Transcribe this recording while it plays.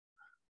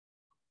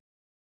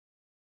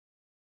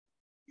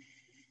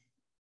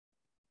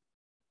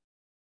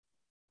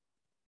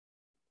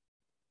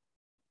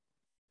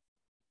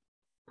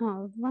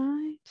All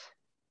right.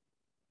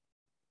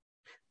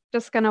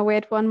 Just gonna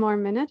wait one more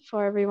minute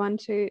for everyone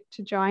to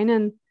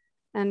join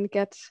and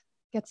get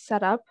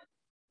set up.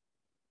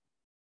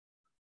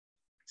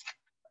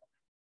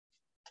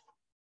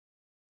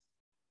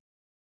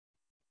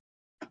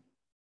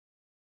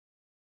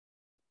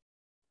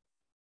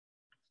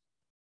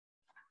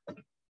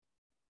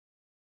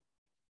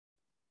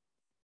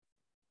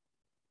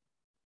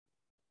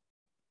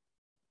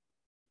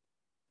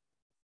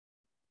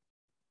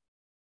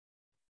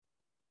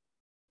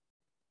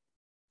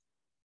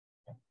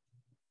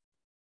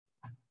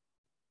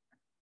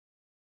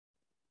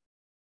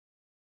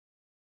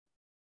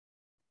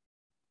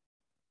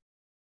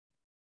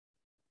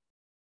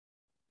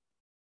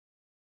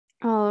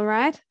 All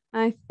right,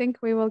 I think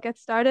we will get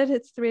started.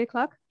 It's 3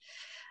 o'clock.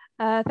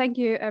 Thank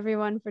you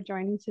everyone for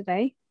joining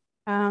today.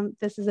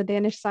 This is a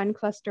Danish Sound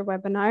Cluster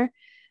webinar,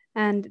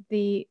 and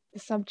the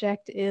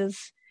subject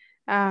is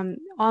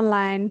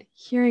online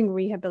hearing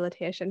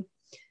rehabilitation.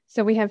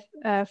 So we have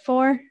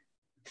 4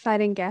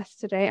 exciting guests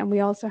today, and we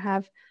also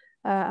have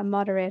a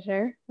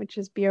moderator, which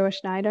is Birger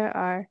Schneider,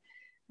 our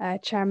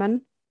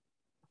chairman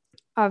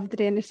of the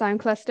Danish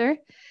Sound Cluster.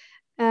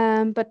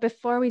 But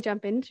before we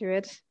jump into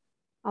it,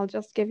 I'll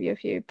just give you a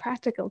few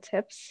practical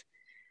tips.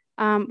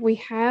 We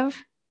have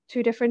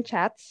 2 different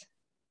chats.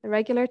 The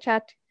regular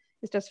chat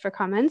is just for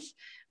comments,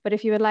 but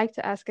if you would like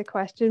to ask a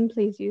question,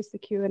 please use the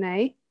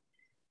Q&A,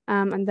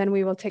 and then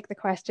we will take the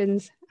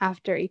questions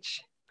after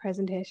each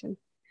presentation.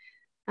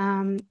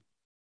 And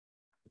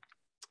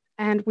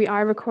we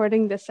are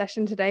recording this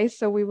session today,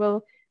 so we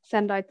will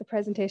send out the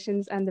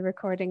presentations and the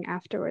recording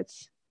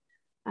afterwards.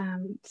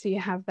 So you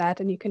have that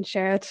and you can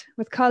share it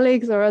with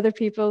colleagues or other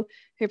people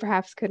who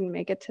perhaps couldn't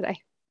make it today.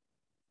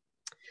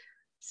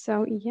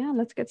 So yeah,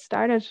 let's get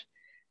started.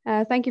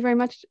 Thank you very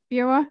much,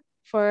 Birger,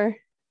 for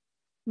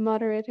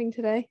moderating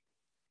today.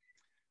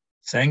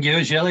 Thank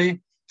you,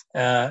 Shelley.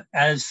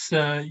 As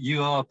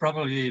you are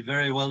probably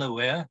very well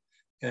aware,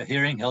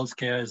 hearing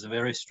healthcare is a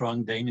very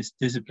strong Danish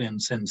discipline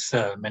since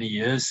many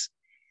years.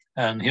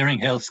 And hearing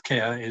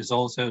healthcare is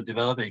also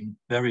developing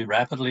very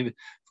rapidly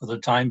for the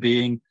time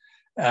being.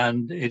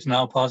 And it's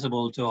now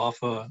possible to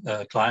offer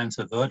clients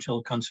a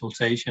virtual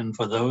consultation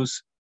for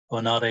those who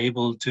are not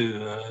able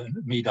to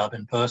meet up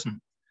in person.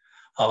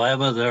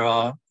 However, there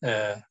are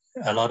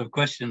a lot of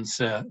questions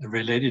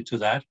related to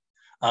that.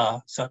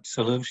 Are such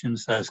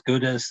solutions as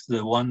good as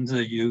the ones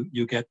that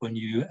you get when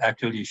you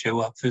actually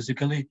show up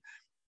physically?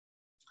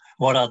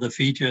 What are the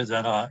features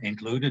that are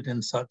included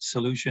in such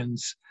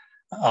solutions?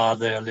 Are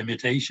there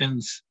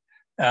limitations?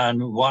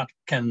 And what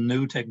can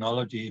new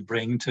technology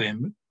bring to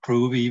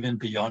improve even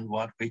beyond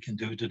what we can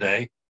do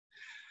today?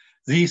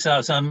 These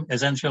are some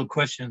essential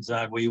questions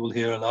that we will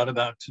hear a lot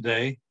about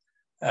today.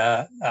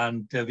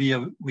 And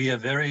we are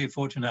very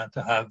fortunate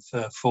to have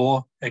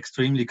 4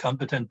 extremely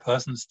competent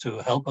persons to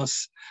help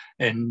us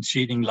in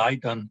shedding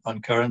light on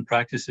current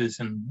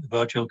practices and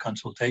virtual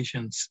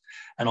consultations,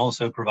 and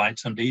also provide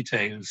some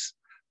details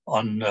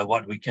on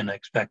what we can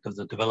expect of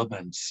the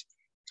developments.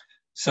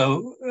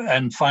 So,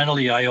 and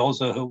finally, I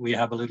also hope we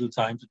have a little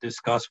time to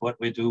discuss what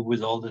we do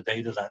with all the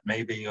data that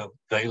may be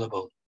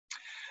available.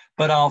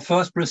 But our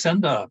first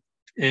presenter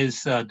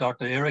is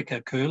Dr.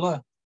 Erika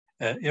Köhler.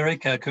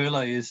 Erika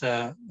Köhler is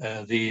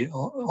the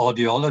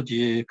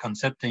audiology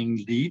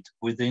concepting lead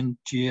within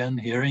GN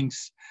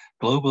Hearing's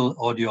global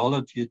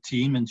audiology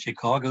team in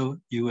Chicago,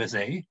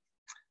 USA.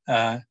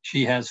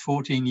 She has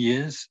 14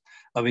 years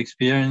of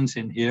experience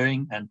in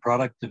hearing and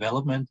product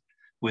development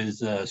with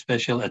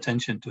special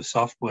attention to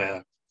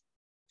software.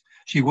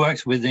 She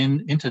works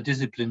within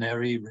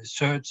interdisciplinary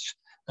research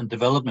and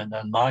development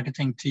and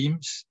marketing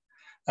teams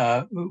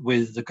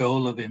with the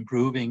goal of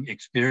improving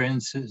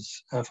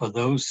experiences for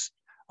those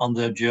on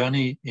their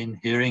journey in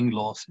hearing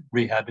loss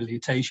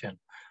rehabilitation.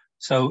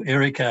 So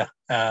Erika,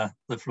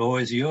 the floor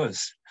is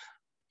yours.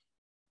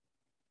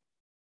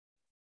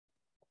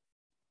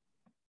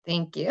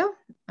 Thank you.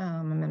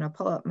 I'm going to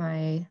pull up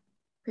my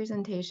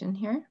presentation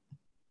here.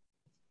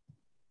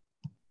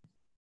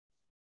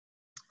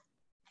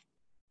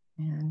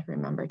 And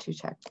remember to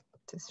check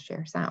to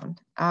share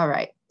sound. All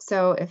right,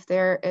 so if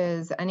there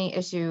is any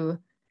issue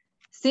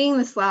seeing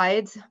the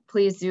slides,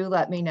 please do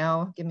let me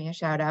know, give me a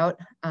shout out.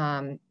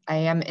 I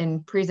am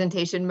in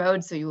presentation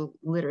mode, so you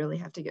literally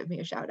have to give me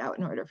a shout out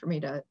in order for me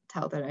to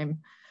tell that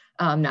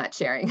I'm not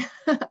sharing.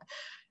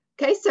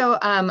 Okay, so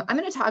I'm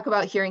going to talk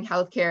about hearing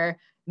healthcare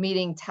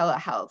meeting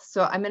telehealth.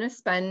 So I'm going to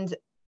spend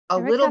a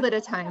little bit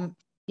of time.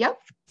 Yep.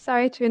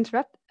 Sorry to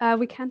interrupt.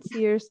 We can't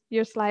see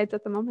your slides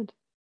at the moment.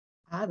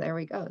 Ah, there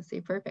we go. See,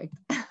 perfect.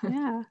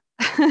 Yeah.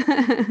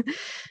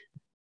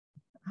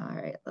 All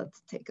right,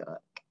 let's take a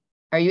look.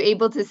 Are you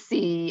able to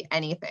see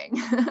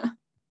anything?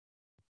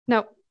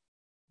 No.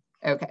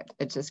 Okay,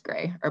 it's just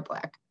gray or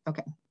black.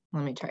 Okay,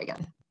 let me try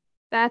again.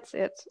 That's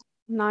it.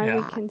 Now Yeah.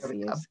 we can see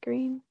your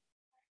screen.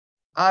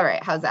 All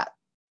right, how's that?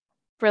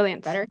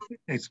 Brilliant. Better?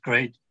 It's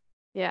great.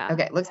 Yeah.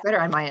 Okay, it looks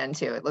better on my end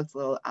too. It looks a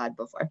little odd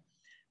before.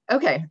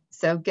 Okay,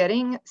 so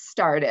getting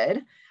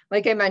started.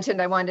 Like I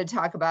mentioned, I wanted to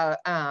talk about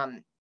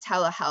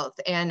telehealth.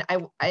 And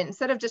I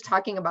instead of just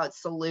talking about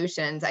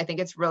solutions, I think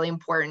it's really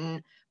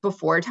important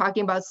before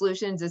talking about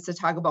solutions is to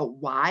talk about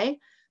why.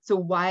 So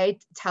why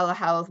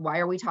telehealth? Why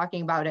are we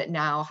talking about it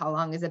now? How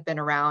long has it been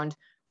around?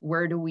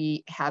 Where do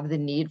we have the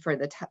need for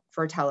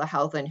for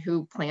telehealth, and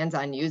who plans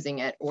on using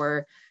it?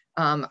 Or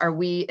are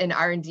we in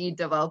R&D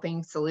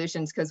developing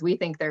solutions because we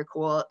think they're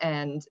cool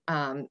and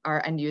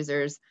our end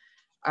users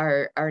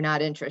are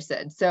not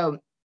interested? So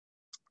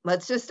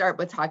let's just start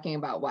with talking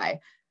about why.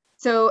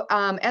 So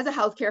as a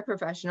healthcare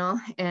professional,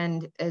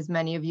 and as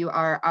many of you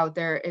are out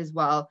there as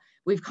well,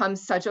 we've come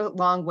such a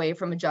long way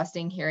from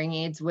adjusting hearing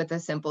aids with a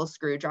simple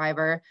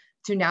screwdriver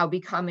to now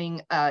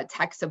becoming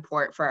tech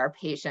support for our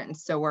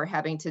patients. So we're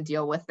having to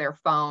deal with their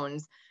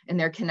phones and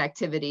their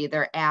connectivity,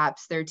 their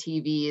apps, their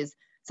TVs,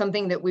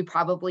 something that we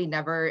probably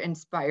never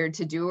inspired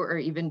to do or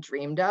even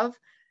dreamed of.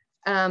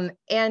 And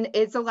it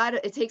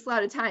takes a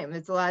lot of time.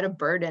 It's a lot of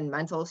burden,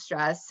 mental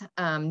stress,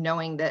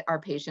 knowing that our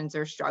patients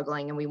are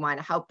struggling and we want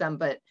to help them.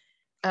 But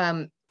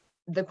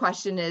the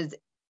question is,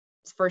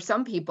 for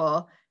some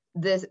people,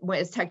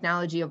 as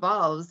technology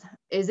evolves,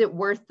 is it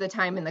worth the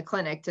time in the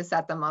clinic to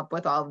set them up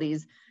with all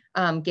these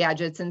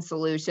gadgets and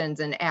solutions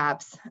and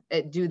apps?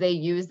 Do they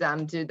use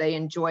them? Do they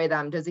enjoy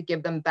them? Does it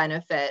give them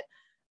benefit?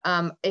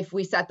 If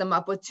we set them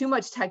up with too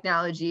much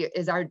technology,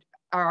 are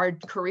our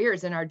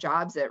careers and our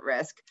jobs at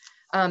risk?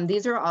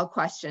 These are all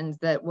questions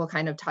that we'll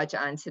kind of touch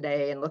on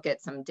today and look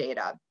at some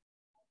data.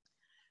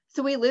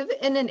 So we live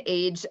in an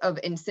age of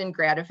instant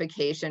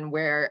gratification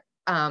where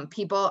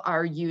people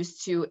are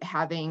used to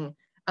having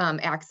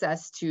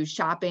access to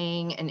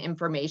shopping and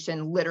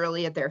information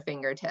literally at their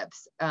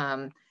fingertips.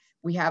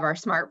 We have our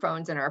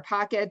smartphones in our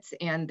pockets,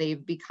 and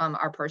they've become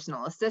our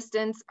personal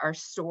assistants, our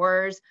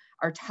stores,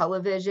 our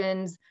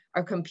televisions,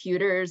 our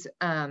computers.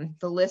 The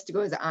list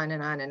goes on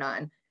and on and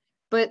on.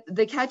 But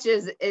the catch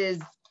is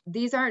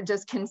these aren't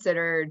just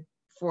considered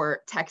for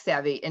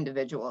tech-savvy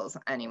individuals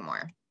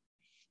anymore.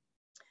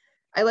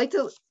 I like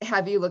to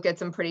have you look at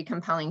some pretty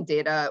compelling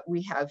data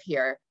we have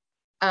here.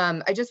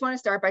 I just want to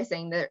start by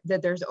saying that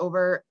there's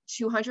over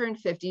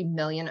 250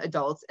 million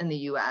adults in the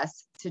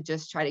US, to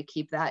just try to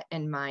keep that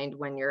in mind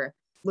when you're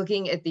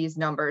looking at these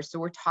numbers. So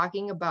we're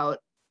talking about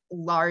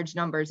large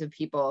numbers of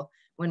people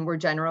when we're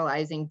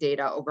generalizing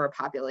data over a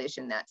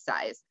population that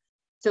size.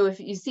 So if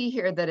you see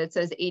here that it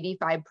says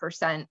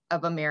 85%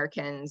 of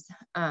Americans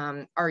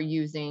are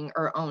using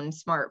or own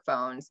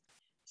smartphones,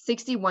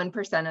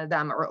 61% of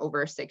them are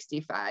over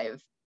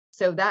 65.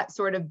 So that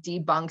sort of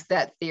debunks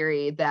that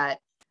theory that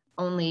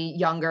only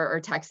younger or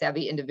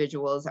tech-savvy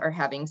individuals are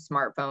having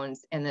smartphones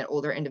and that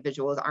older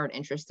individuals aren't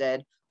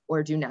interested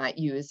or do not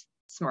use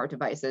smart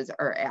devices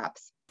or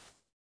apps.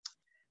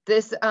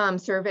 This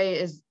survey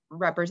is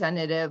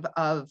representative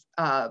of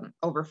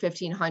over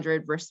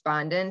 1,500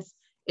 respondents.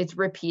 It's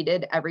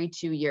repeated every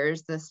 2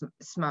 years, the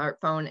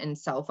smartphone and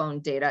cell phone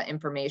data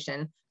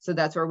information. So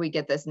that's where we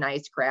get this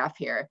nice graph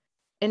here.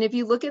 And if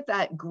you look at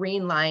that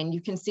green line,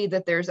 you can see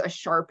that there's a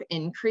sharp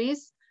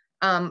increase.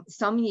 From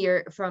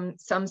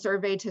some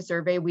survey to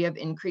survey, we have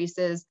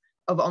increases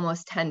of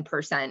almost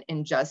 10%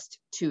 in just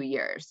 2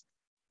 years,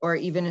 or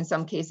even in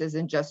some cases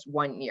in just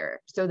 1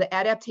 year. So the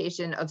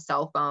adaptation of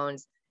cell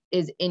phones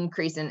is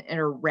increasing at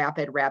a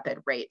rapid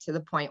rate, to the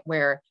point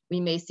where we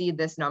may see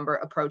this number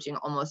approaching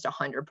almost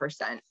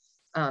 100%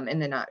 in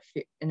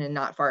the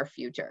not far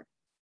future.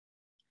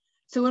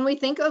 So when we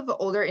think of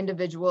older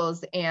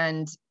individuals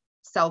and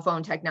cell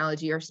phone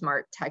technology or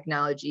smart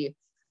technology,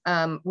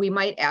 we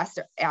might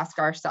ask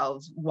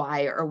ourselves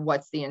why, or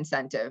what's the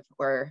incentive,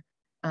 or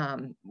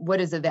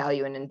what is the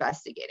value in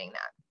investigating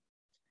that?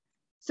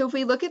 So if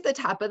we look at the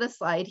top of the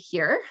slide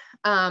here,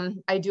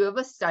 I do have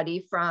a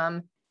study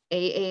from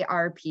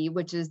AARP,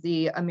 which is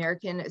the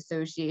American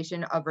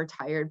Association of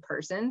Retired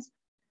Persons.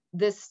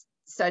 This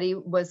study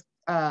was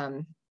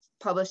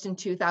published in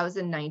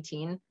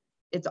 2019.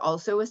 It's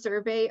also a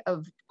survey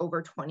of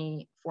over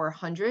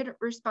 2,400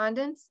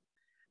 respondents.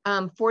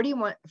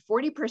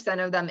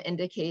 40% of them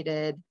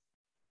indicated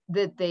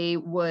that they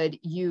would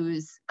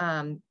use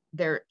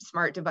their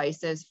smart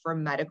devices for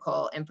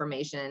medical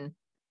information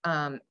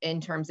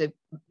in terms of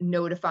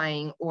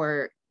notifying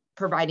or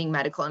providing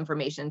medical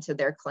information to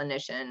their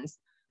clinicians.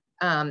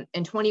 And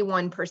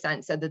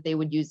 21% said that they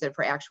would use it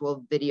for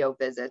actual video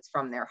visits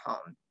from their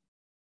home.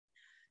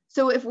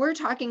 So if we're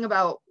talking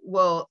about,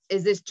 well,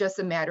 is this just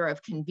a matter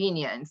of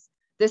convenience?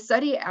 This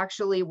study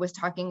actually was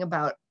talking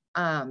about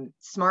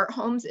smart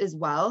homes as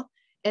well.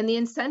 And the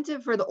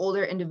incentive for the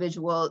older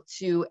individual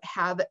to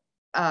have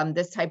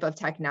this type of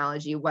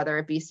technology, whether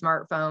it be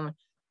smartphone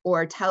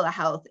or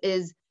telehealth,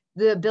 is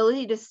the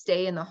ability to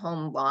stay in the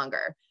home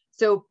longer.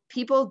 So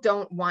people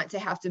don't want to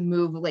have to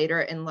move later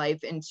in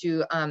life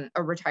into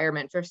a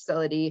retirement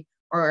facility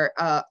or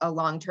a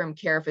long-term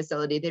care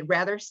facility. They'd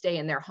rather stay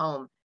in their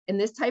home. And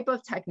this type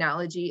of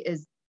technology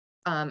is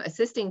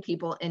assisting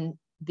people in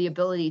the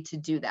ability to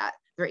do that.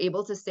 They're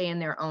able to stay in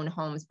their own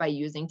homes by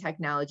using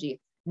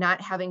technology,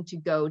 not having to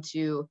go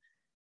to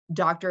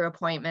doctor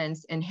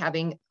appointments and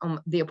having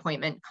the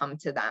appointment come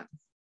to them.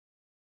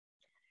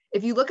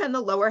 If you look on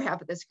the lower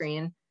half of the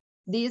screen,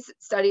 These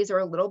studies are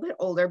a little bit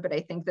older, but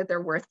I think that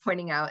they're worth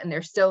pointing out and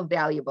they're still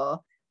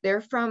valuable.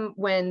 They're from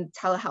when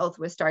telehealth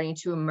was starting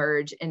to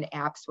emerge and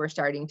apps were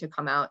starting to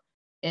come out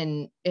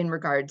in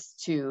regards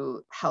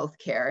to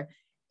healthcare.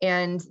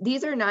 And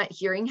these are not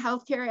hearing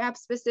healthcare apps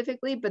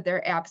specifically, but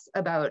they're apps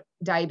about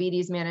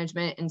diabetes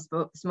management and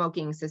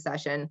smoking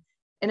cessation.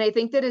 And I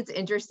think that it's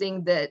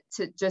interesting that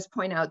to just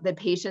point out that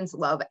patients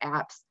love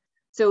apps.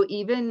 So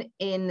even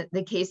in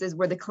the cases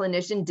where the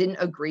clinician didn't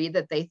agree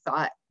that they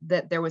thought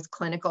that there was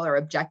clinical or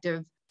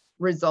objective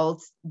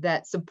results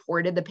that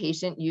supported the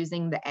patient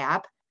using the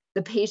app,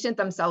 the patient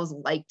themselves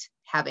liked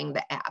having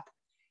the app.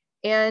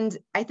 And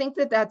I think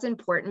that that's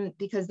important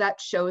because that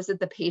shows that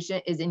the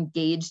patient is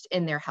engaged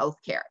in their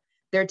healthcare.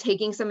 They're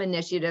taking some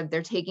initiative,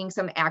 they're taking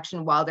some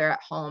action while they're at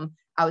home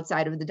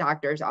outside of the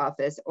doctor's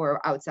office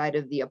or outside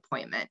of the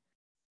appointment.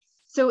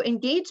 So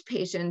engaged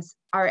patients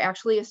are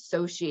actually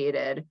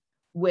associated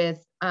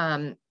with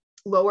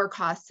lower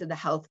costs to the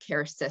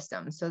healthcare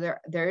system. So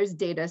there is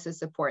data to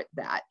support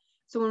that.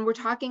 So when we're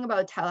talking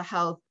about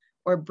telehealth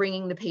or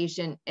bringing the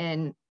patient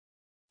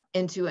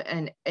into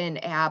an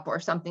app or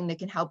something that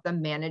can help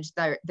them manage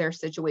their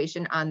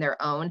situation on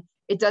their own,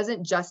 it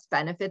doesn't just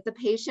benefit the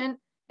patient,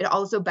 it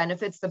also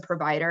benefits the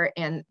provider,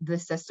 and the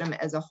system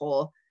as a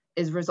whole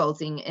is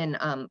resulting in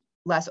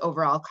less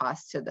overall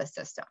cost to the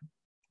system.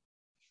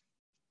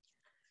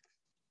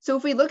 So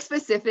if we look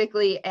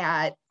specifically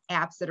at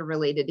apps that are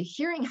related to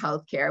hearing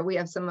healthcare, we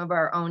have some of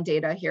our own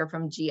data here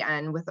from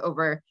GN with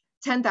over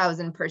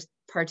 10,000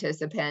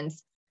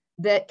 participants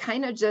that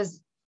kind of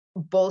just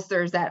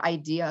bolsters that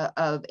idea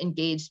of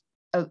engagement.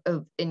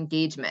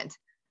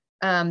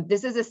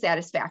 This is a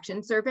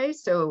satisfaction survey.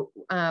 So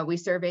we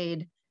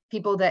surveyed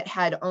people that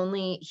had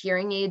only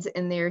hearing aids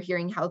in their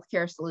hearing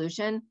healthcare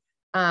solution,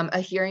 a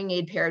hearing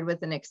aid paired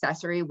with an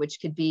accessory, which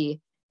could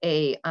be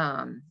a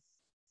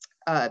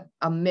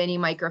mini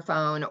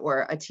microphone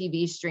or a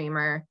TV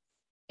streamer,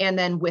 and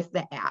then with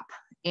the app.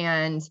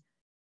 And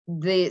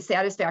the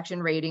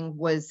satisfaction rating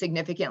was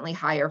significantly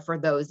higher for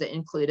those that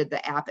included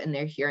the app in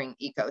their hearing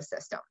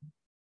ecosystem.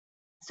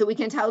 So we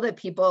can tell that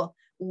people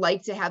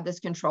like to have this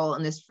control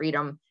and this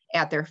freedom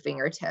at their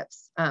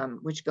fingertips,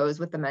 which goes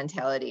with the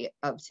mentality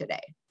of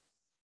today.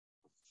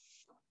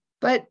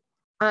 But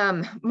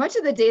much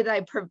of the data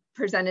that I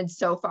presented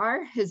so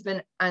far has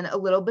been on a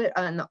little bit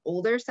on the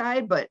older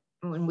side, but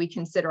when we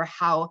consider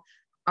how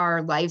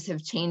our lives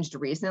have changed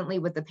recently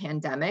with the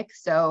pandemic.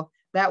 So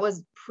that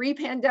was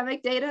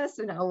pre-pandemic data.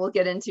 So now we'll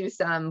get into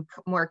some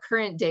more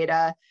current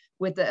data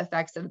with the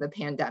effects of the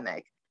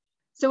pandemic.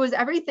 So as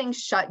everything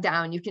shut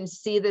down, you can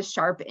see the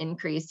sharp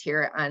increase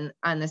here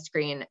on the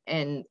screen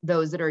in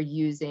those that are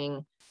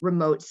using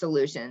remote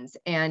solutions.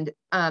 And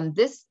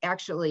this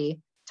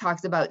actually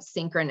talks about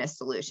synchronous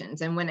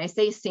solutions. And when I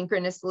say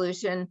synchronous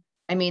solution,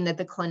 I mean that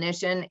the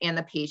clinician and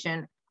the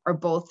patient are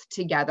both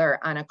together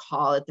on a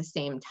call at the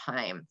same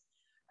time.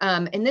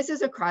 And this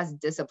is across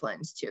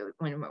disciplines too,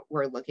 when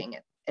we're looking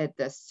at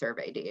this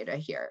survey data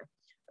here.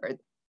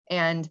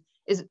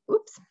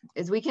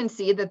 As we can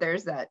see that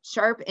there's that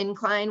sharp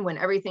incline when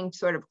everything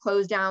sort of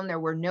closed down, there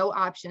were no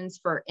options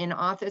for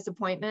in-office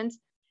appointments.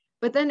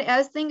 But then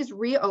as things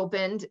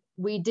reopened,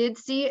 we did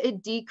see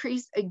it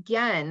decrease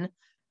again,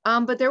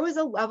 but there was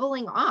a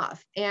leveling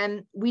off,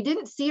 and we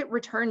didn't see it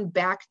return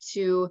back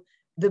to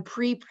the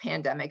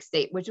pre-pandemic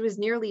state, which was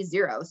nearly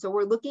zero. So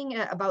we're looking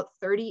at about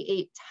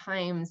 38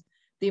 times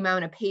the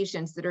amount of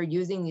patients that are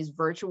using these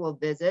virtual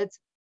visits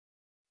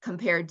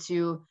compared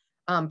to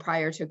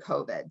prior to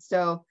COVID.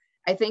 So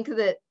I think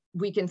that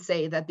we can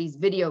say that these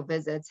video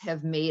visits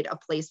have made a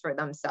place for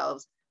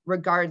themselves,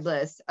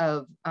 regardless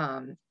of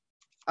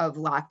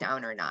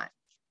lockdown or not.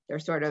 They're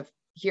sort of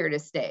here to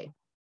stay.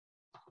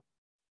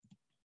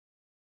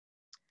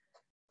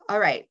 All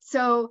right,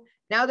 so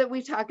now that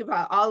we've talked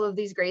about all of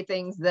these great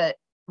things that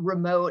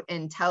remote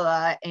and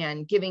tele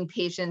and giving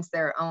patients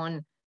their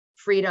own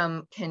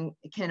freedom can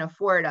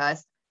afford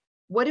us,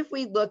 what if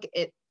we look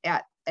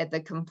at the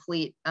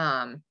complete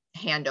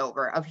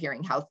handover of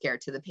hearing healthcare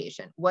to the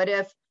patient? What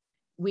if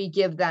we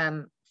give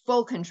them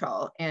full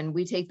control and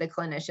we take the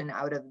clinician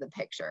out of the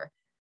picture?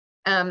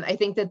 I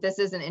think that this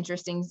is an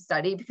interesting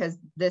study because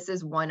this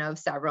is one of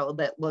several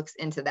that looks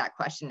into that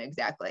question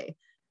exactly.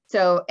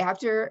 So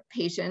after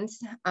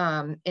patients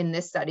in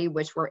this study,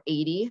 which were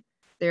 80,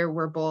 there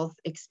were both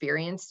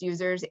experienced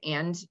users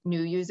and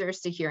new users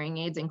to hearing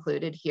aids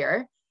included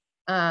here,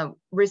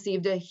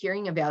 received a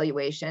hearing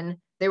evaluation.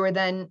 They were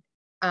then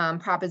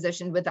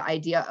propositioned with the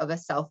idea of a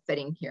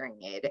self-fitting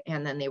hearing aid,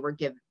 and then they were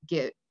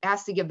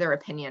asked to give their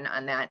opinion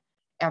on that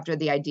after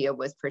the idea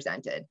was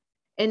presented.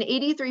 And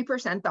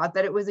 83% thought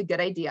that it was a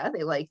good idea.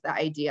 They liked the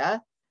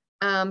idea,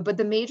 but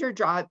the major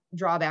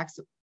drawbacks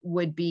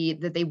would be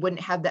that they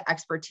wouldn't have the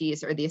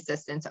expertise or the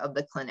assistance of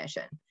the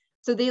clinician.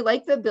 So they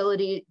like the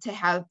ability to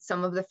have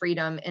some of the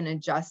freedom and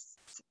adjust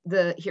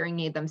the hearing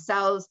aid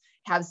themselves,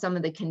 have some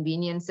of the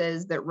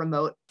conveniences that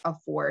remote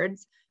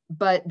affords,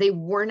 but they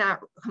were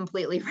not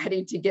completely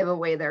ready to give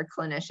away their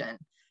clinician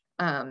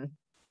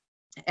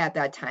at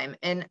that time.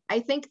 And I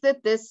think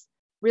that this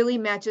really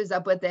matches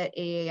up with that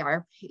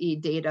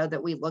AARP data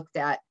that we looked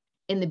at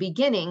in the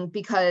beginning,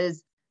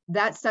 because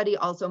that study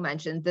also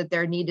mentioned that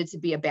there needed to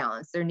be a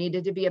balance. There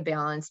needed to be a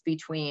balance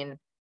between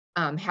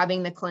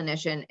having the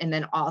clinician and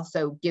then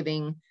also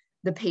giving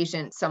the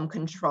patient some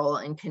control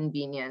and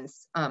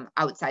convenience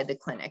outside the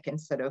clinic,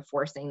 instead of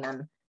forcing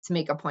them to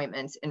make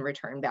appointments and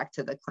return back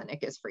to the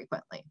clinic as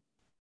frequently.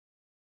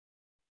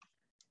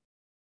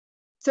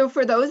 So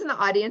for those in the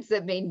audience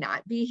that may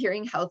not be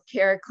hearing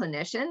healthcare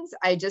clinicians,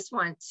 I just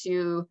want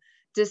to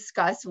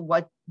discuss,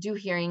 what do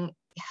hearing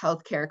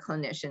healthcare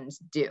clinicians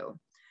do?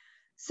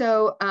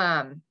 So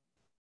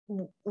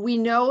we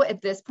know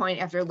at this point,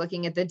 after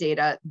looking at the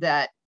data,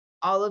 that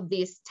all of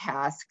these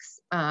tasks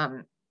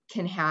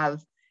can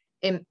have,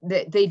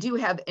 they do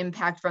have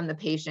impact from the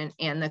patient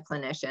and the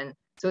clinician.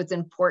 So it's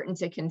important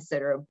to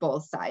consider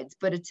both sides.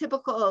 But a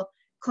typical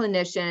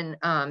clinician,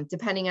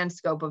 depending on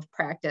scope of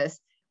practice,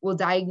 will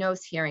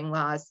diagnose hearing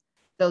loss.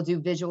 They'll do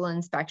visual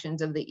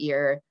inspections of the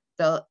ear.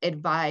 They'll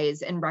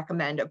advise and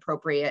recommend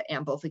appropriate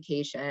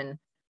amplification.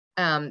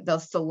 They'll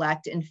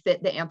select and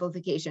fit the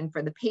amplification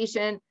for the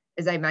patient.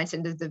 As I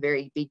mentioned at the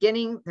very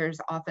beginning, there's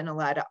often a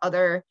lot of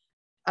other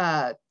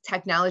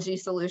technology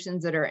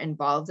solutions that are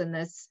involved in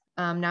this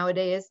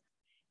nowadays.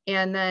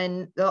 And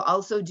then they'll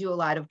also do a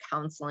lot of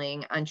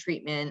counseling on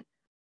treatment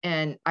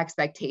and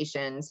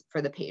expectations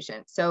for the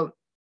patient. So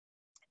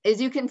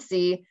as you can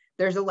see,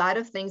 there's a lot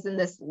of things in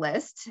this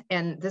list,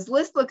 and this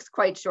list looks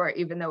quite short,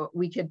 even though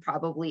we could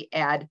probably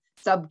add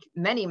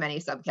many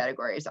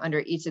subcategories under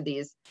each of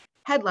these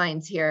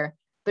headlines here.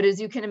 But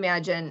as you can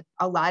imagine,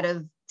 a lot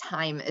of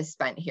time is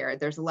spent here.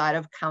 There's a lot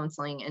of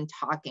counseling and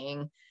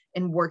talking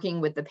and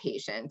working with the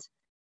patient.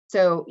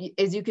 So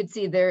as you could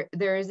see, there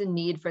is a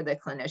need for the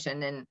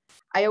clinician. And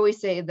I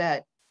always say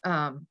that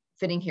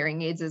fitting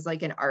hearing aids is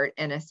like an art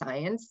and a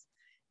science.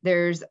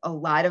 There's a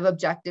lot of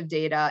objective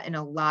data and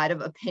a lot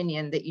of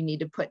opinion that you need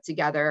to put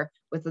together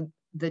with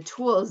the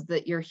tools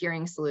that your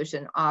hearing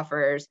solution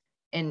offers,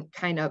 and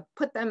kind of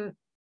put them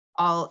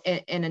all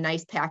in a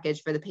nice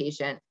package for the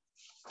patient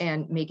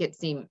and make it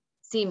seem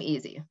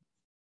easy.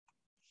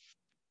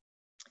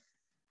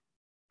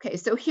 Okay,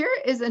 so here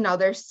is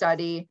another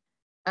study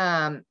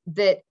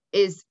that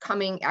is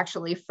coming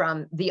actually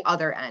from the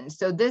other end.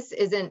 So this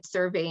isn't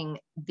surveying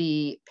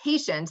the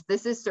patients,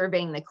 this is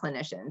surveying the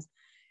clinicians.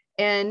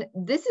 And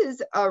this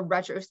is a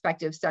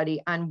retrospective study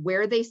on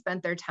where they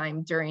spent their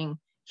time during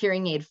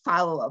hearing aid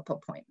follow-up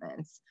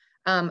appointments.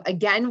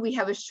 Again, we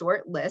have a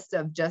short list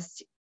of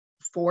just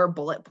 4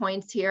 bullet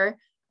points here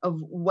of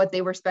what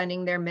they were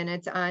spending their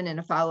minutes on in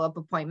a follow-up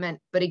appointment.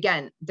 But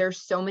again,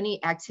 there's so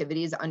many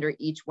activities under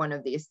each one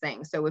of these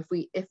things. So if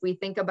we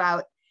think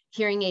about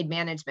hearing aid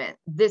management,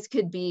 this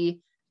could be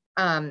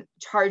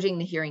charging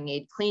the hearing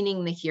aid,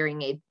 cleaning the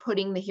hearing aid,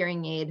 putting the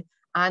hearing aid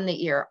on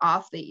the ear,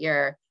 off the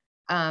ear,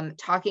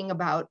 talking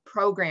about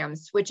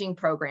programs, switching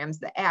programs,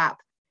 the app.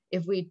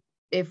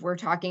 If we're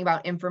talking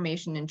about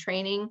information and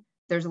training,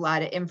 there's a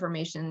lot of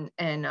information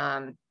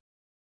and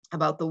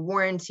about the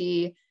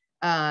warranty,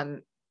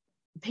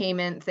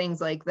 payment, things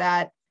like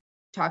that,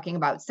 talking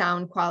about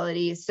sound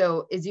quality.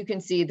 So as you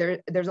can see,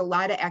 there's a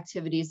lot of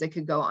activities that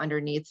could go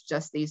underneath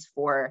just these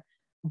 4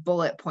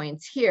 bullet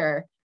points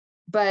here.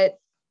 But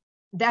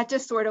that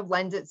just sort of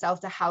lends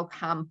itself to how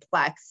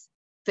complex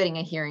fitting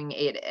a hearing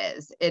aid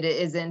is. It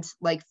isn't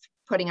like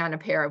putting on a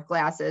pair of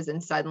glasses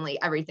and suddenly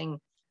everything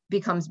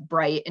becomes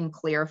bright and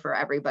clear for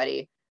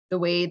everybody. The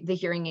way the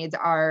hearing aids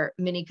are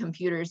mini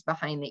computers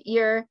behind the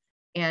ear,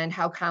 and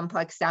how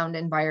complex sound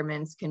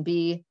environments can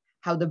be,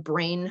 how the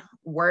brain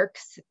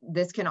works,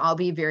 this can all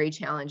be very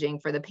challenging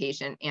for the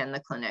patient and the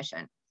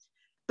clinician.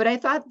 But I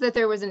thought that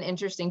there was an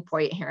interesting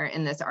point here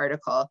in this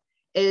article,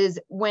 is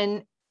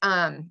when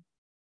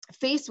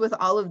faced with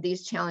all of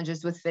these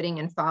challenges with fitting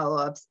and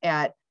follow-ups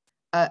at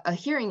a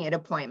hearing aid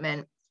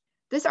appointment,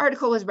 this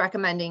article was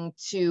recommending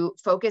to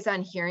focus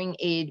on hearing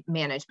aid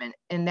management,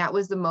 and that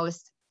was the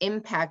most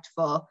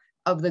impactful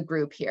of the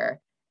group here.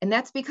 And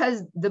that's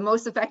because the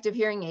most effective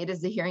hearing aid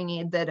is the hearing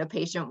aid that a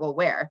patient will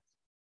wear.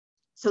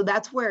 So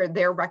that's where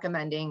they're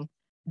recommending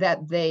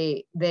that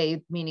they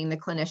meaning the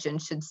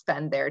clinician, should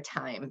spend their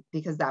time,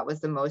 because that was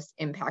the most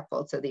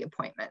impactful to the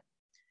appointment.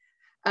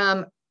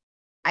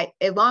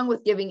 Along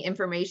with giving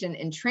information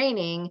and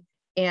training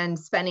and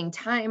spending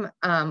time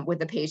with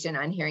the patient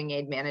on hearing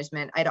aid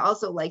management, I'd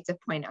also like to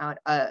point out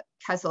a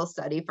Kessel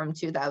study from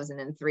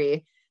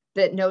 2003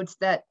 that notes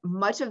that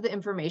much of the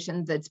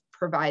information that's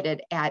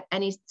provided at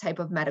any type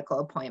of medical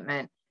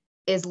appointment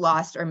is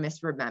lost or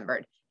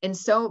misremembered. And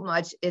so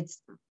much,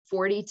 it's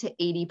 40 to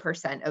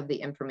 80% of the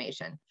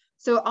information.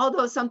 So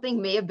although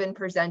something may have been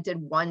presented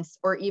once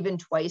or even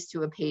twice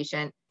to a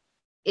patient,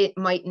 it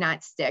might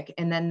not stick.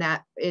 And then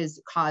that is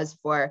cause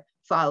for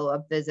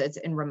follow-up visits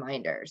and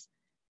reminders.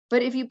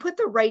 But if you put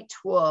the right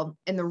tool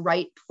in the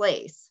right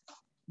place,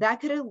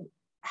 that could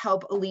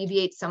help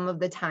alleviate some of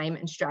the time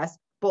and stress,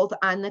 both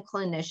on the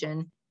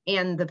clinician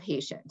and the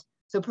patient.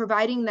 So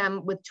providing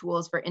them with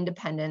tools for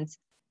independence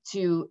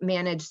to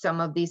manage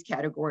some of these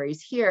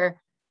categories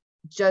here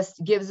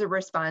just gives a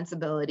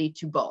responsibility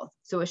to both.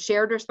 So a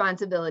shared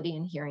responsibility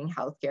in hearing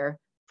healthcare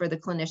for the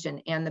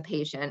clinician and the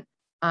patient,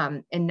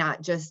 and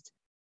not just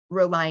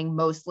relying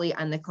mostly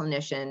on the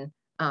clinician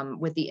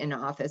with the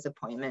in-office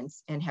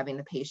appointments and having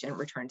the patient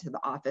return to the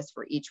office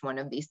for each one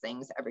of these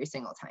things every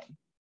single time.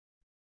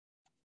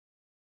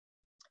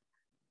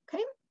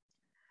 Okay,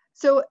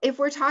 so if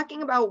we're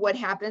talking about what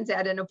happens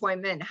at an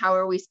appointment, how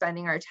are we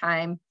spending our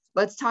time,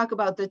 let's talk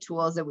about the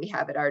tools that we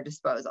have at our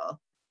disposal.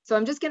 So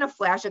I'm just going to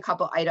flash a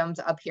couple items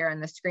up here on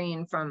the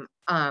screen from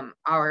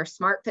our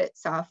SmartFit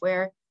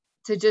software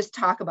to just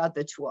talk about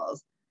the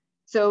tools.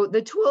 So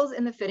the tools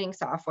in the fitting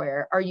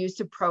software are used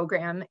to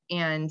program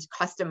and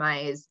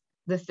customize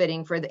the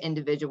fitting for the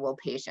individual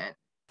patient.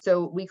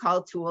 So we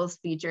call tools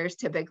features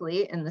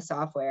typically in the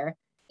software.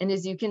 And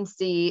as you can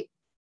see,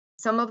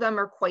 some of them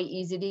are quite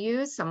easy to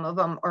use, some of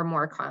them are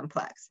more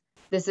complex.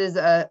 This is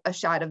a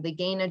shot of the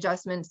gain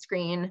adjustment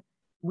screen.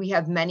 We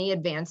have many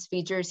advanced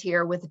features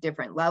here with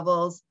different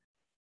levels.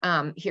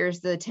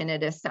 Here's the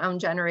tinnitus sound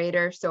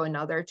generator. So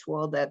another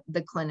tool that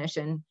the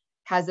clinician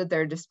has at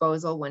their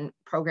disposal when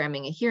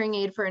programming a hearing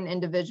aid for an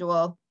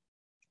individual.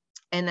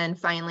 And then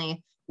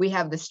finally, we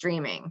have the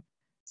streaming.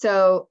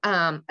 So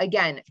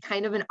again,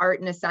 kind of an art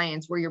and a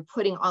science where you're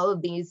putting all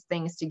of these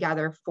things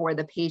together for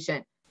the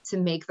patient to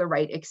make the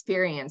right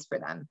experience for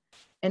them.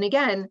 And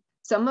again,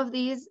 some of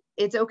these,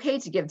 it's okay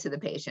to give to the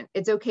patient.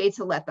 It's okay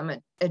to let them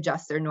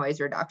adjust their noise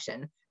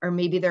reduction, or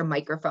maybe their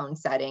microphone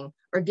setting,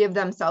 or give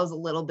themselves a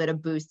little bit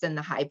of boost in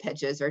the high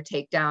pitches, or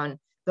take down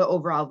the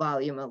overall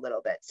volume a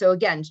little bit. So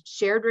again,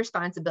 shared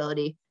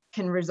responsibility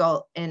can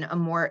result in a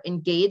more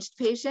engaged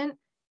patient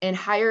and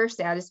higher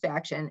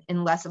satisfaction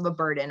and less of a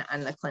burden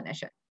on the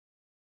clinician.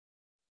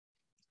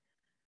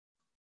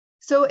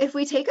 So if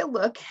we take a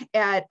look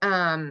at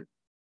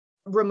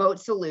remote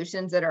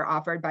solutions that are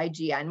offered by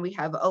GN, we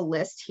have a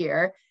list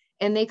here,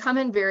 and they come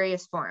in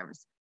various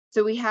forms.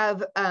 So we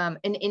have an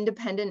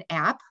independent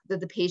app that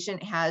the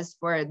patient has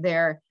for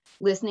their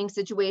listening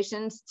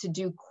situations to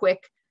do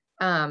quick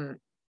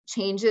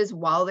changes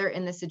while they're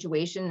in the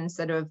situation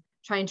instead of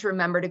trying to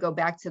remember to go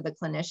back to the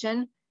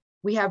clinician.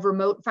 We have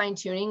remote fine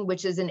tuning,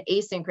 which is an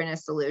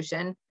asynchronous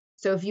solution.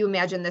 So if you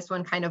imagine this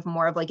one kind of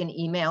more of like an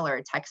email or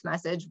a text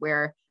message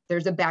where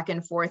there's a back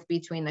and forth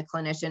between the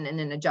clinician and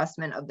an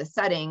adjustment of the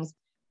settings,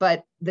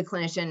 but the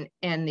clinician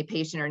and the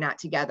patient are not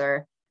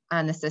together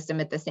on the system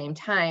at the same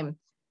time.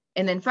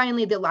 And then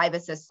finally, the live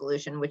assist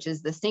solution, which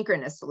is the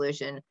synchronous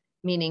solution,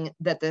 meaning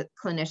that the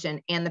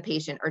clinician and the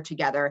patient are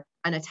together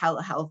on a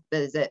telehealth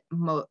visit,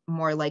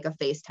 more like a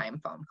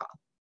FaceTime phone call.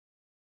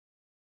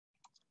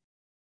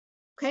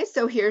 Okay,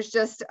 so here's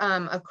just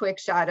a quick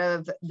shot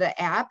of the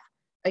app.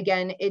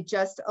 Again, it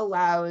just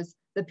allows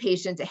the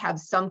patient to have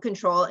some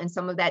control and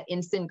some of that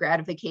instant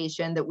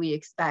gratification that we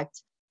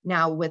expect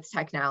now with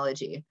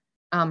technology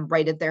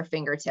right at their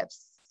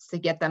fingertips to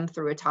get them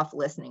through a tough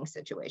listening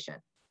situation.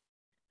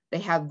 They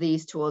have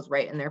these tools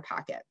right in their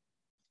pocket.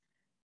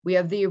 We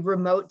have the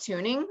remote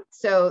tuning.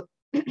 So,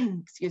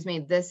 excuse me,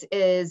 this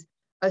is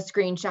a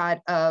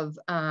screenshot of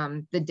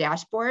the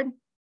dashboard.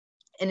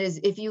 And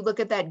if you look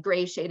at that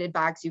gray shaded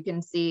box, you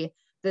can see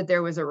that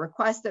there was a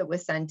request that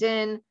was sent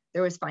in,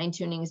 there was fine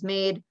tunings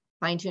made,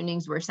 fine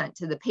tunings were sent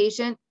to the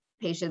patient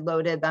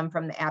loaded them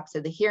from the app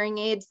to the hearing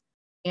aids,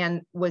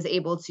 and was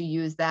able to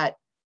use that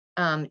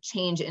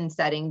change in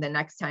setting the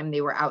next time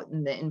they were out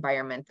in the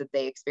environment that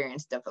they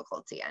experienced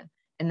difficulty in.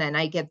 And then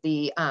I get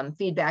the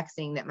feedback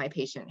saying that my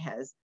patient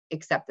has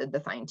accepted the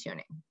fine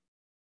tuning.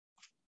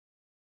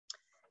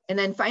 And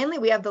then finally,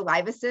 we have the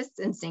live assist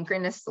and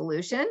synchronous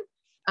solution.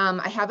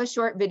 I have a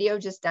short video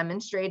just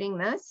demonstrating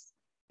this,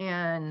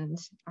 and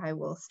I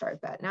will start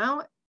that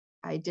now.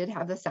 I did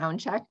have the sound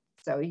check,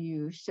 so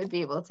you should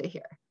be able to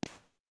hear.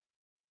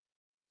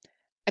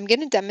 I'm going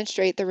to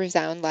demonstrate the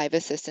Resound Live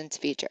Assistance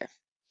feature.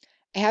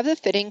 I have the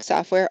fitting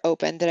software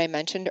open that I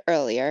mentioned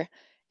earlier,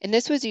 and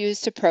this was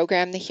used to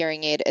program the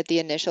hearing aid at the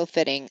initial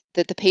fitting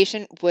that the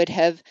patient would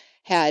have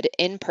had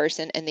in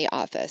person in the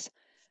office.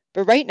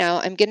 But right now,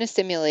 I'm going to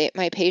simulate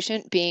my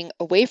patient being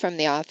away from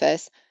the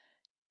office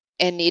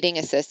and needing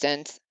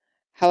assistance.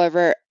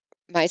 However,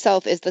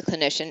 myself as the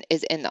clinician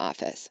is in the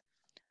office.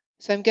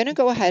 So I'm going to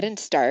go ahead and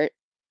start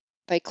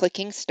by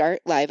clicking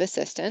Start Live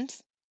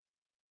Assistance.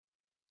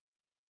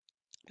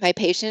 My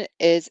patient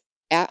is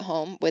at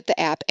home with the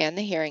app and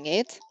the hearing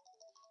aids.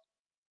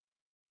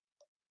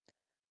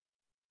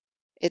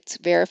 It's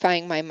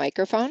verifying my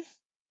microphone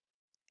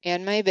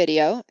and my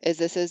video, as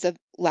this is a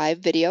live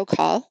video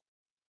call,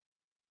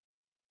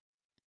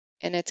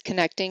 and it's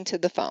connecting to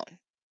the phone.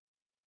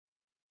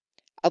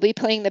 I'll be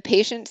playing the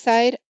patient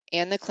side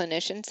and the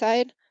clinician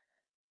side.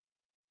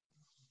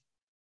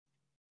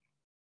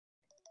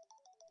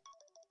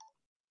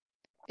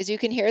 As you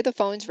can hear, the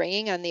phone's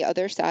ringing on the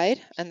other side,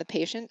 on the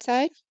patient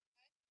side.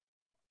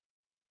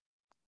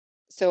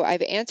 So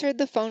I've answered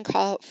the phone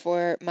call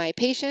for my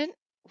patient,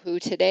 who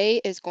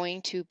today is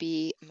going to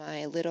be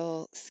my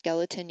little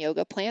skeleton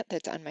yoga plant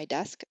that's on my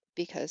desk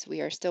because we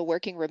are still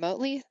working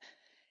remotely,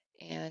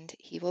 and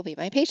he will be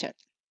my patient.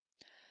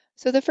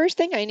 So the first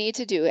thing I need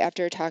to do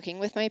after talking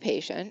with my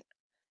patient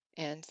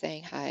and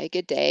saying, hi,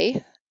 good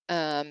day,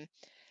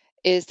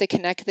 is to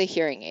connect the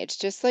hearing aids,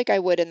 just like I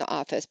would in the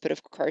office, but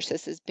of course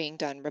this is being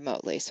done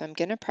remotely. So I'm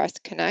going to press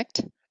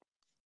connect.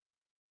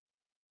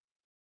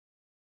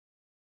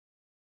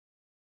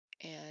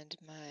 And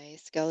my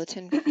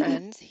skeleton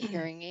friend's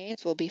hearing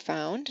aids will be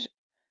found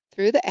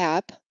through the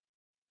app.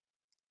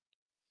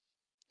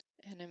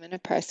 And I'm going to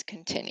press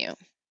continue.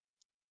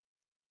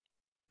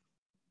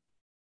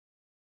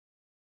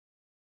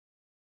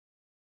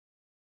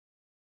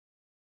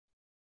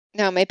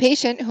 Now my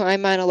patient, who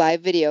I'm on a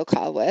live video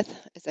call with,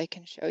 as I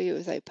can show you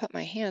as I put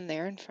my hand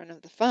there in front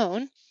of the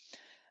phone,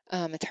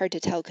 it's hard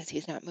to tell because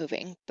he's not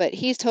moving, but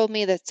he's told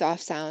me that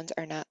soft sounds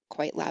are not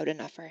quite loud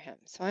enough for him.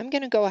 So I'm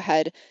going to go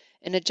ahead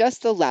and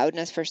adjust the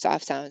loudness for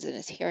soft sounds in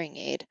his hearing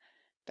aid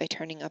by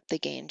turning up the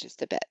gain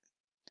just a bit.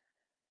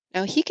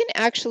 Now he can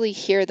actually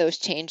hear those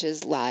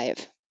changes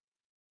live.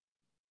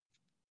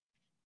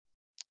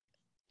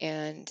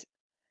 And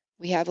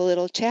we have a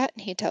little chat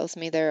and he tells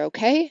me they're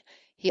okay.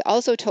 He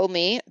also told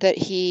me that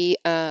he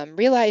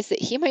realized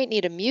that he might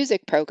need a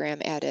music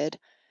program added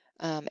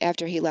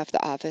after he left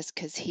the office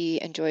because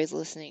he enjoys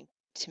listening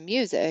to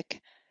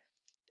music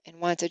and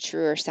wants a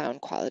truer sound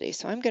quality.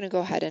 So I'm going to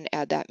go ahead and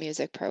add that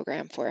music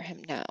program for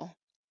him now.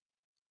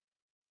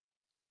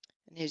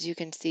 And as you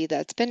can see,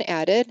 that's been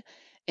added.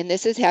 And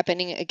this is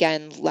happening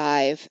again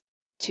live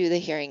to the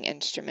hearing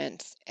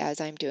instruments as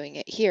I'm doing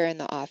it here in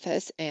the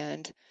office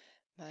and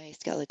my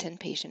skeleton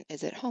patient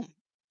is at home.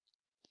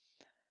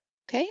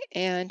 Okay,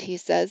 and he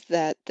says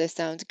that this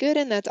sounds good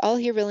and that's all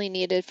he really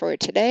needed for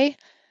today.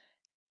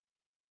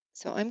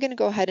 So I'm going to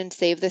go ahead and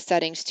save the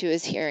settings to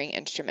his hearing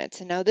instruments.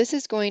 And now this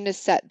is going to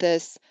set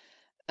this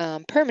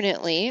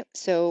permanently.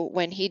 So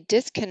when he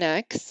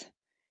disconnects,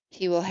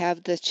 he will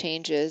have the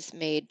changes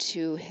made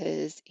to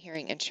his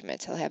hearing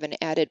instruments. He'll have an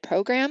added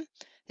program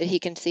that he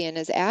can see in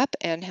his app,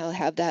 and he'll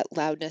have that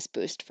loudness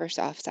boost for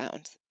soft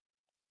sounds.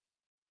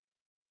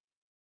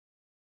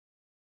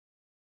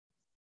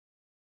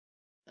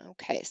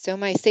 Okay, so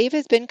my save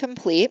has been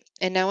complete,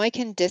 and now I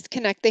can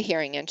disconnect the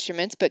hearing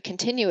instruments, but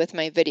continue with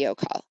my video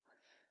call.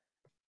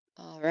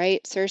 All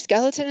right, Sir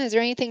Skeleton, is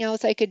there anything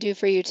else I could do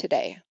for you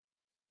today?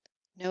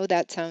 No,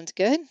 that sounds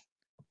good.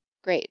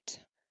 Great.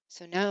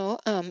 So now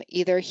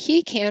either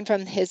he can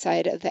from his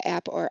side of the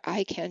app or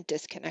I can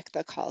disconnect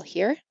the call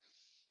here.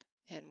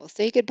 And we'll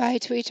say goodbye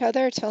to each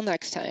other till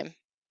next time.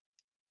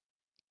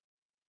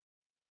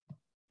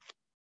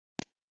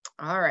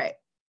 All right.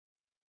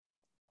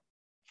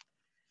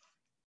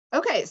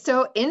 Okay,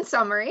 so in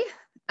summary,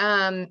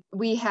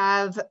 we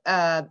have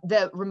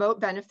the remote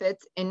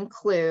benefits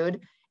include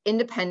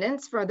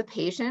independence for the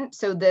patient.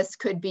 So this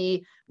could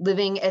be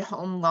living at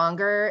home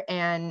longer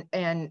and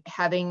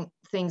having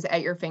things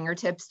at your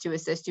fingertips to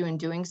assist you in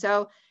doing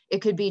so.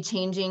 It could be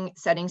changing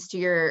settings to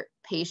your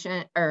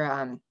patient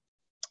or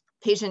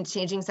patient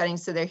changing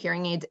settings to their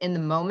hearing aids in the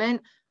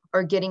moment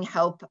or getting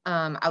help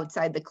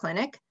outside the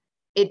clinic.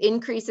 It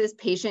increases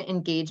patient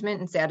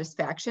engagement and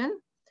satisfaction.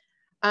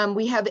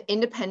 We have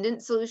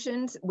independent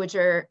solutions, which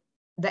are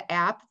the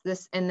app,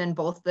 and then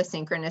both the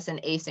synchronous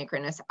and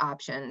asynchronous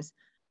options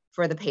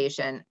for the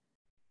patient.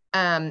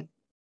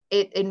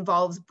 It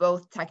involves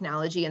both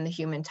technology and the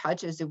human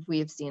touch, as we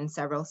have seen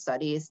several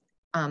studies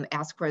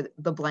ask for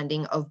the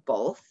blending of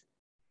both.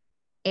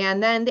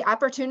 And then the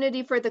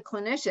opportunity for the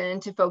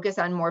clinician to focus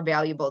on more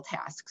valuable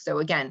tasks. So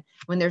again,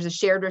 when there's a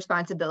shared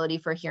responsibility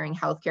for hearing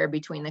healthcare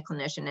between the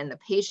clinician and the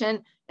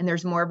patient, and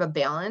there's more of a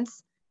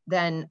balance,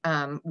 then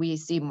we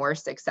see more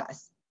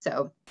success.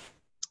 So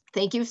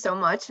thank you so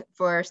much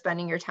for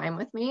spending your time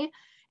with me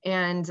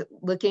and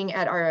looking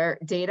at our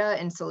data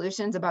and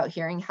solutions about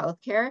hearing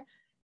healthcare.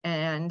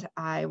 And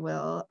I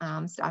will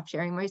stop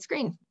sharing my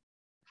screen.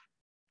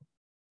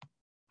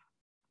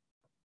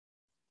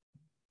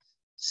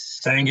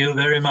 Thank you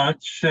very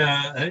much,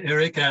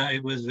 Erica.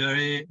 It was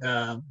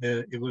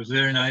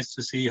very nice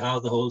to see how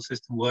the whole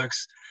system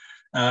works.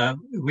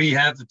 We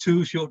have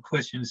two short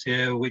questions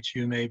here, which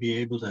you may be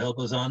able to help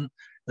us on.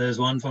 There's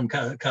one from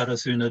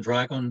Karasuna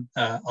Dragon.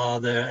 Are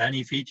there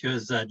any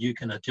features that you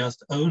can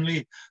adjust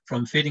only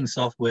from fitting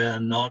software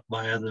and not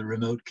via the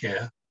remote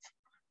care?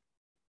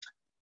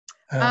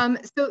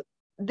 So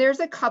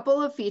there's a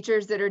couple of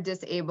features that are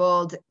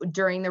disabled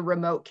during the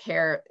remote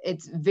care.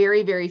 It's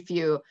very, very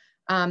few.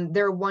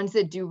 There are ones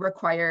that do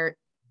require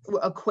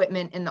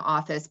equipment in the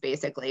office,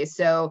 basically.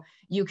 So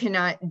you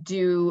cannot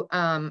do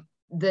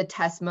the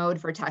test mode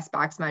for test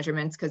box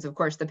measurements because, of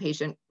course, the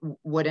patient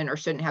wouldn't or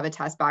shouldn't have a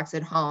test box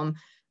at home.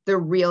 The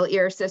real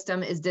ear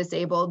system is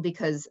disabled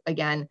because,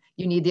 again,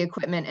 you need the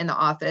equipment in the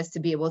office to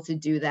be able to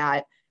do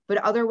that. But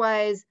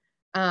otherwise,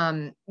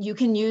 you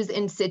can use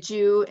in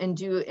situ and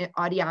do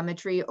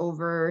audiometry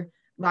over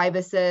Live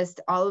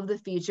Assist. All of the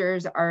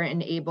features are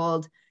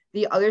enabled.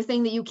 The other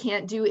thing that you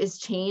can't do is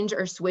change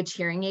or switch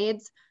hearing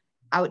aids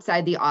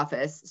outside the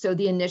office. So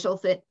the initial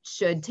fit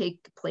should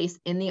take place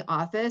in the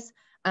office.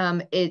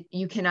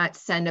 You cannot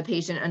send a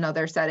patient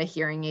another set of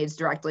hearing aids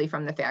directly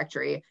from the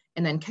factory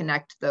and then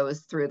connect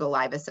those through the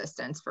Live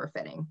Assistance for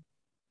fitting.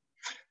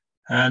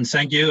 And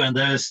thank you. And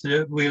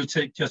we'll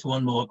take just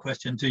one more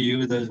question to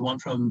you. There's one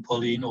from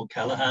Pauline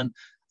O'Callaghan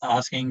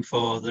asking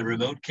for the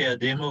remote care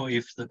demo.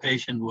 If the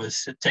patient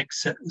was tech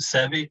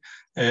savvy,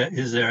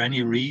 is there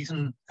any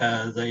reason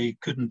they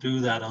couldn't do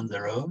that on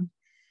their own?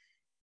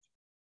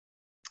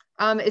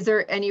 Is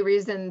there any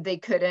reason they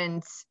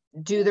couldn't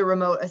do the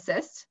remote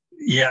assist?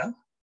 Yeah.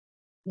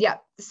 Yeah.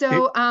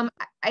 So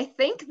I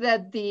think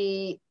that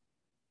the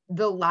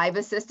live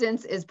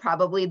assistance is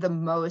probably the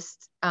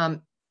most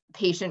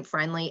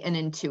patient-friendly and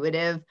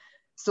intuitive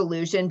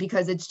solution,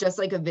 because it's just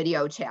like a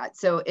video chat.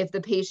 So if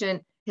the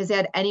patient has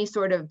had any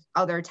sort of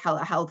other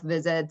telehealth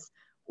visits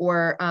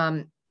or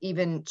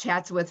even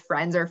chats with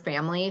friends or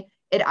family,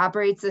 it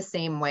operates the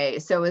same way.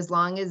 So as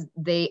long as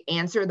they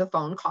answer the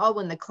phone call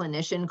when the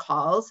clinician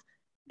calls,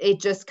 it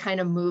just kind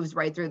of moves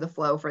right through the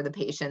flow for the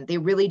patient. They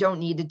really don't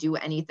need to do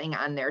anything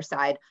on their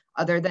side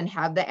other than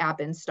have the app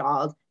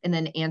installed and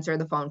then answer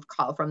the phone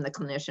call from the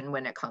clinician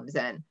when it comes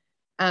in.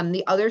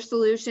 The other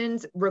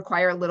solutions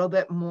require a little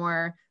bit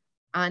more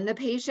on the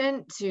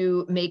patient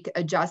to make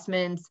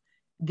adjustments.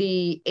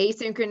 The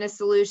asynchronous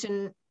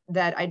solution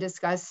that I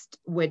discussed,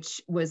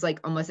 which was like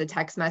almost a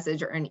text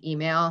message or an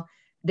email,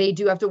 they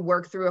do have to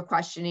work through a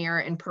questionnaire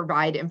and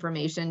provide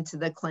information to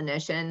the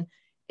clinician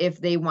if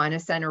they want to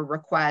send a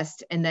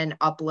request and then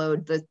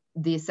upload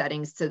the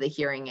settings to the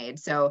hearing aid.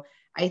 So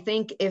I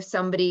think if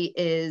somebody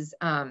is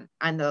on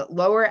the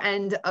lower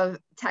end of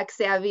tech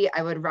savvy,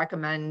 I would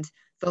recommend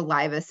the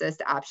live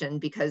assist option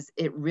because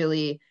it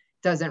really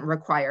doesn't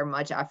require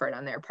much effort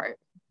on their part.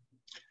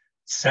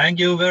 Thank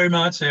you very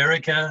much,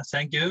 Erica.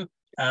 Thank you.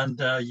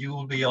 And you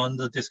will be on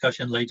the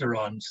discussion later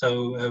on.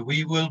 So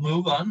we will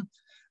move on.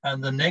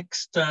 And the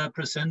next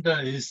presenter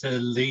is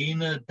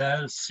Lene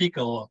Dahl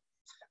Siegel.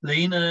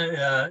 Lene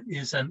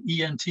is an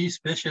ENT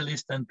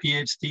specialist and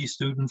PhD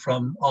student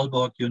from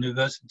Aalborg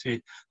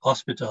University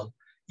Hospital.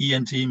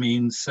 ENT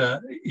means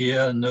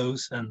ear,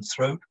 nose, and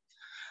throat.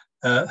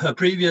 Her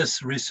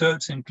previous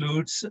research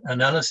includes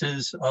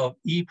analysis of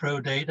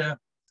ePro data,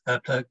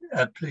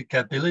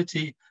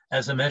 applicability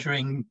as a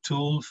measuring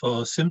tool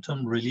for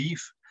symptom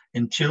relief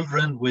in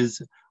children with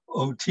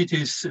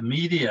otitis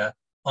media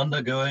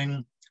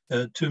undergoing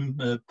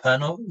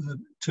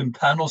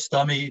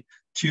tympanostomy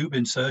tube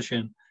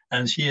insertion.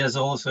 And she has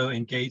also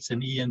engaged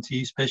an ENT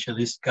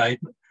specialist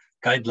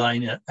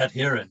guideline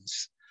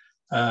adherence.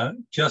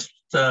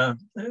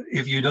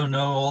 If you don't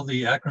know all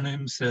the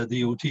acronyms,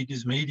 the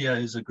otitis media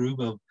is a group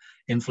of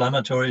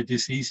inflammatory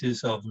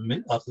diseases of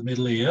the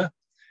middle ear.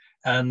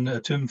 And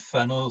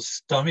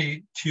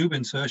tympanostomy tube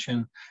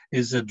insertion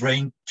is a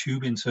drain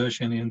tube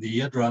insertion in the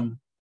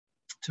eardrum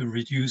to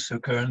reduce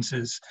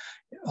occurrences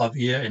of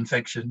ear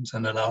infections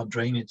and allow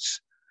drainage.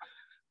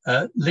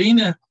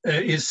 Lene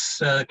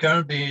is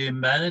currently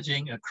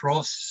managing a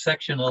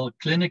cross-sectional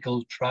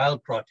clinical trial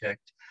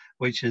project,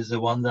 which is the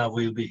one that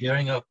we'll be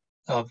hearing of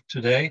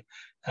today.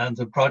 And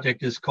the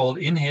project is called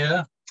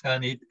InHear,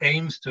 and it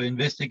aims to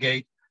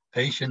investigate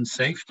patient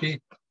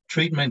safety,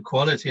 treatment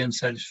quality, and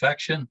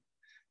satisfaction.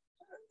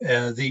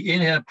 The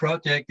InHear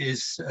project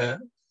is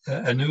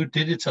a new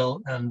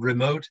digital and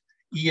remote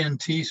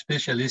ENT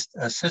specialist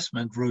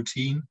assessment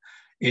routine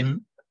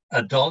in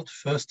adult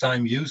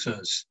first-time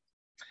users.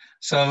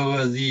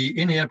 So the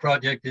InHear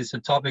project is the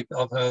topic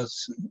of her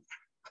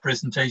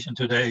presentation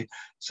today.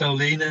 So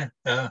Lene,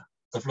 the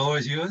floor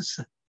is yours.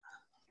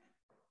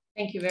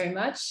 Thank you very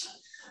much.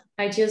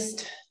 I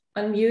just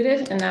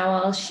unmuted and now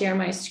I'll share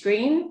my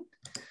screen.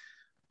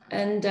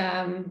 And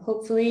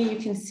hopefully you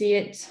can see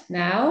it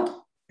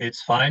now.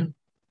 It's fine.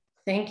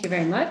 Thank you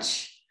very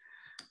much.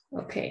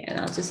 Okay, and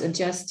I'll just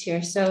adjust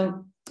here.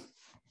 So,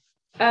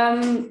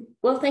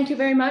 well, thank you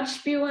very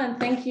much, Biwa, and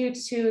thank you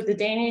to the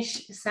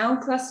Danish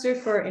Sound Cluster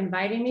for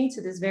inviting me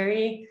to this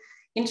very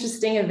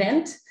interesting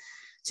event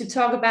to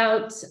talk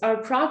about our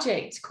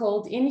project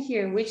called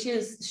InHear, which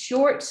is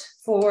short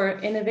for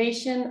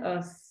Innovation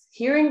of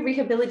Hearing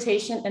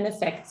Rehabilitation and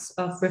Effects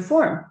of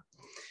Reform.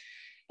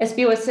 As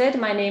Biwa said,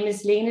 my name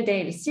is Lene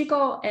Dahl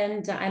Siegel,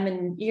 and I'm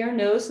an ear,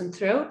 nose, and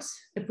throat,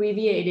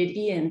 abbreviated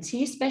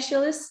ENT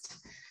specialist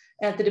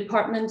at the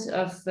Department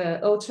of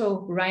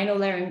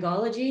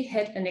Otorhinolaryngology,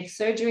 Head and Neck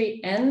Surgery,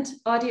 and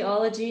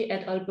Audiology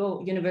at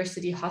Aalborg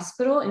University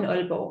Hospital in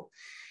Aalborg.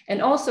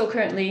 And also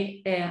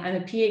currently, I'm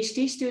a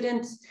PhD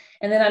student,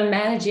 and then I'm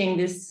managing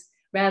this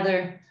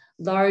rather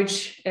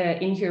large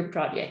InHear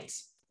project.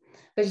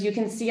 But as you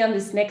can see on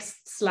this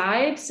next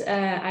slide,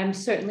 I'm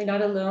certainly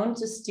not alone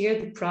to steer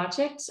the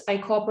project. I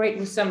cooperate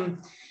with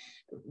some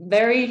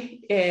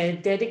very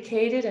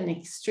dedicated and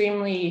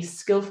extremely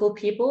skillful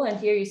people. And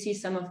here you see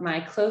some of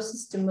my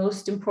closest and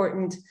most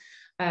important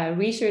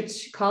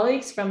research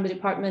colleagues from the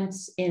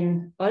departments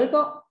in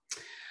Aalborg.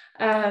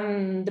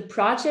 The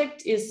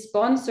project is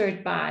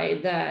sponsored by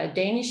the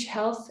Danish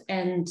Health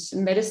and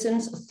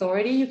Medicines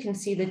Authority. You can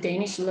see the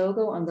Danish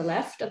logo on the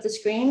left of the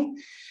screen,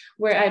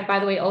 where I, by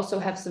the way, also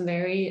have some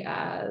very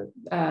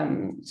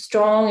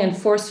strong and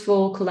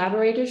forceful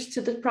collaborators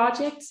to the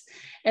project.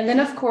 And then,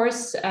 of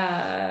course,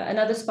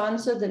 another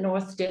sponsor, the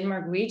North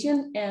Denmark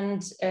region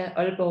and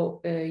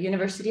Aalborg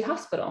University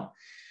Hospital.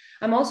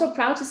 I'm also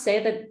proud to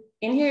say that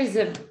in here is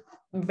a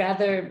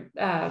rather,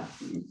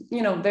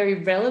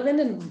 very relevant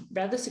and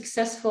rather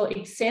successful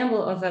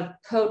example of a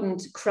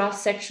potent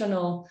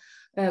cross-sectional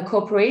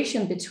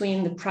cooperation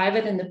between the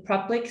private and the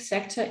public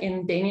sector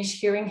in Danish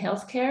hearing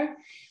healthcare.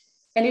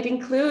 And it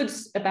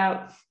includes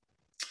about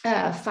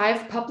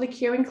 5 public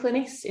hearing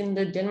clinics in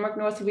the Denmark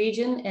North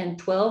region and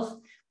 12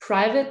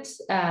 private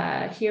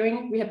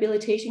hearing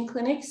rehabilitation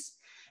clinics,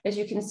 as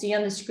you can see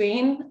on the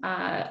screen.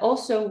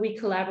 Also, we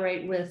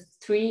collaborate with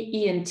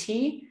 3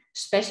 ENT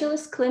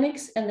specialist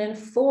clinics and then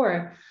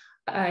 4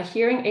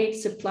 hearing aid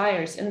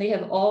suppliers, and they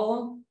have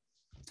all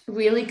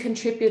really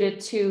contributed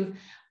to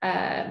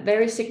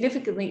very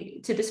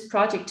significantly to this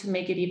project to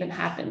make it even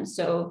happen.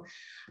 So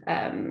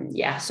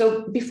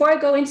so before I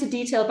go into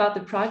detail about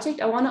the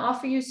project, I want to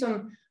offer you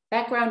some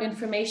background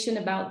information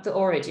about the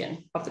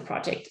origin of the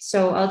project.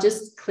 So I'll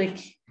just click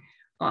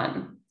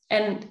on,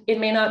 and it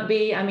may not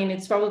be,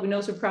 it's probably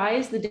no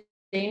surprise, the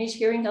Danish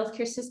hearing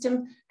healthcare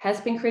system has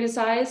been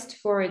criticized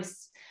for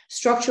its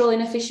structural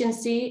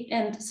inefficiency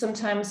and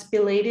sometimes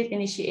belated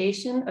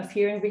initiation of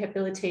hearing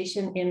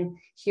rehabilitation in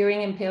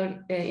hearing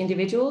impaired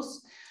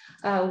individuals.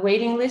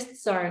 Waiting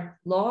lists are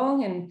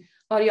long and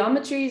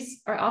audiometries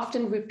are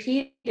often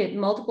repeated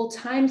multiple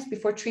times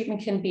before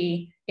treatment can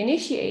be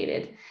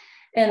initiated.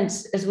 And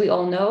as we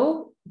all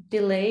know,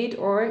 delayed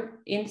or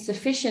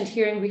insufficient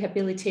hearing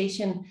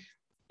rehabilitation,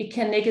 it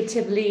can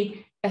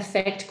negatively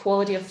affect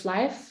quality of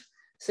life,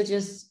 such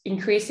as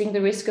increasing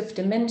the risk of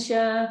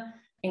dementia,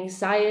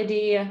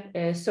 anxiety,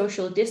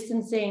 social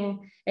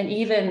distancing, and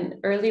even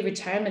early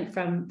retirement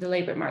from the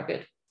labor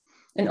market.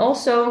 And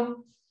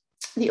also,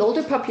 the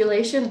older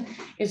population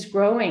is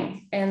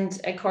growing, and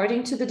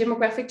according to the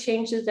demographic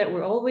changes that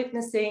we're all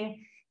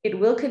witnessing, it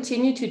will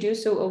continue to do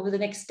so over the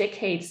next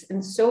decades,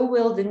 and so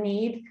will the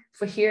need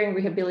for hearing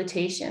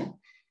rehabilitation.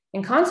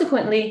 And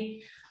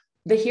consequently,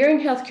 the hearing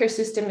healthcare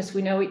system as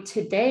we know it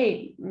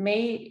today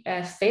may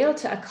fail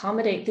to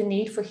accommodate the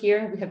need for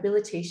hearing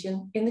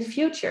rehabilitation in the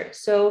future.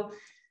 So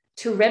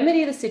to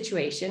remedy the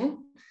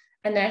situation,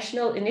 a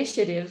national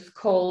initiative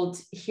called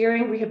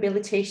Hearing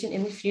Rehabilitation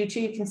in the Future,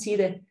 you can see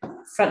the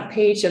front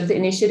page of the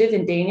initiative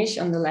in Danish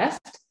on the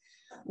left,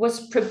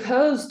 was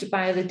proposed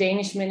by the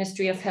Danish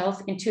Ministry of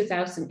Health in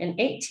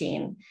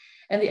 2018.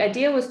 And the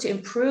idea was to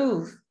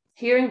improve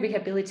hearing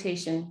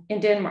rehabilitation in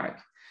Denmark.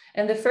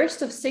 And the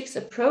first of 6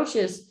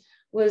 approaches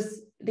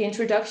was the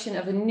introduction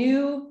of a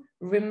new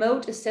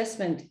remote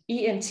assessment,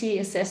 ENT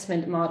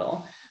assessment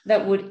model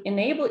that would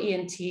enable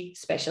ENT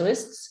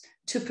specialists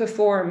to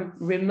perform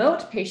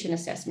remote patient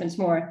assessments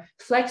more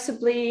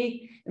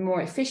flexibly and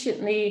more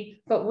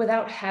efficiently, but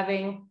without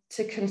having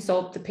to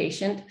consult the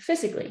patient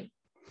physically.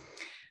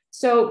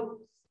 So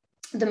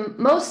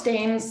most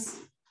Danes,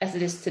 as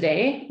it is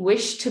today,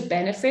 wish to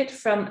benefit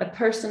from a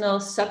personal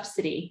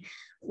subsidy,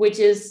 which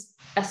is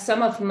a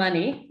sum of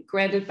money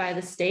granted by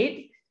the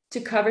state to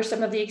cover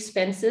some of the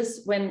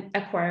expenses when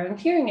acquiring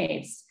hearing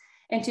aids.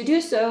 And to do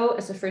so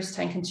as a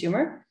first-time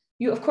consumer,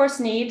 you of course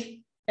need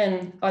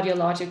an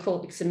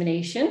audiological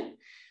examination,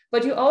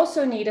 but you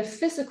also need a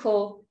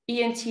physical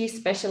ENT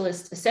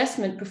specialist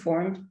assessment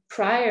performed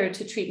prior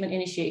to treatment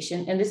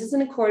initiation. And this is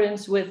in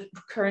accordance with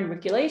current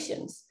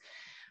regulations.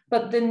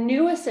 But the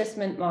new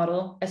assessment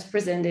model, as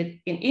presented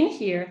in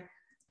here,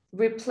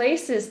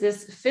 replaces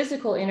this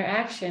physical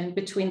interaction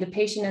between the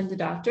patient and the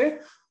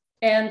doctor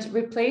and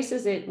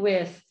replaces it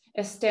with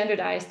a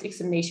standardized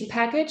examination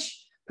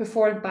package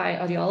performed by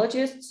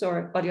audiologists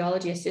or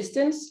audiology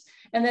assistants,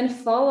 and then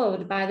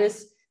followed by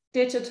this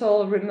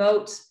digital,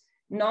 remote,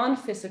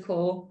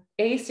 non-physical,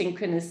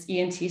 asynchronous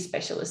ENT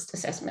specialist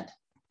assessment.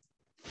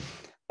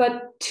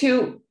 But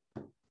to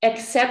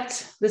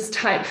accept this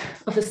type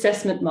of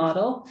assessment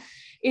model,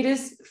 it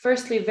is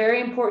firstly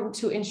very important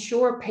to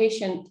ensure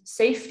patient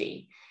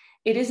safety.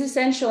 It is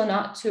essential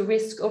not to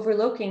risk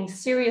overlooking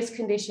serious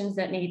conditions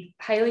that need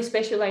highly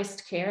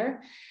specialized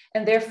care.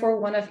 And therefore,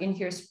 one of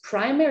INHERE's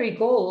primary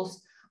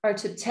goals are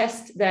to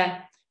test the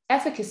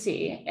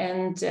efficacy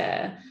and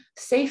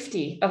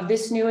safety of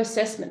this new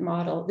assessment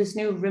model, this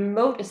new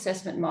remote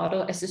assessment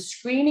model, as a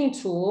screening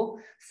tool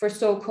for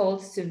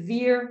so-called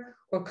severe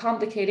or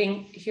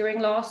complicating hearing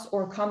loss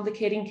or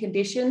complicating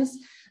conditions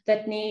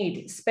that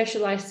need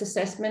specialized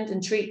assessment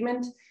and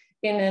treatment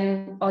in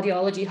an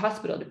audiology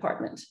hospital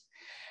department.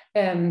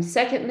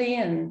 Secondly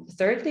and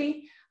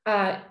thirdly,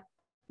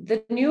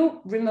 the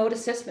new remote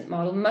assessment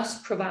model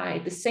must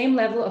provide the same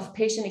level of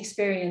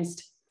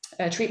patient-experienced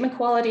treatment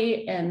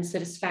quality and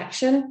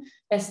satisfaction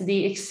as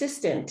the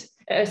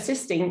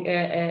assisting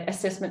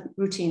assessment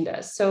routine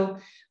does. So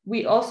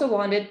we also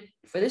wanted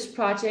for this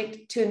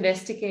project to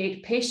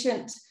investigate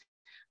patient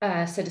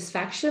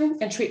satisfaction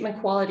and treatment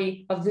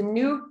quality of the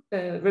new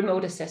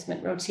remote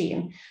assessment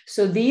routine.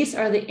 So these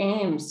are the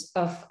aims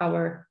of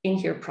our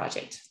INHERE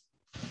project.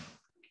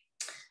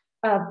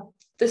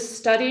 The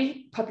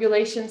study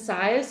population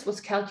size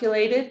was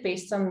calculated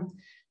based on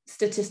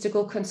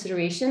statistical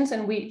considerations,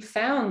 and we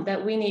found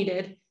that we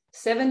needed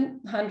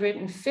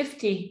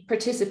 750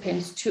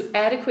 participants to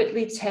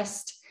adequately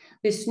test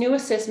this new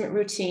assessment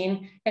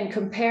routine and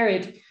compare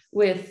it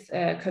with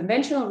a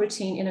conventional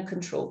routine in a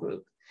control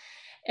group.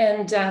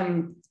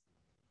 And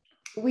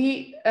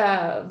we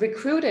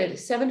recruited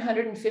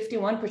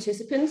 751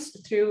 participants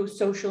through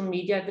social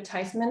media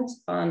advertisement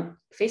on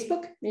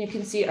Facebook. And you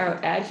can see our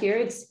ad here.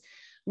 It's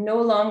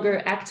no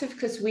longer active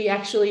because we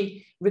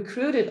actually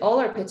recruited all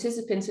our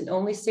participants in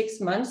only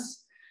 6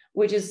 months,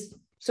 which is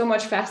so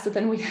much faster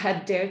than we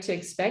had dared to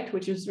expect,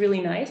 which was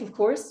really nice, of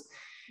course.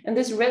 And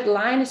this red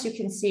line, as you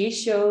can see,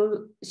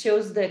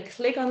 shows the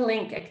click on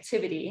link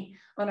activity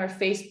on our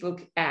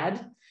Facebook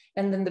ad.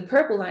 And then the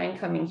purple line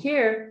coming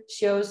here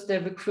shows the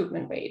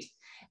recruitment rate.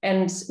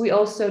 And we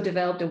also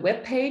developed a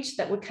web page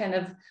that would kind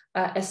of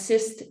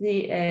assist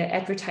the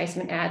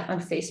advertisement ad on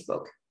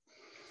Facebook.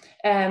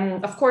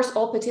 Of course,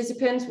 all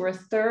participants were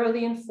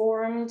thoroughly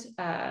informed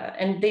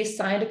and they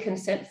signed a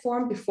consent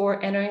form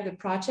before entering the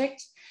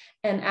project.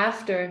 And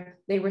after,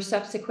 they were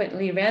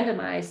subsequently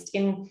randomized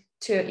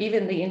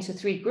evenly into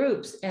 3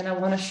 groups. And I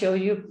want to show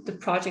you the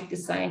project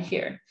design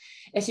here.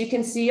 As you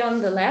can see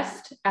on the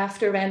left,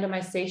 after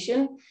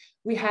randomization,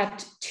 we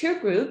had 2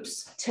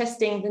 groups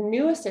testing the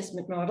new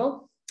assessment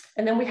model.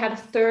 And then we had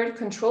a 3rd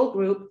control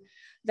group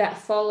that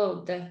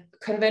followed the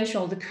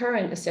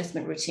current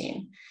assessment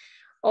routine.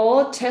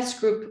 All test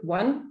group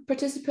 1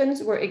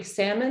 participants were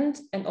examined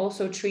and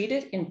also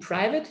treated in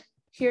private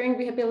hearing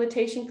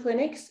rehabilitation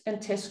clinics,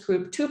 and test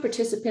group 2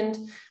 participants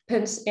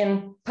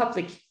in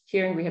public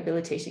hearing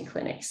rehabilitation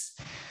clinics.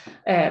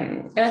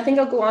 And I think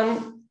I'll go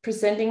on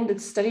presenting the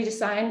study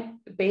design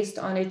based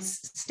on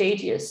its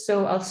stages.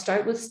 So I'll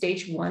start with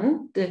stage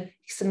 1, the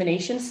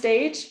examination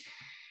stage.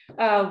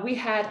 We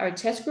had our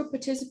test group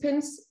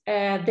participants.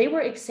 They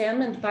were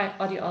examined by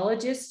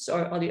audiologists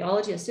or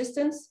audiology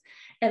assistants,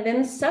 and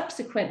then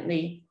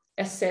subsequently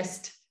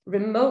assessed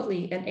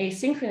remotely and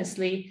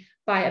asynchronously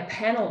by a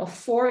panel of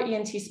 4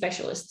 ENT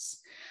specialists.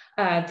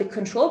 The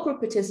control group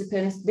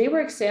participants, they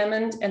were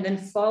examined and then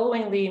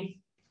followingly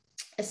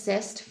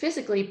assessed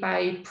physically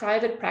by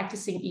private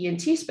practicing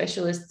ENT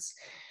specialists.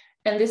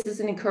 And this is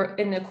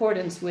in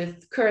accordance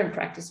with current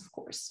practice, of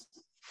course.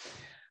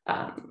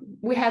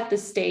 We had the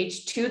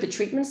stage 2, the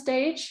treatment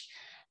stage.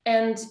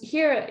 And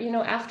here,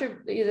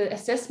 after the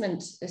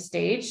assessment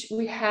stage,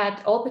 we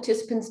had all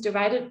participants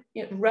divided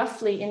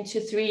roughly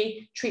into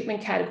 3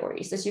 treatment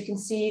categories. As you can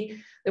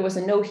see, there was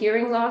a no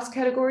hearing loss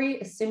category,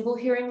 a simple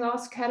hearing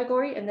loss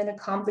category, and then a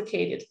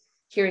complicated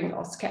hearing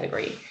loss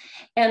category.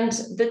 And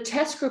the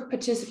test group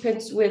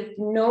participants with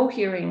no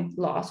hearing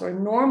loss or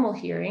normal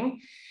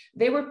hearing,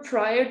 they were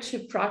prior to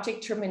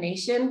project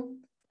termination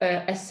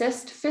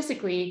assessed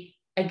physically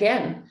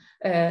again,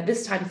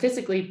 this time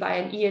physically by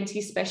an ENT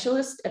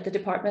specialist at the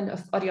Department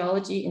of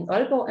Audiology in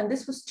Aalborg, and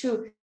this was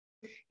to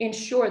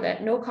ensure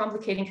that no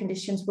complicating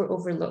conditions were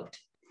overlooked.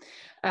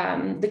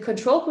 The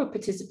control group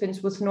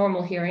participants with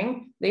normal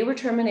hearing, they were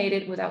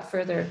terminated without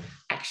further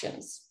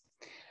actions.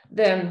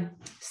 The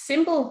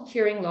simple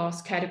hearing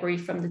loss category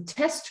from the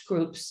test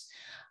groups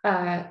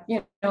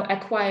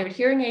acquired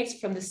hearing aids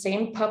from the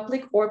same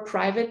public or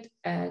private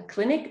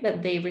clinic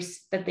that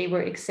they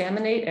were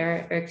examined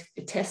or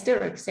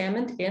tested or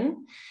examined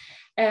in.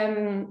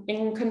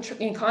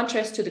 In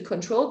contrast to the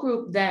control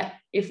group that,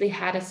 if they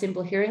had a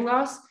simple hearing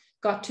loss,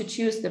 got to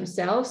choose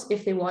themselves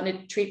if they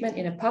wanted treatment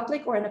in a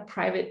public or in a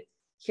private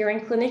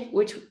hearing clinic,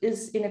 which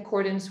is in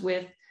accordance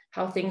with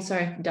how things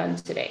are done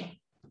today.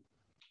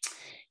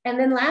 And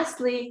then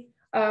lastly,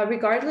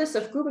 regardless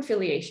of group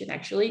affiliation,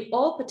 actually,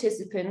 all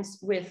participants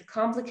with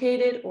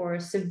complicated or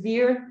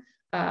severe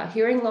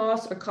hearing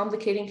loss or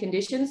complicating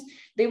conditions,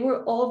 they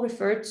were all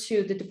referred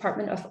to the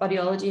Department of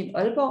Audiology in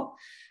Aalborg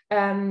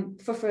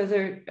for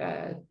further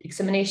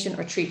examination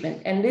or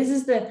treatment. And this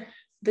is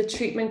the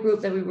treatment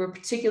group that we were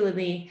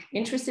particularly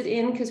interested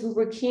in, because we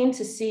were keen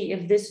to see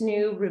if this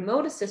new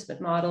remote assessment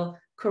model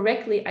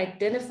correctly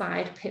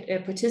identified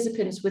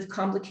participants with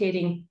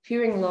complicating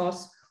hearing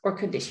loss or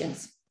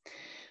conditions.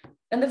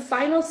 And the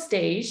final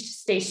stage,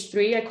 stage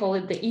 3, I call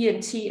it the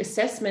ENT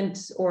assessment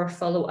or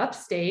follow-up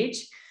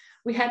stage,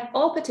 we had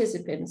all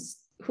participants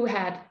who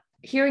had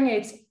hearing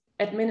aids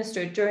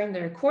administered during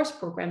their course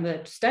program,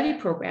 the study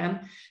program.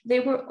 They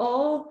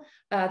all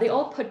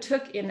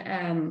partook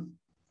in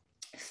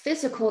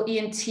physical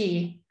ENT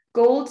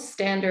gold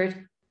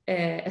standard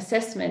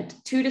assessment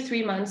 2 to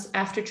 3 months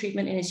after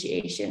treatment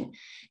initiation.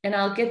 And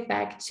I'll get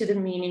back to the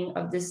meaning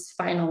of this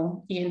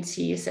final ENT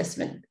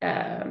assessment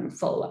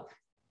follow-up.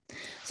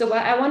 So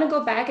I want to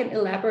go back and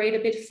elaborate a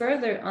bit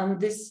further on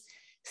this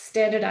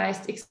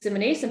standardized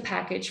examination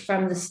package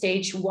from the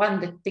stage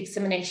 1, the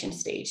examination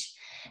stage.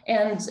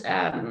 And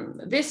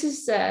this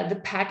is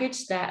the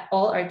package that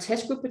all our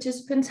test group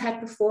participants had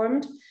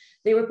performed.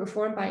 They were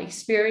performed by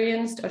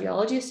experienced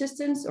audiology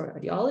assistants or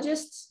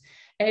audiologists,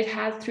 and it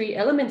had 3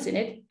 elements in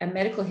it: a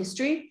medical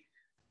history,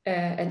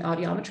 an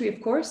audiometry,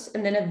 of course,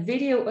 and then a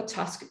video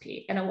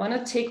otoscopy. And I want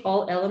to take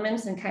all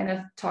elements and kind of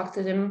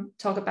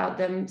talk about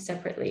them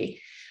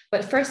separately.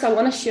 But first I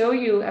want to show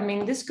you, I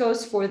mean, this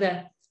goes for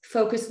the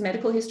focused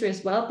medical history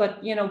as well,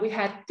 but we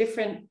had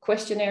different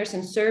questionnaires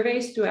and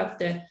surveys throughout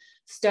the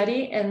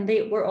study, and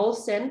they were all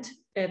sent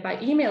by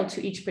email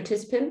to each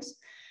participant.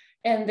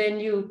 And then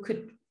you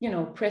could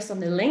press on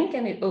the link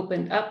and it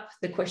opened up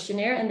the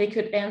questionnaire, and they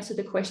could answer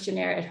the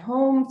questionnaire at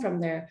home from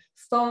their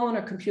phone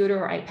or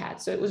computer or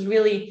iPad. So it was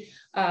really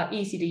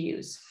easy to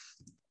use.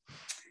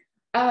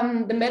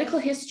 The medical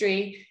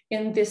history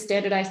in this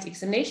standardized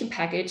examination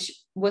package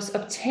was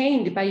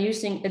obtained by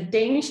using a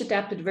Danish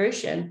adapted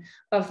version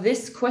of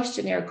this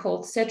questionnaire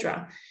called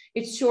CEDRA.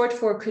 It's short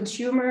for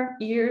Consumer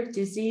Ear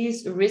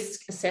Disease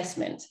Risk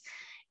Assessment.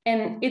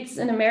 And it's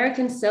an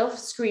American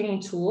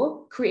self-screening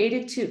tool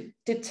created to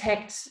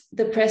detect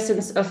the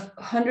presence of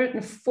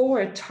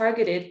 104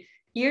 targeted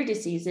ear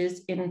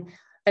diseases in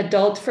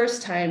adult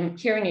first-time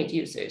hearing aid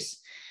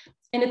users.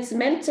 And it's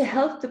meant to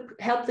help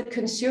the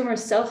consumer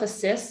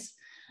self-assess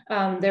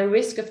their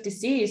risk of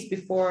disease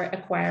before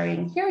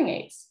acquiring hearing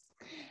aids.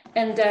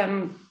 And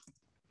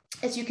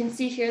as you can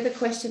see here, the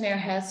questionnaire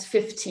has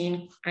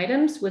 15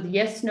 items with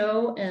yes,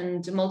 no,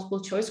 and multiple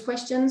choice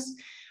questions,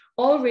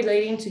 all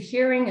relating to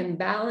hearing and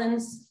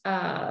balance,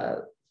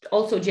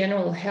 also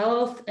general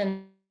health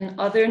and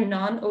other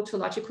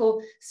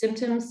non-otological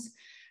symptoms,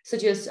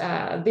 such as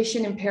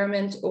vision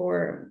impairment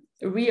or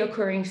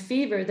reoccurring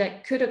fever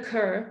that could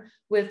occur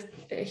with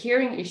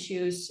hearing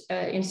issues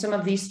in some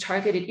of these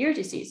targeted ear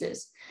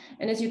diseases.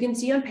 And as you can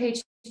see on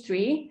page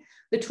 3,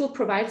 the tool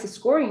provides a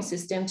scoring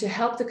system to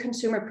help the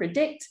consumer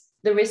predict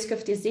the risk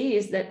of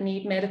disease that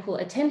need medical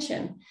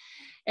attention.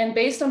 And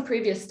based on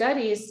previous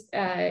studies,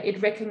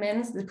 it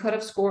recommends the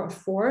cutoff score of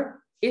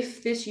 4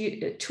 if this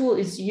tool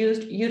is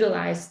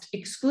utilized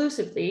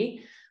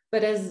exclusively.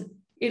 But as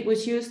it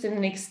was used in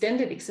an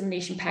extended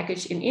examination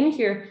package in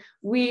here,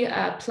 we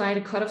applied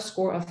a cutoff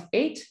score of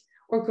 8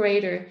 or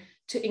greater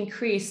to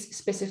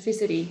increase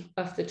specificity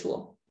of the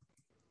tool.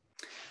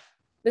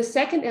 The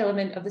second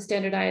element of the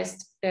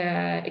standardized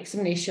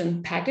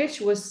examination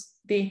package was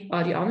the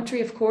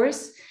audiometry, of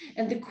course,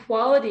 and the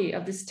quality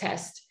of this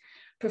test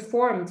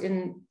performed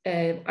in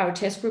our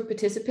test group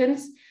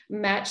participants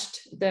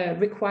matched the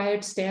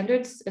required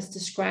standards as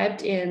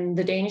described in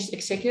the Danish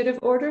Executive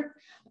Order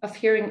of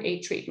Hearing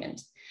Aid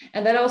Treatment.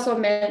 And that also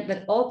meant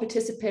that all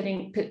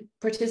participating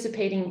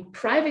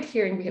private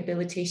hearing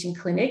rehabilitation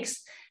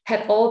clinics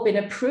had all been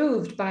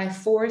approved by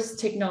Force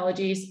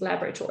Technologies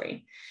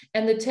Laboratory.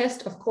 And the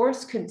test, of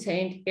course,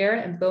 contained air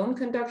and bone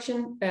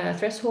conduction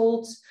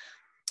thresholds,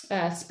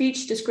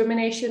 speech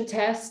discrimination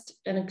test,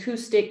 an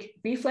acoustic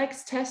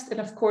reflex test, and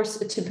of course,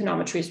 a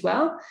tympanometry as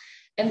well.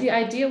 And the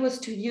idea was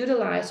to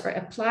utilize or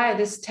apply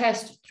this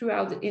test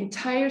throughout the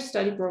entire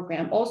study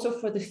program, also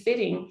for the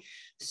fitting,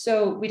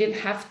 so we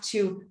didn't have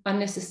to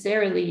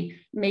unnecessarily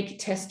make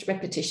test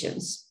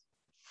repetitions.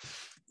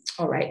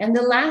 All right, and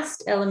the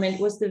last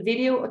element was the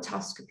video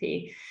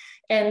otoscopy.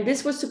 And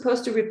this was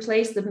supposed to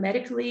replace the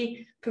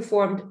medically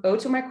performed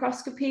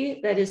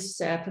otomicroscopy that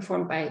is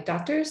performed by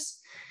doctors.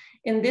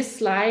 In this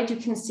slide, you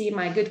can see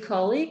my good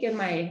colleague and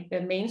my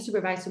main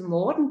supervisor,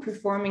 Morten,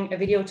 performing a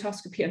video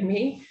otoscopy on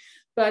me.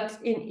 But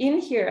in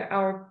here,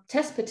 our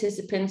test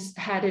participants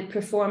had it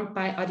performed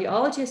by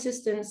audiology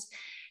assistants,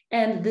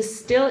 and the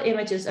still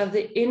images of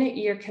the inner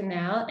ear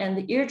canal and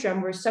the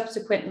eardrum were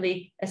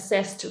subsequently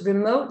assessed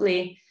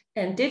remotely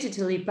and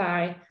digitally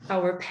by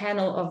our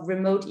panel of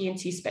remote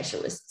ENT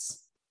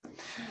specialists.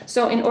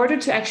 So in order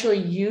to actually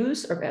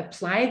use or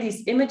apply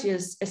these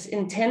images as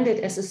intended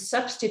as a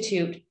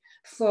substitute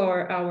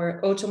for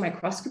our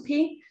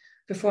otomicroscopy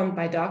performed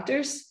by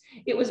doctors,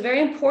 it was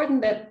very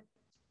important that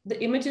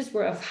the images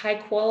were of high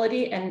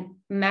quality and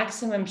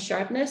maximum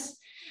sharpness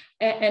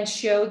and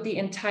showed the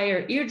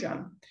entire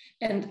eardrum.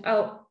 And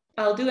I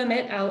will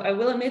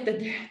admit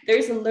that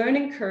there's a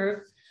learning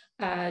curve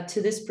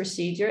to this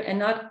procedure, and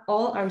not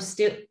all our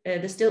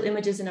the still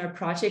images in our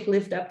project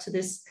lived up to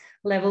this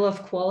level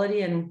of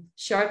quality and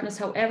sharpness.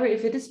 However,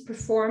 if it is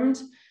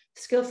performed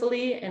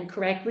skillfully and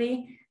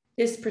correctly,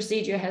 this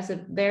procedure has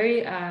a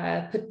very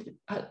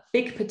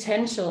big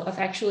potential of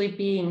actually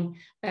being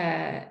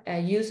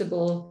a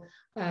usable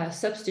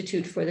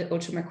substitute for the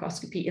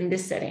otomicroscopy in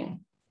this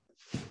setting.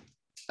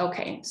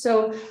 Okay,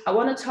 so I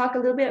want to talk a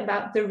little bit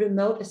about the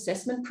remote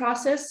assessment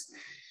process.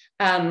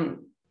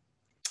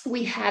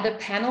 We had a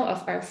panel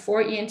of our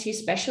 4 ENT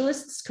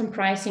specialists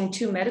comprising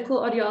 2 medical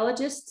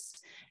audiologists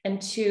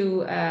and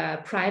 2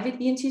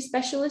 private ENT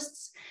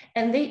specialists,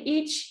 and they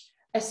each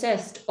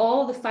assessed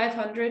all the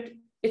 500,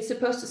 it's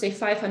supposed to say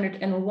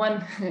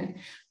 501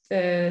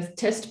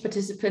 test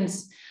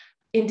participants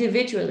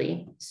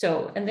individually.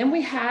 So, and then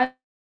we had,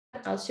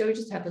 I'll show you,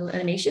 just have a little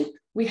animation.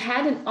 We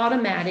had an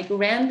automatic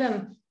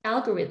random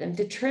algorithm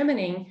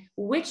determining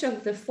which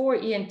of the 4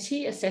 ENT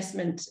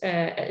assessment,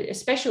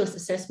 specialist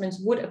assessments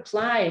would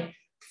apply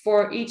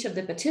for each of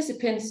the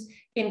participants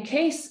in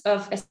case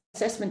of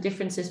assessment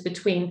differences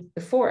between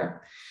the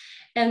 4.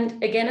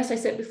 And again, as I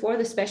said before,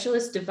 the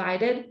specialists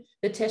divided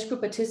the test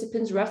group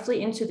participants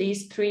roughly into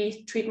these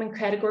 3 treatment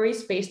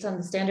categories based on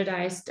the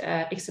standardized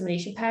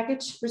examination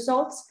package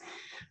results.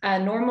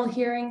 normal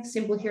hearing,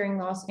 simple hearing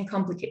loss, and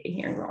complicated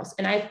hearing loss.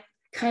 And I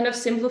kind of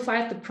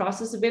simplified the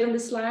process a bit on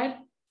this slide,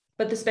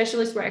 but the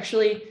specialists were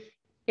actually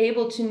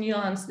able to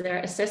nuance their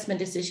assessment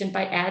decision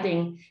by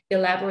adding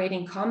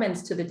elaborating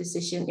comments to the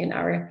decision in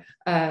our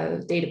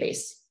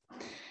database.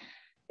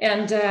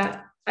 And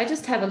I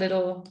just have a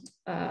little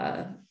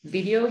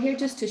video here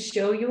just to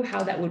show you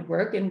how that would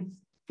work in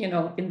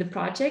the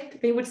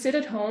project. They would sit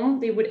at home,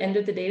 they would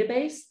enter the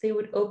database, they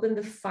would open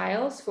the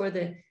files for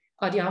the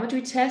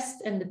audiometry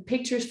test and the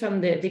pictures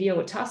from the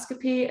video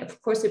otoscopy.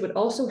 Of course, they would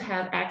also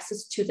have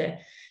access to the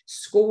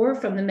score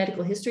from the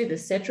medical history, the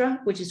CEDRA,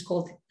 which is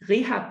called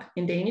Rehab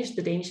in Danish,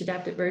 the Danish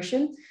adapted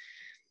version.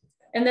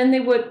 And then they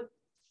would,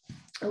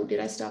 oh, did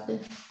I stop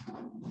it?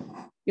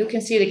 You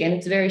can see it again,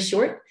 it's very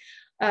short.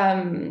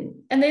 And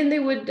then they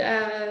would,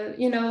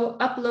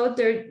 upload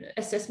their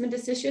assessment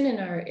decision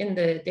in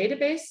the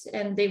database,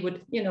 and they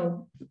would,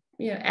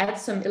 add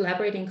some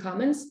elaborating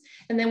comments.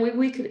 And then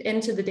we could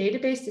enter the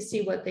database to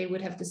see what they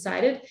would have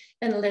decided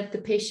and let the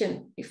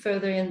patient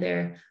further in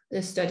their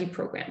study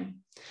program.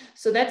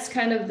 So that's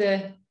kind of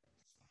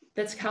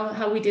that's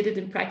how we did it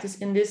in practice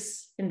in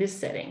this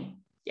setting.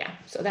 Yeah,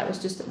 so that was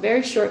just a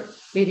very short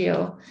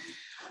video.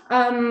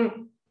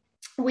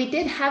 We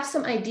did have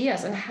some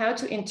ideas on how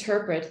to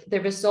interpret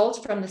the results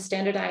from the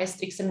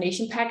standardized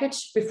examination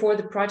package before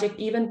the project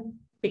even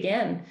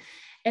began.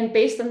 And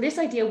based on this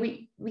idea,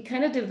 we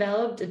kind of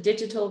developed a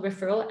digital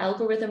referral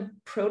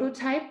algorithm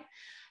prototype.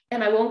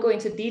 And I won't go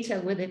into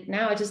detail with it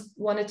now. I just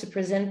wanted to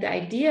present the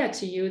idea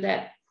to you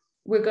that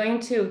we're going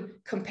to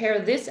compare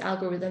this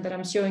algorithm that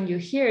I'm showing you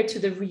here to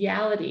the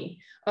reality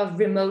of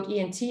remote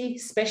ENT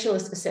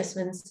specialist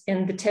assessments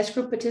in the test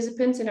group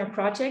participants in our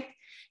project,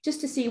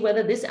 just to see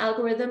whether this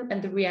algorithm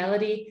and the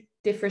reality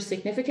differ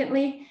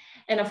significantly.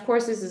 And of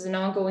course, this is an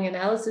ongoing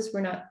analysis.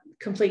 We're not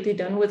completely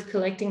done with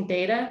collecting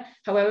data.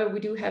 However, we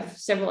do have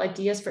several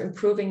ideas for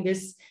improving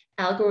this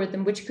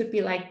algorithm, which could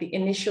be like the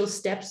initial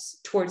steps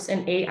towards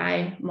an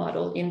AI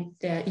model in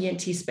the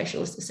ENT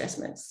specialist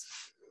assessments.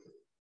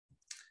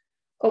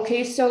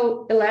 Okay,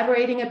 so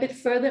elaborating a bit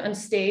further on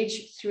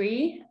stage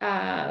 3,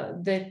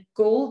 the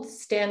gold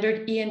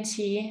standard ENT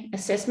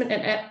assessment,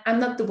 and I'm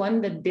not the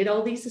one that did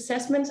all these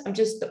assessments, I'm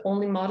just the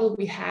only model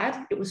we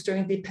had. It was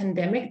during the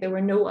pandemic, there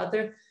were no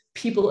other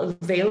people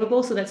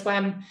available, so that's why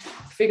I'm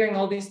figuring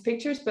all these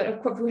pictures. But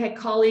of course, we had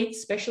colleagues,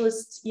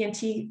 specialists,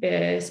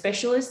 ENT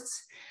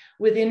specialists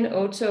within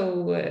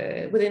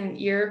within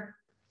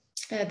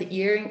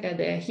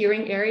the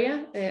hearing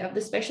area of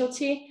the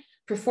specialty,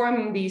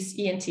 performing these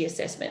ENT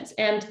assessments.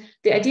 And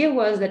the idea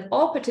was that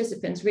all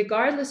participants,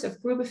 regardless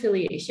of group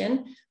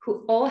affiliation,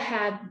 who all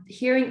had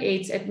hearing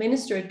aids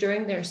administered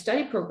during their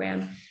study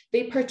program,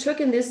 they partook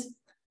in this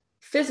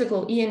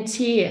physical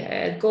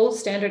ENT gold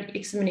standard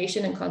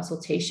examination and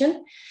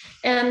consultation.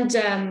 And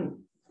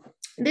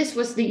this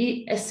was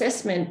the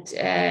assessment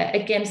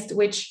against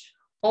which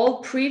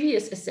all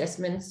previous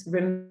assessments,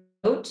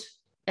 remote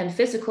and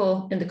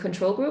physical in the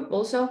control group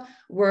also,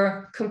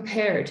 were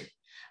compared.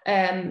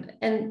 And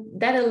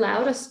that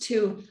allowed us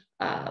to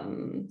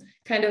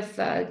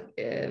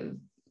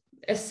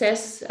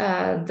assess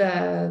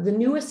the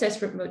new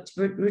assessment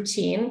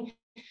routine,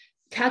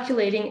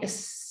 calculating a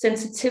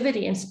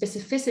sensitivity and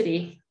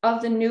specificity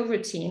of the new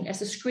routine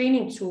as a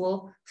screening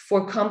tool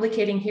for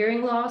complicating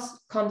hearing loss,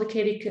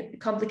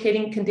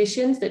 complicating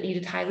conditions that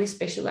needed highly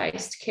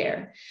specialized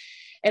care.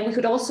 And we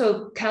could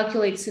also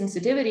calculate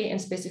sensitivity and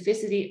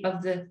specificity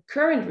of the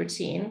current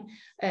routine,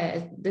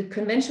 the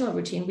conventional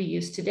routine we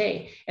use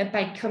today. And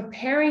by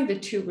comparing the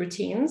two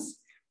routines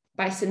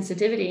by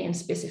sensitivity and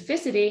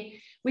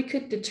specificity, we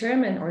could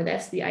determine, or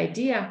that's the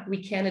idea,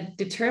 we can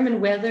determine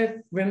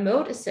whether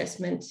remote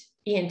assessment,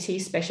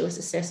 ENT specialist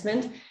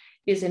assessment,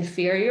 is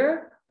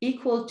inferior,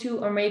 equal to,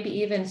 or maybe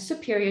even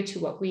superior to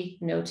what we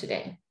know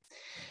today.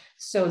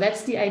 So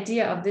that's the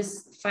idea of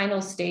this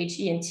final stage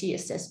ENT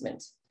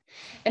assessment.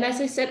 And as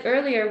I said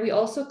earlier, we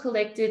also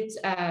collected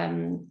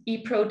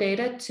ePro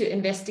data to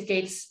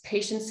investigate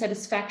patient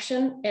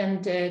satisfaction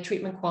and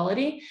treatment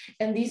quality.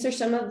 And these are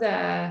some of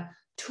the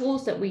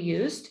tools that we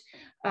used.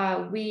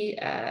 We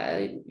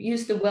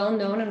used the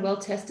well-known and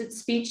well-tested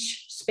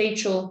speech,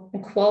 spatial,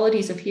 and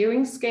qualities of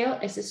hearing scale,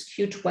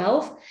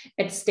 SSQ-12,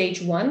 at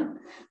stage 1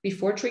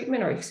 before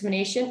treatment or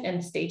examination,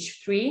 and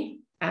stage 3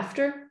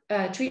 after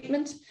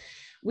treatment.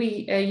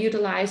 We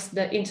utilized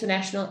the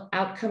International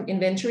Outcome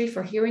Inventory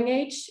for Hearing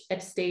Aids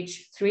at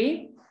stage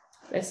 3,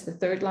 that's the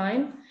third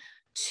line,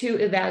 to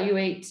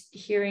evaluate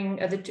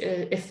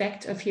the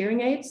effect of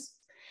hearing aids.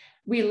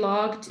 We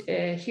logged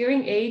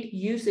hearing aid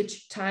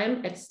usage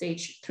time at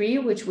stage 3,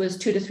 which was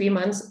 2 to 3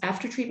 months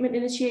after treatment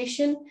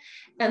initiation.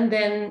 And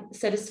then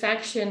for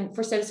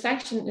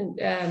satisfaction,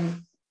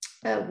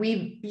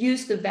 we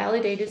used the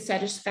validated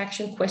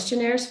satisfaction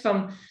questionnaires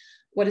from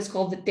what is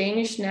called the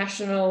Danish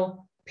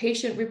National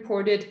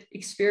Patient-Reported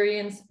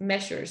Experience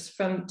Measures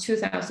from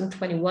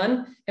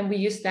 2021. And we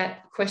used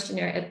that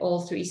questionnaire at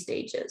all 3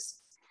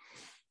 stages.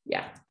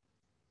 Yeah.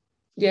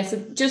 Yeah, so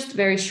just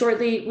very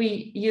shortly,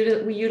 we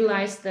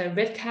utilized the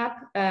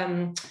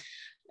REDCap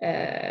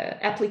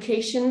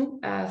application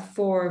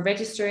for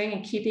registering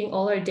and keeping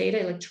all our data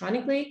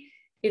electronically.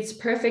 It's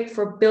perfect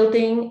for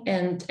building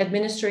and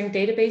administering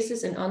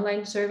databases and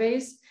online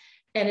surveys.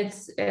 And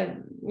it's, it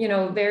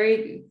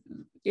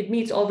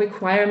meets all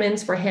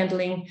requirements for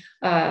handling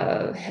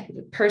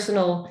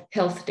personal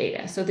health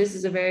data. So this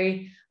is a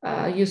very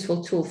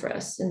useful tool for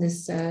us in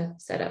this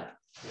setup.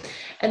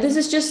 And this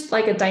is just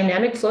like a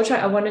dynamic flowchart.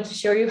 I wanted to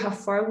show you how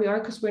far we are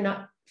because we're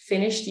not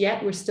finished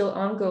yet. We're still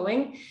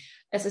ongoing.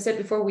 As I said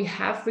before, we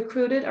have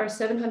recruited our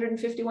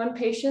 751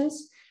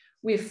 patients.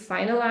 We've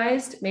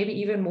finalized maybe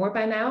even more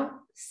by now,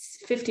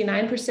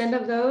 59%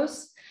 of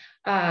those.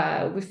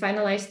 We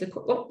finalized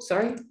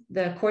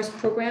the course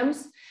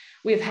programs.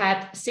 We've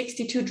had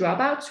 62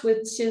 dropouts,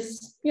 which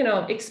is,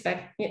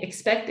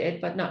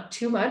 expected, but not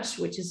too much,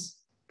 which is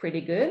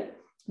pretty good.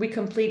 We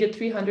completed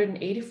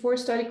 384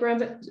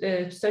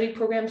 study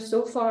programs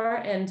so far,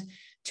 and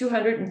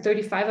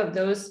 235 of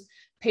those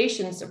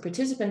patients or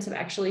participants have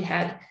actually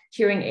had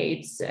hearing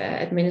aids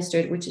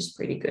administered, which is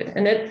pretty good.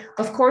 And that,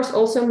 of course,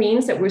 also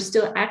means that we're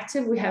still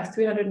active. We have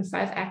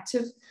 305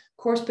 active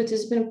course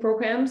participant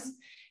programs,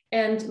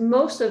 and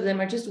most of them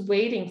are just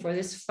waiting for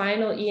this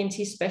final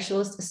ENT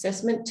specialist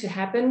assessment to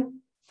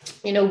happen,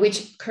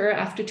 which occur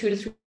after 2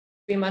 to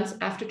 3 months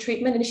after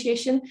treatment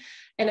initiation.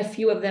 And a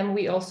few of them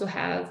we also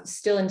have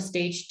still in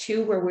stage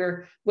 2, where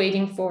we're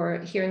waiting for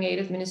hearing aid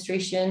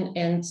administration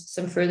and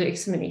some further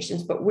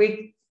examinations, but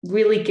we're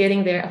really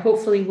getting there.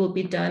 Hopefully will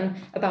be done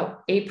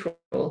about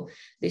April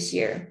this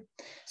year.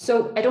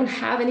 So I don't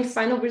have any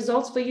final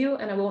results for you,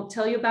 and I won't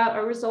tell you about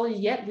our results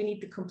yet. We need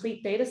the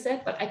complete data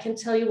set, but I can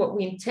tell you what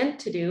we intend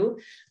to do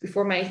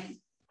before my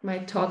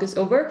talk is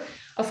over.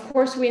 Of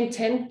course, we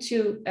intend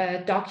to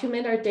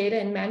document our data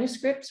in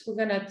manuscripts. We're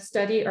going to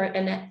study or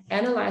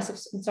analyze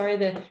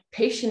the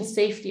patient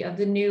safety of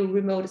the new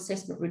remote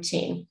assessment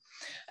routine,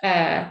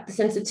 the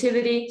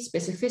sensitivity,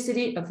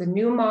 specificity of the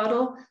new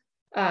model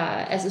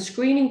as a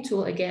screening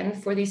tool, again,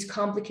 for these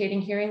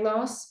complicating hearing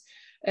loss,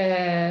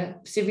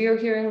 severe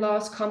hearing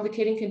loss,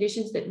 complicating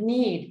conditions that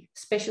need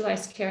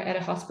specialized care at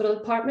a hospital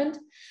department,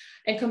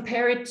 and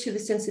compare it to the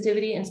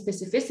sensitivity and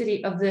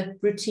specificity of the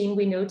routine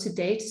we know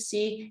today to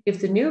see if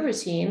the new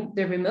routine,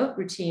 the remote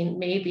routine,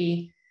 may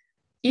be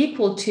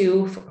equal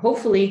to,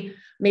 hopefully,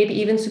 maybe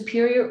even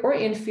superior or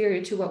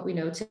inferior to what we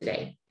know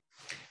today.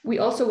 We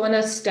also want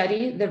to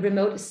study the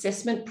remote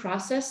assessment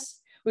process.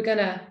 We're going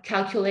to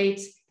calculate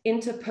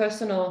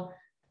interpersonal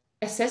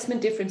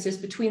assessment differences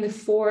between the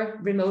 4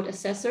 remote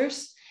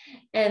assessors.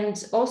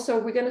 And also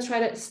we're going to try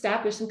to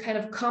establish some kind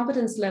of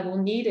competence level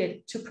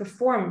needed to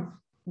perform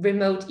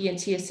remote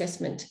ENT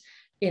assessment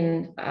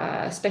in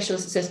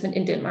specialist assessment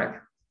in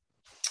Denmark.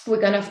 We're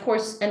going to, of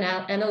course,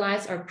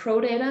 analyze our pro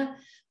data,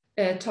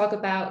 talk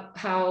about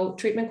how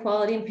treatment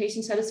quality and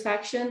patient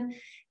satisfaction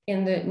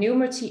in the new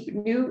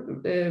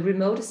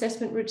remote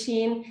assessment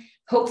routine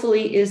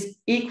hopefully is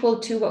equal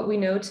to what we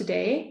know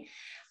today.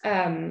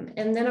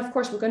 And then, of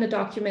course, we're going to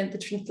document the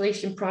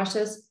translation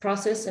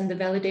process and the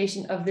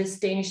validation of this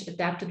Danish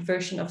adapted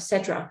version of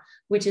CEDRA,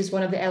 which is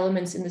one of the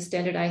elements in the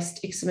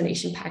standardized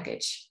examination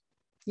package.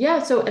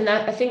 Yeah, so, and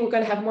that, I think we're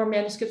going to have more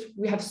manuscripts.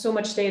 We have so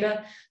much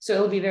data, so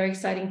it'll be very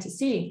exciting to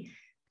see.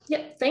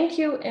 Yeah, thank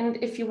you.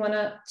 And if you want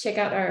to check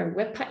out our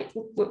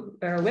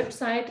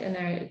website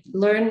and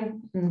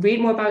learn and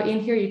read more about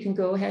in here, you can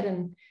go ahead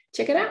and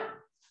check it out.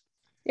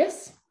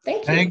 Yes.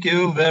 Thank you. Thank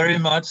you very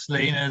much,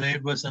 Lene.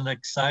 It was an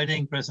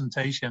exciting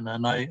presentation,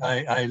 and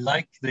I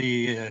like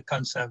the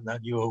concept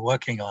that you are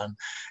working on.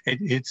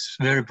 It's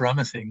very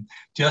promising.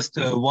 Just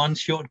one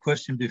short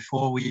question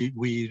before we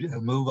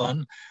move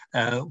on.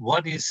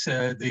 What is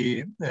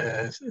the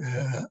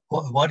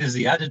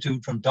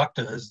attitude from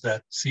doctors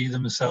that see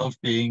themselves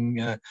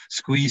being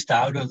squeezed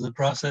out of the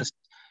process?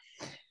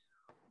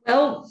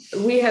 Well,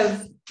 we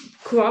have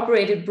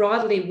cooperated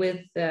broadly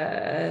with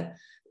the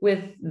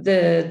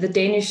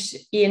Danish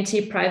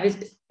ENT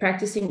private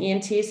practicing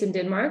ENTs in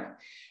Denmark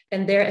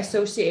and their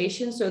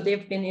association. So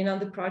they've been in on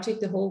the project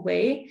the whole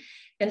way.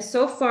 And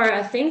so far,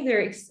 I think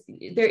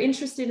they're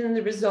interested in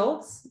the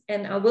results,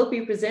 and I will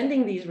be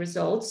presenting these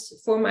results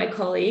for my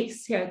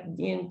colleagues here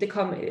in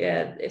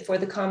for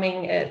the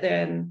coming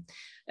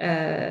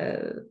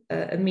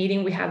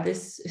meeting. We have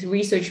this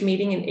research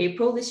meeting in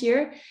April this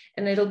year,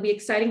 and it'll be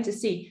exciting to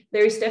see.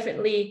 There is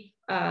definitely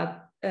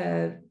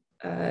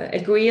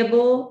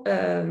agreeable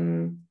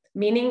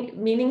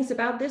meanings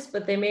about this,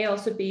 but there may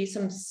also be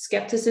some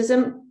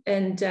skepticism,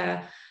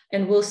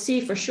 and we'll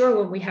see for sure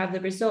when we have the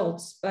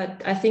results.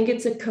 But I think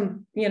it's a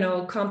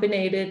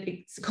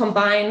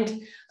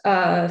combined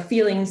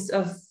feelings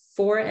of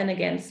for and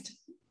against,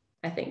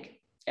 I think.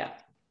 Yeah.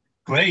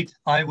 Great.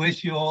 I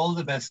wish you all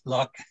the best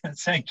luck.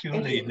 Thank you,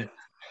 Lene.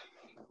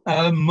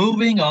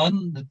 Moving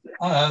on,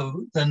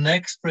 the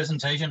next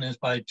presentation is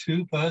by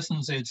 2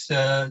 persons. It's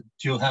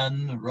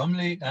Johan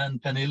Rumley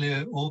and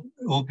Pernille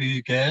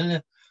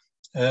Åbygale.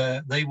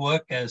 They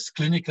work as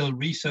clinical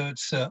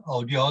research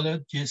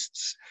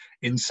audiologists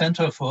in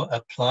Center for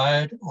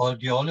Applied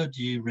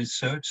Audiology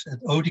Research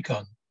at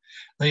Oticon.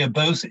 They are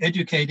both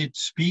educated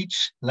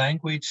speech,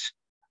 language,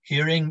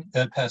 hearing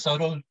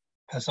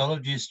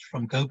pathologists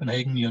from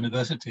Copenhagen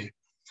University.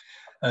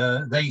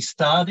 They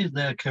started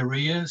their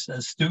careers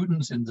as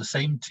students in the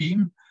same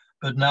team,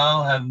 but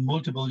now have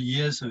multiple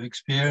years of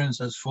experience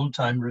as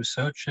full-time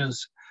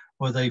researchers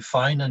where they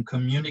find and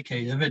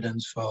communicate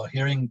evidence for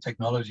hearing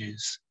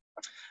technologies.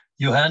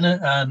 Johanne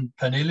and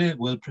Pernille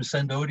will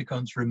present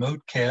Oedicon's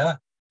remote care,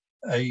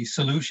 a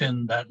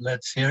solution that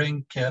lets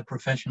hearing care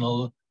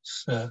professionals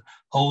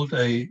hold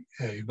a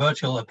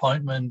virtual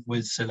appointment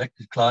with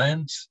selected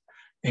clients,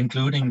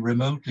 including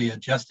remotely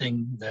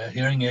adjusting their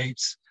hearing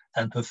aids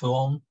and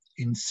perform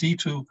in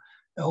situ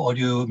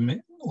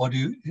audiometry.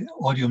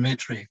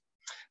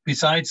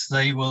 Besides,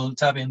 they will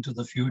tap into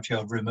the future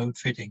of remote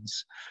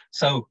fittings.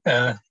 So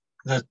the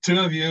two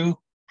of you,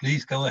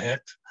 please go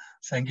ahead.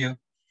 Thank you.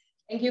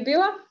 Thank you,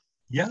 Biwa.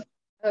 Yeah.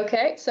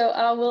 Okay, so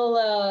I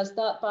will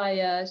start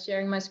by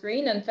sharing my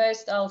screen. And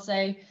first I'll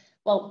say,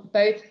 well,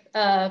 both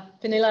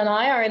Pernille and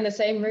I are in the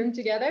same room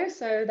together,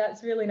 so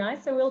that's really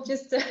nice. So we'll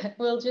just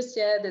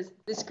share this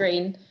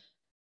screen.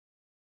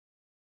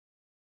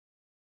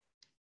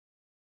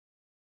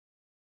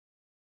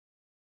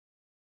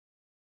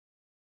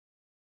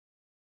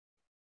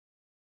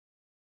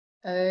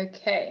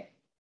 Okay.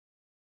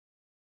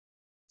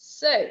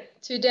 So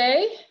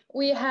today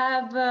we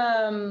have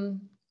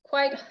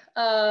quite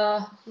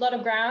a lot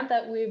of ground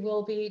that we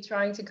will be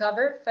trying to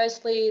cover.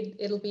 Firstly,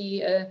 it'll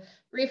be a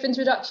brief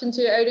introduction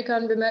to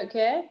Oedicon Remote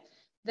Care.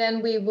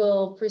 Then we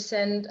will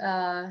present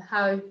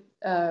how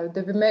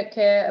the remote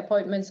care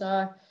appointments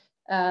are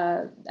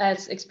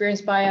as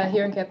experienced by a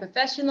hearing care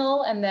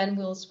professional. And then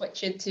we'll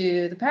switch it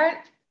to the parent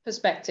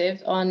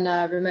perspective on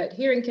remote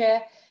hearing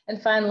care.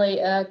 And finally,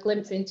 a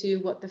glimpse into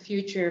what the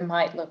future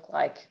might look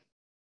like.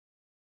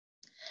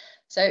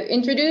 So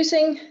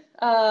introducing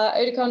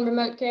Oedicon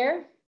Remote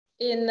Care.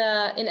 In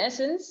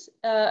essence,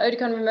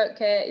 Oedicon Remote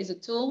Care is a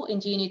tool in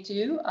Genie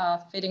 2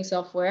 fitting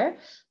software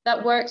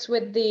that works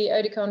with the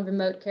Oedicon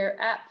Remote Care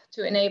app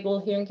to enable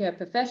hearing care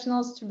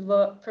professionals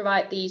to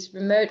provide these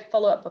remote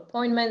follow-up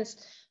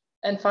appointments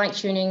and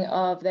fine-tuning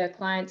of their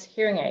clients'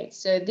 hearing aids.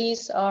 So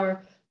these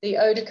are the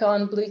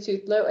Oedicon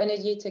Bluetooth Low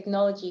Energy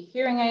Technology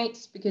hearing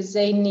aids because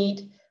they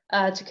need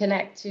to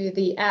connect to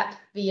the app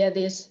via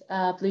this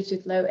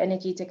Bluetooth Low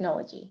Energy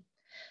Technology.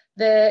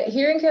 The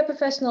hearing care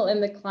professional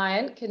and the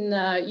client can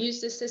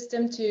use this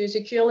system to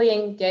securely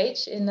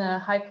engage in a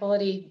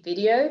high-quality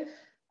video,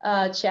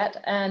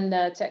 chat, and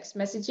text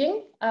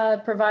messaging,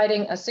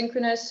 providing a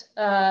synchronous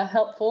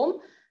help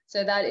form.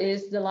 So that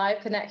is the live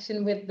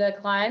connection with the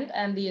client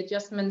and the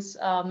adjustments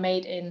are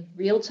made in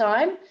real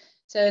time.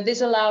 So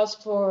this allows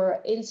for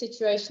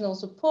in-situational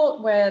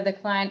support where the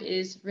client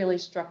is really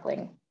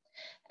struggling.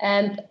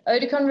 And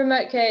Oedicon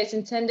Remote Care is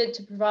intended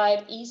to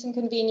provide ease and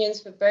convenience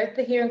for both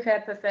the hearing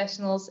care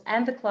professionals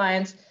and the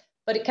clients,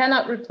 but it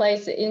cannot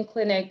replace the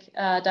in-clinic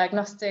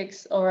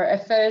diagnostics or a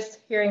first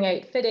hearing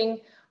aid fitting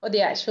or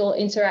the actual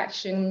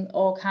interaction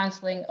or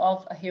counseling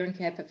of a hearing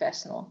care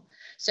professional.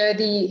 So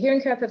the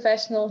hearing care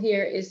professional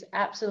here is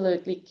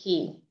absolutely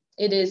key.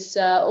 It is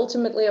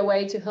ultimately a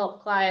way to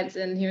help clients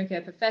and hearing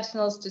care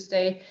professionals to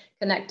stay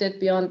connected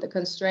beyond the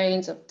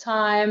constraints of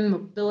time,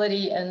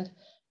 mobility, and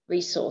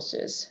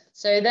resources.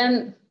 So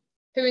then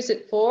who is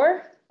it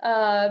for?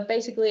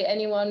 Basically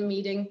anyone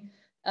meeting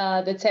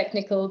the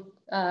technical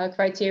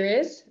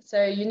criteria.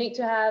 So you need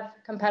to have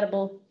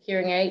compatible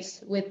hearing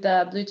aids with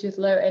the Bluetooth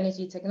Low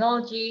Energy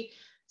Technology.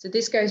 So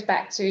this goes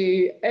back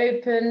to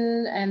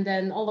Open and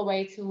then all the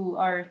way to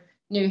our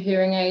new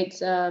hearing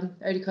aids,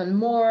 Oedicon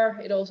More.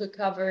 It also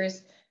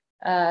covers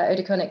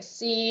Oedicon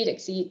Exceed,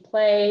 Exceed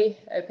Play,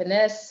 Open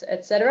S,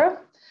 etc.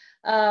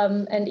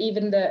 And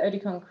even the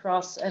Oedicon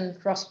Cross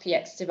and Cross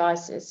PX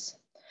devices.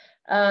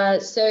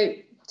 So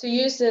to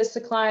use this,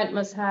 the client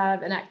must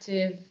have an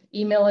active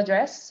email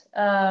address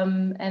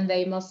and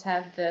they must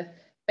have the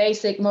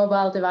basic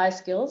mobile device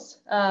skills.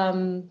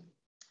 And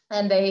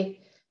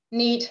they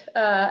need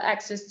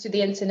access to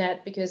the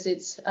internet because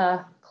it's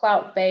a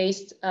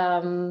cloud-based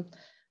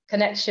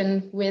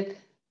connection with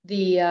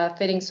the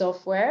fitting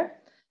software.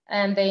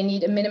 And they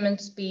need a minimum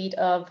speed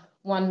of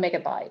 1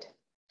 megabyte.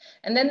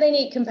 And then they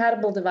need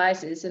compatible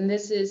devices. And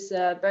this is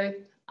both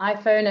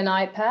iPhone and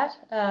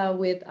iPad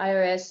with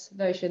iOS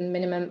version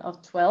minimum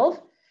of 12.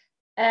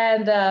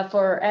 And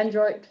for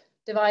Android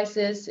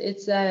devices,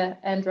 it's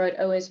Android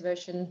OS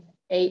version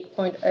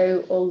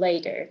 8.0 or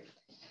later.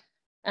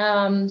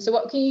 So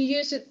what can you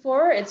use it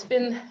for? It's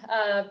been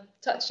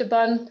touched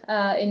upon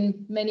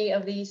in many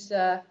of these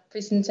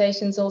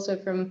presentations also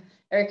from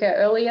Erica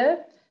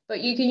earlier.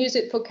 But you can use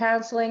it for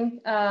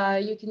counseling.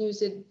 You can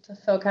use it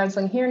for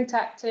counseling hearing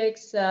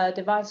tactics,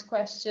 device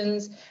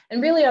questions, and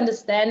really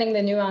understanding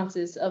the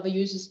nuances of a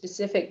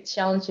user-specific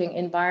challenging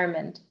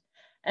environment.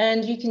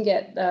 And you can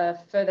get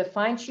further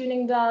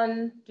fine-tuning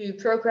done, do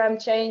program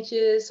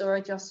changes, or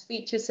adjust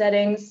feature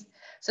settings.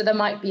 So there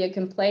might be a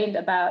complaint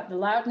about the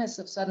loudness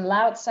of sudden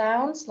loud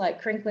sounds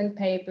like crinkling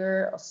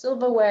paper or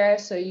silverware.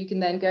 So you can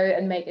then go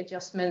and make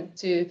adjustment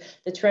to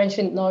the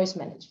transient noise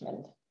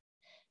management.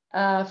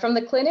 From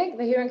the clinic,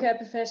 the hearing care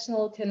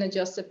professional can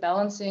adjust the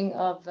balancing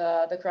of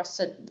the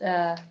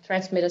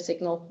cross-transmitter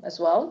signal as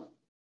well.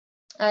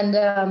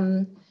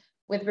 And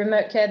with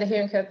remote care, the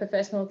hearing care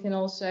professional can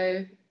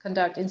also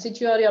conduct in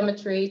situ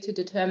audiometry to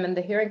determine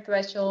the hearing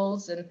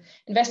thresholds and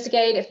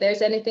investigate if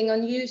there's anything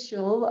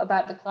unusual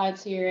about the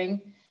client's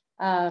hearing.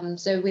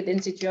 So with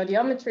in situ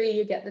audiometry,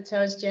 you get the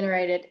tones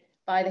generated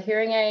by the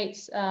hearing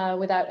aids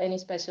without any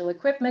special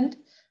equipment.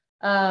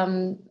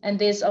 And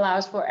this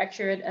allows for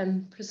accurate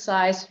and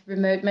precise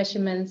remote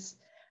measurements,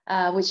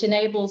 which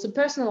enables a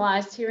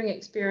personalized hearing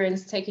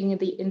experience, taking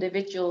the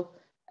individual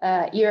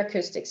ear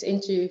acoustics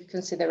into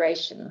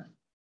consideration.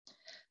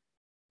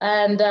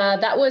 And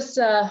that was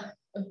a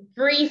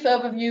brief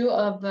overview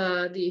of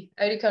the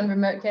Oticon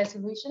remote care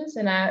solutions.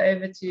 And now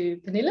over to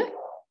Pernille.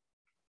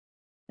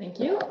 Thank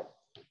you.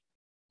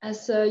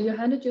 As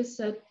Johanna just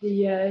said,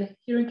 the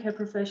hearing care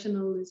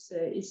professional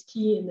is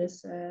key in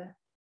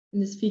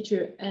this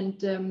feature,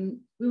 and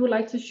we would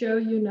like to show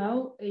you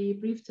now a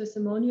brief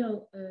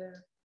testimonial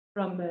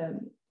from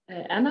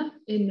Anna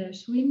in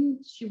Sweden.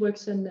 She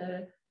works in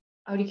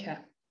Audicare.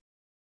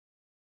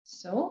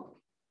 So.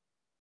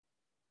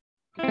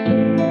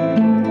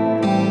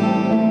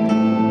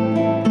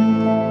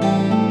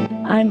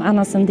 I'm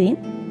Anna Sandin.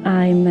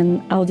 I'm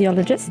an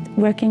audiologist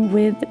working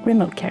with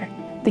remote care.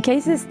 The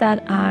cases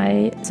that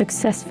I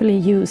successfully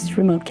used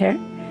remote care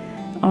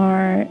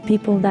are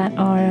people that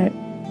are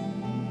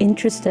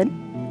interested,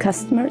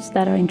 customers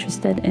that are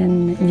interested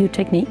in new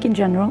technique in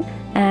general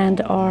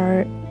and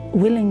are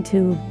willing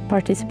to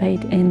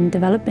participate in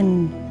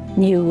developing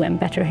new and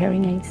better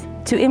hearing aids.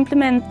 To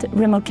implement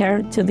remote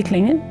care to the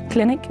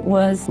clinic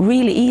was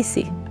really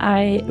easy.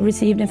 I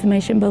received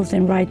information both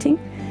in writing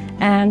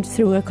and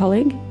through a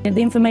colleague.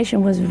 The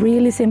information was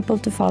really simple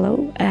to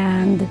follow,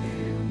 and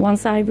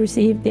once I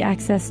received the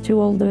access to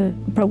all the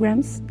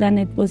programs, then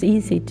it was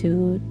easy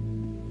to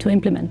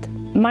implement.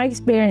 My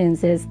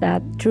experience is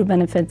that true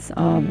benefits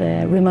of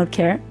remote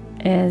care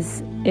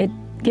is it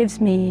gives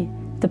me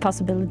the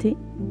possibility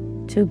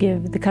to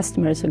give the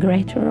customers a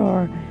greater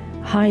or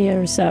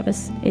higher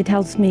service. It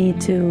helps me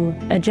to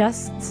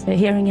adjust the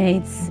hearing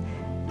aids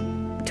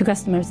to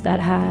customers that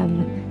have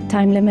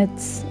time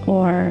limits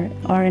or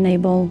are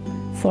unable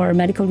for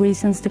medical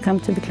reasons to come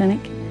to the clinic.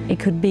 It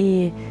could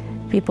be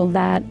people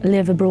that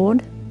live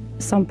abroad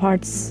some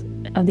parts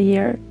of the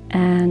year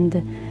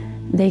and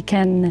they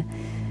can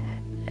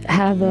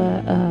have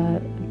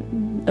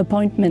an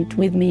appointment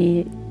with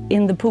me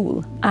in the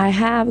pool. I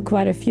have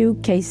quite a few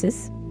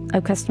cases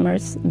of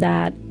customers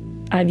that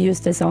I've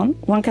used this on.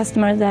 One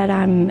customer that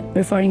I'm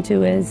referring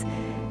to is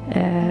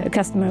a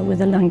customer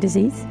with a lung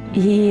disease.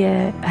 He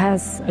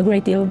has a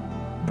great deal of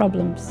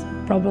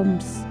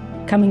problems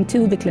coming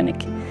to the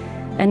clinic.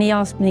 And he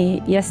asked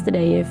me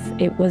yesterday if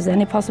it was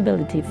any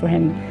possibility for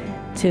him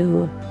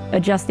to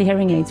adjust the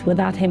hearing aids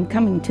without him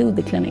coming to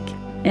the clinic.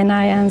 And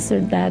I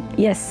answered that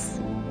yes,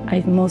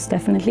 I most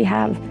definitely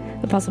have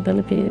the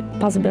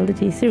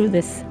possibility through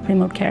this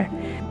remote care.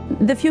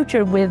 The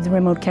future with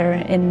remote care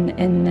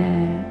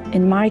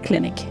in my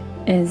clinic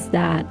is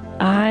that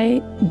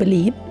I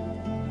believe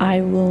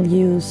I will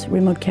use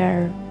remote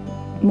care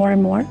more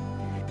and more.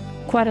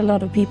 Quite a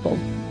lot of people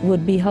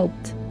would be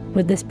helped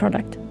with this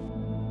product.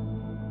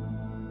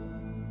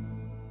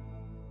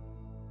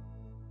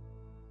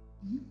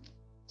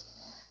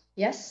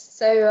 Yes,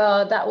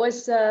 so that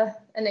was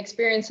an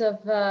experience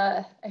of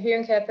a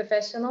hearing care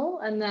professional,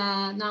 and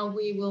now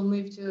we will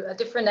move to a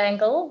different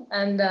angle,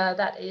 and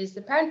that is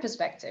the parent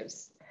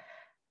perspectives.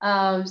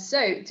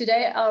 So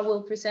today I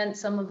will present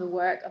some of the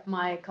work of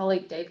my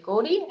colleague Dave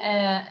Gordy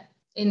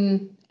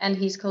and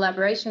his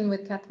collaboration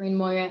with Catherine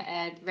Moyer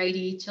at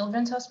Rady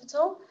Children's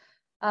Hospital.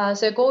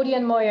 So Gordy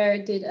and Moyer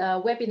did a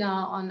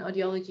webinar on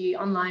audiology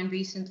online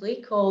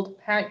recently called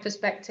Parent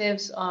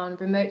Perspectives on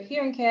Remote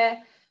Hearing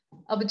Care,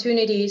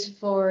 Opportunities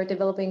for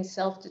Developing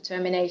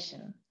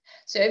Self-Determination.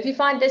 So if you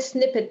find this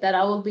snippet that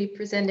I will be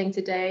presenting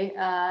today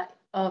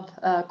of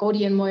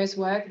Gordy and Moyer's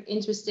work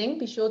interesting,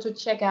 be sure to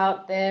check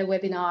out their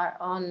webinar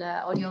on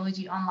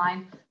Audiology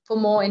Online for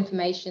more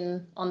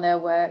information on their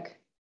work.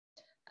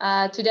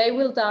 Today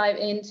we'll dive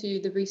into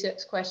the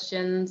research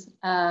questions.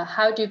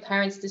 How do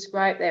parents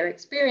describe their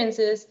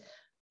experiences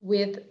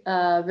with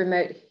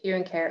remote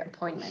hearing care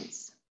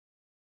appointments?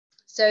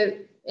 So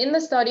in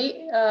the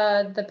study,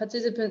 the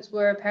participants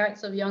were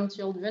parents of young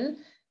children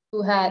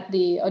who had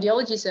the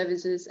audiology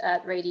services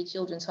at Rady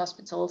Children's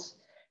Hospitals.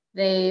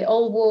 They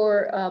all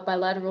wore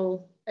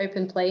bilateral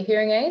open play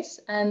hearing aids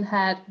and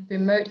had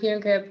remote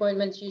hearing care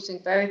appointments using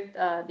both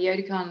the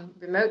Oticon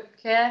Remote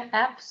Care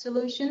app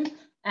solution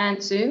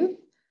and Zoom.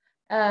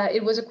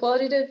 It was a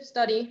qualitative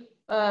study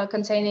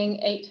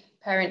containing 8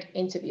 parent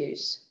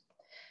interviews.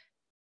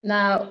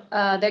 Now,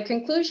 their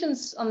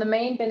conclusions on the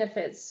main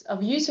benefits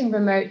of using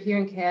remote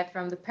hearing care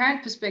from the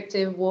parent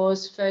perspective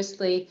was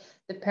firstly,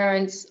 the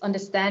parents'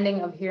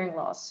 understanding of hearing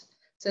loss.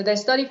 So their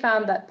study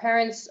found that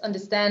parents'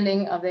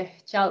 understanding of their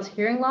child's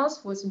hearing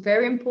loss was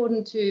very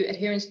important to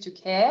adherence to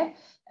care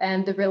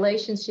and the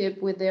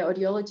relationship with their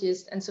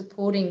audiologist and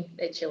supporting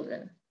their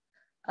children.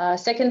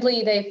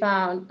 Secondly, they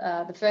found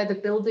the further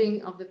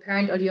building of the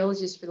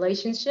parent-audiologist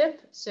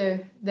relationship. So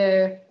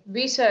the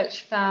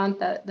research found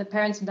that the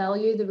parents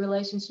value the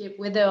relationship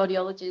with the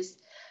audiologist,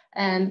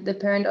 and the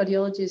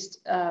parent-audiologist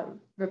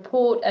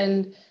report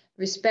and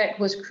respect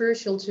was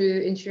crucial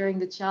to ensuring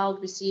the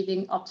child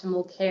receiving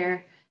optimal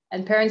care.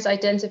 And parents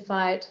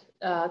identified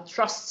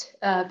trust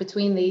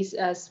between these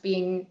as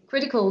being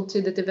critical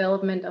to the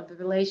development of the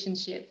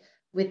relationship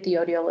with the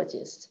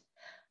audiologist.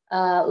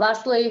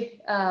 Lastly,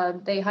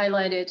 they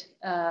highlighted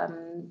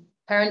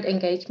parent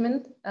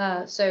engagement.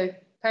 So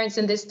parents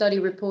in this study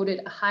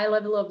reported a high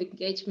level of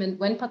engagement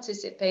when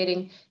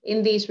participating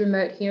in these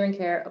remote hearing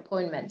care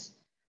appointments.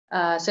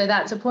 So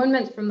that's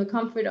appointments from the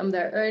comfort of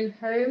their own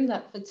home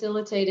that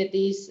facilitated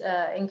these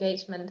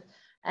engagement.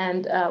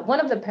 And one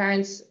of the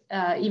parents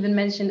even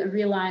mentioned a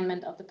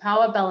realignment of the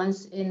power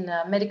balance in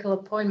medical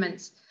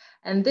appointments.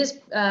 And this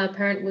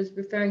parent was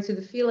referring to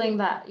the feeling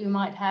that you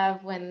might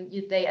have when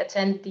they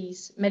attend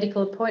these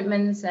medical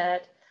appointments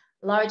at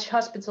large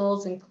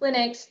hospitals and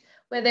clinics,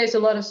 where there's a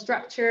lot of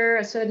structure,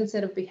 a certain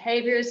set of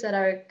behaviors that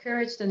are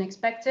encouraged and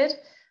expected.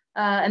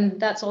 And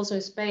that's also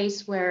a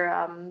space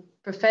where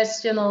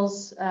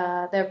professionals,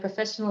 there are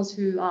professionals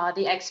who are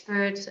the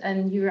experts,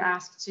 and you're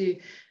asked to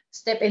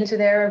step into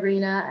their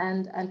arena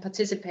and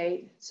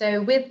participate.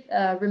 So with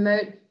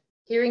remote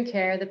hearing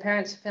care, the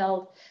parents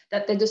felt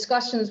that the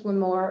discussions were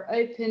more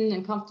open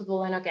and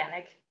comfortable and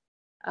organic.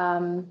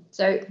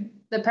 So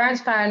the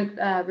parents found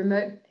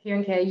remote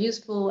hearing care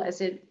useful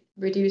as it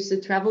reduced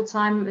the travel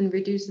time and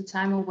reduced the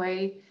time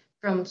away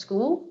from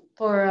school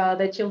for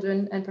their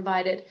children, and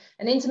provided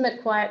an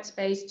intimate, quiet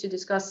space to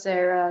discuss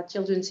their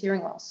children's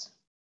hearing loss.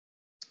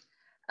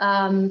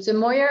 So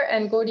Moyer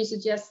and Gordy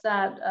suggest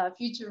that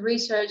future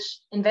research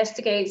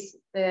investigates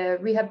the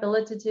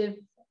rehabilitative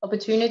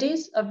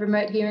opportunities of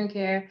remote hearing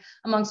care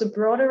amongst a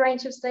broader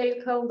range of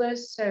stakeholders,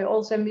 so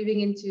also moving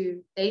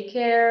into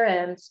daycare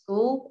and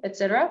school,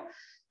 etc.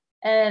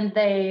 And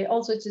they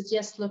also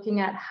suggest looking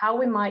at how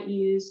we might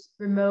use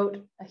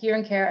remote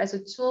hearing care as a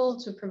tool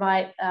to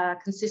provide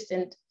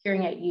consistent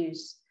hearing aid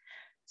use.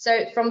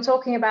 So from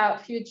talking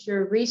about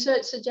future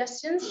research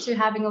suggestions to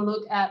having a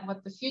look at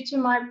what the future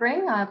might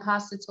bring, I'll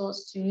pass the torch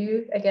to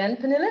you again,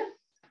 Pernille.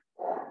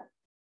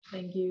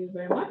 Thank you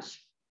very much.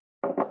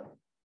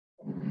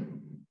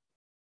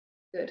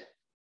 Good.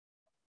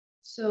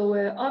 So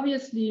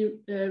obviously,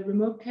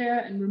 remote care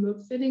and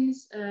remote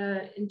fittings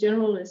in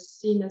general is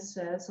seen as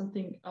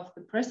something of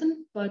the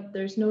present, but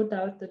there's no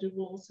doubt that it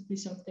will also be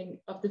something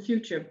of the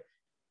future.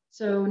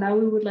 So now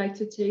we would like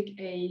to take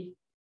a,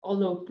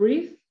 although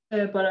brief,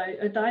 but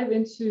I dive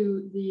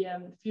into the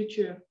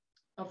future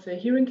of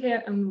hearing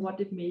care and what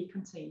it may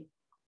contain.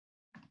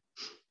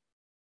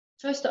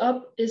 First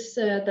up is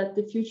that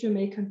the future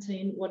may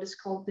contain what is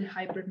called the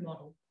hybrid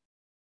model.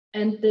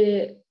 And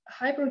the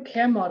hybrid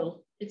care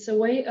model, it's a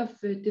way of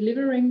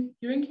delivering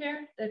hearing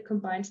care that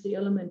combines the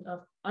element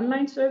of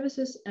online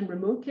services and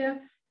remote care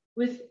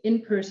with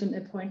in-person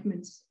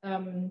appointments.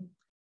 That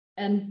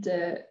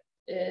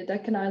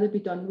can either be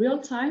done real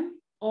time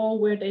or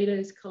where data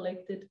is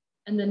collected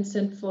and then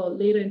sent for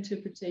later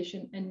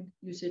interpretation and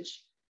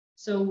usage.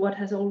 So what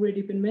has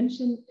already been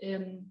mentioned,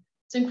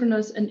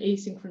 synchronous and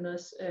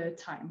asynchronous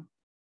time.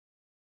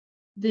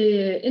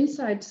 The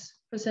insights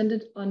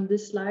presented on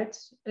this slide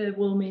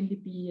will mainly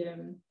be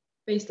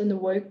based on the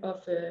work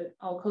of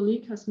our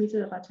colleague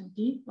Hasmita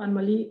Ratandi,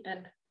 Manmali,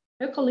 and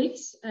her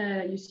colleagues.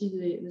 You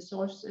see the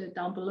source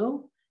down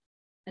below.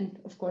 And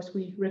of course,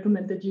 we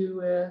recommend that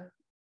you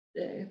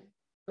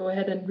go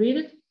ahead and read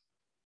it.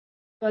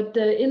 But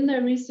in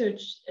their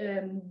research,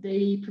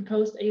 they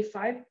proposed a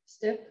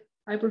 5-step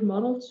hybrid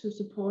model to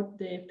support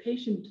the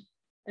patient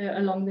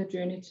along their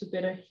journey to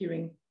better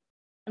hearing.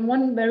 And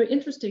one very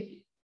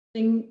interesting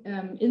thing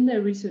in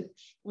their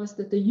research was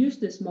that they used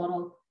this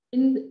model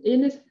in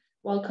it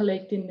while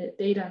collecting the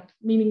data,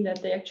 meaning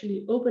that they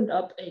actually opened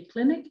up a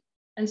clinic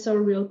and saw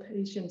real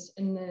patients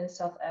in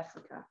South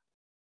Africa.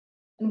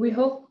 And we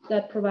hope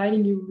that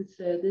providing you with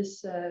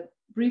this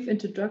brief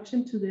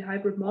introduction to the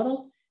hybrid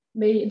model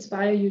may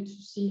inspire you to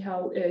see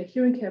how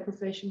hearing care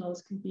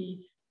professionals can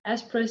be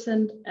as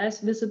present,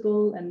 as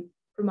visible, and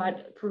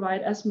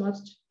provide as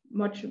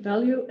much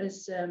value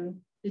as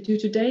they do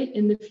today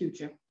in the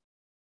future.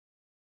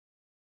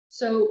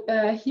 So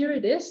here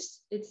it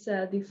is. It's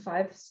the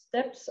 5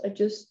 steps I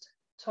just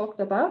talked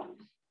about.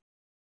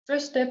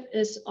 First step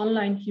is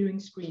online hearing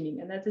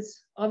screening, and that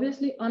is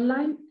obviously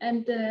online,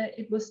 and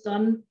it was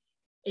done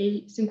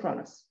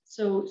asynchronous.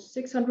 So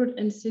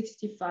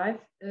 665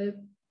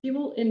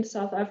 people in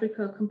South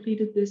Africa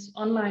completed this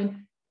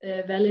online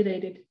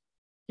validated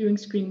hearing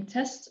screening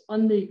test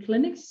on the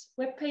clinic's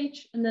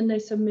webpage, and then they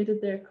submitted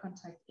their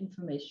contact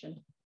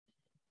information.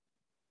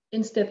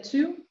 In step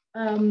 2,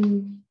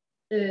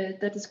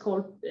 that is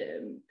called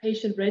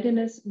patient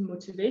readiness and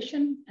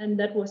motivation, and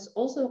that was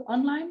also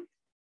online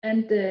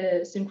and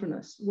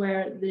synchronous,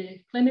 where the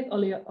clinic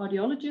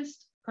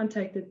audiologist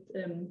contacted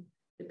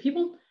the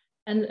people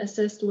and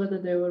assessed whether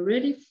they were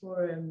ready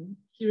for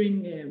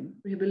hearing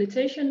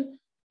rehabilitation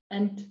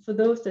And for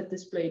those that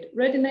displayed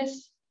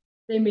readiness,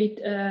 they made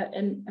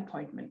an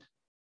appointment.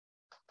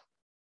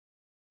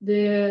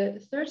 The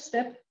third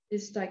step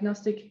is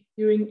diagnostic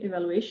hearing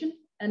evaluation,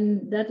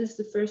 and that is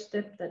the first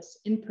step that's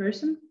in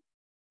person,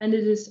 and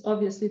it is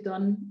obviously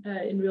done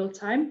in real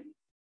time,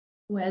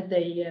 where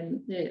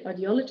the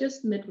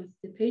audiologist met with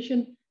the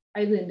patient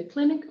either in the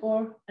clinic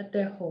or at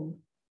their home.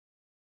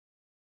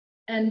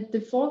 And the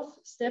fourth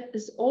step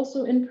is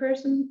also in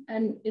person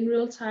and in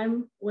real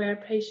time, where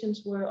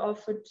patients were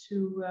offered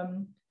to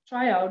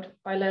try out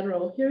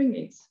bilateral hearing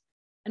aids.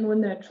 And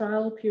when their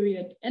trial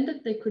period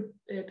ended, they could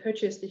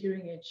purchase the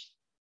hearing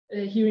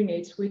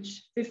aids,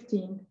 which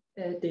 15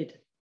 did.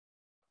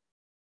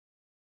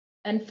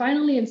 And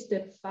finally, in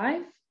step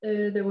 5,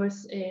 there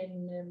was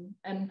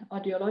an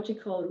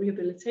audiological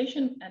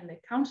rehabilitation and a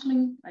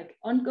counseling, like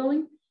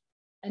ongoing,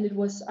 and it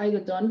was either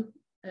done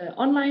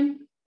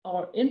online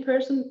or in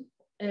person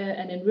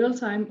and in real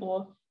time,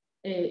 or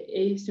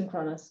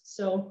asynchronous.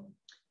 So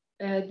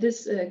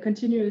this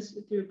continuous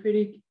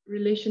therapeutic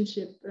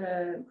relationship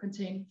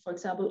contained, for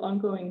example,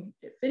 ongoing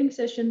fitting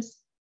sessions,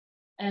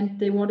 and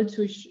they wanted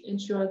to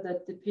ensure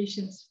that the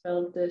patients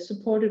felt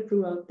supported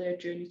throughout their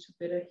journey to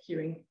better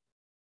hearing.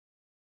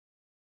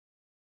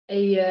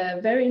 A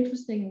very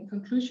interesting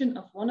conclusion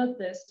of one of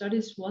the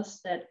studies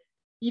was that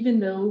even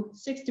though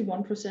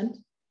 61%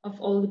 of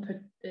all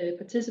the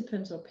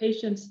participants or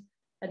patients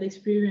had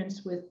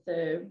experience with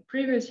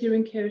previous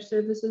hearing care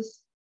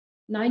services,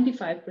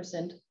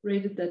 95%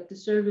 rated that the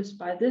service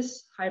by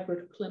this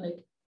hybrid clinic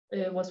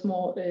was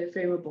more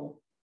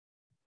favorable.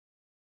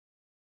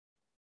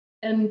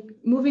 And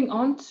moving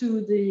on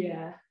to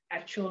the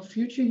actual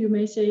future, you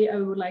may say, I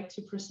would like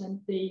to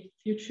present the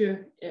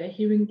future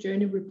hearing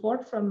journey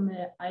report from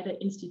IDA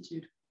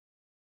Institute.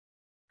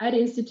 IDA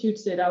Institute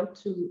set out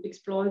to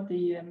explore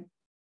the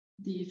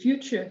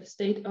future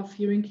state of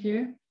hearing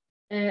care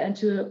and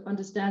to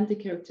understand the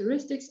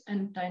characteristics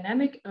and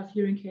dynamic of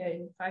hearing care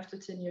in 5 to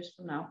 10 years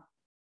from now.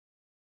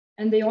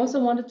 And they also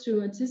wanted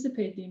to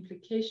anticipate the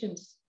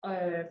implications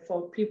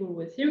for people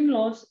with hearing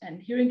loss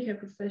and hearing care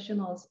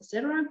professionals,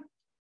 etc.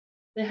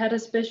 They had a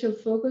special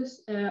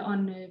focus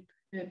on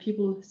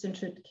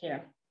people-centered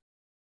care.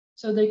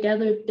 So they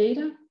gathered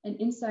data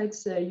and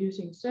insights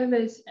using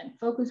surveys and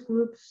focus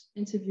groups,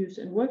 interviews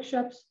and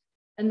workshops,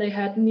 and they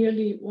had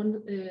nearly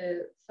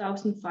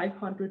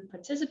 1,500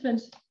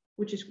 participants,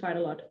 which is quite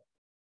a lot.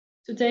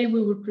 Today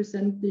we will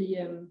present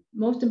the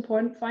most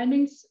important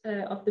findings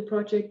of the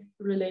project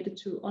related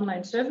to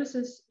online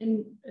services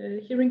in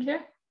hearing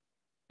care,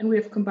 and we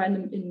have combined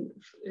them in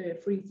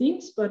 3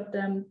 themes, but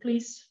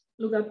please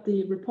look up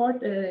the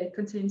report. It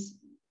contains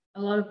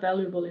a lot of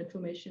valuable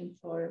information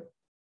for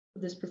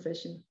this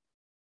profession.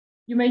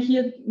 You may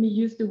hear me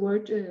use the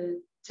word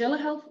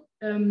telehealth,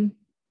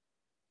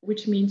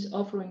 which means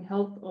offering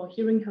health or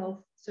hearing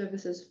health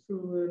services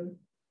through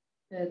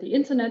the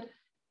internet,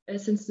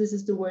 since this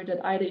is the word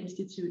that IDA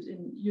Institute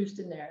used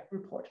in their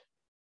report.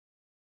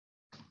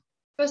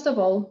 First of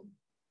all,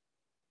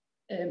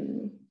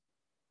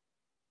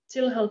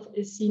 telehealth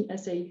is seen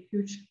as a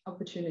huge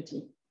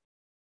opportunity.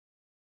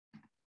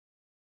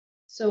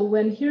 So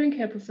when hearing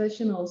care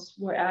professionals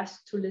were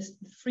asked to list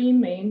the 3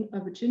 main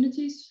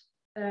opportunities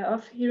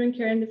of hearing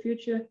care in the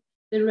future,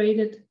 they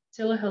rated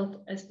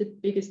telehealth as the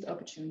biggest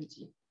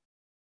opportunity.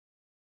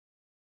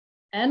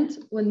 And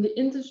when the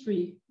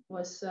industry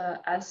was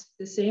asked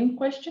the same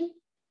question,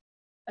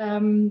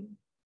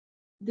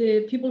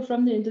 the people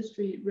from the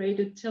industry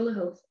rated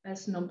telehealth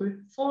as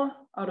number 4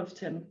 out of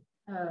 10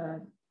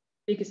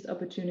 biggest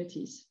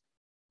opportunities.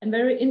 And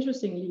very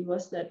interestingly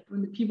was that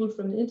when the people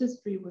from the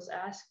industry was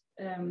asked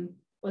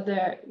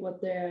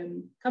what their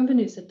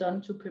companies had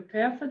done to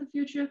prepare for the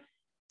future,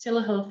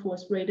 telehealth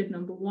was rated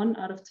number 1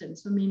 out of 10.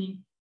 So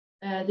meaning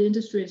the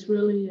industry is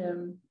really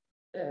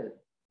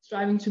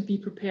striving to be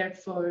prepared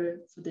for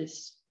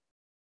this.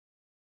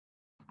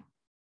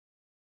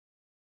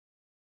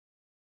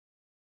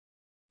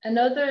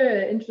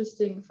 Another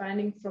interesting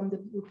finding from the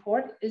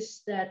report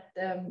is that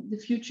the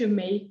future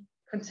may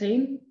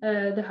contain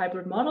the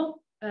hybrid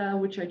model,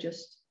 which I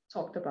just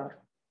talked about.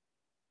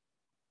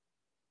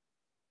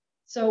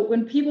 So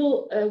when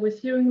people with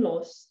hearing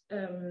loss,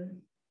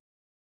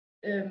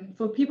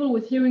 for people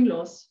with hearing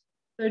loss,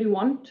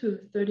 31 to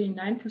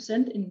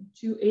 39% in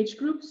 2 age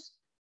groups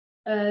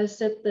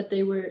said that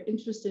they were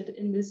interested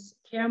in this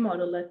care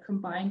model that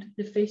combined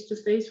the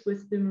face-to-face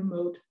with the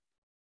remote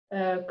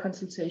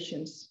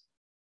consultations.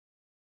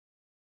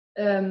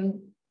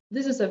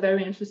 This is a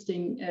very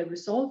interesting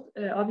result,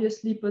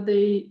 obviously, but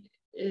they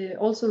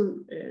also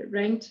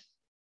ranked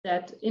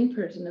that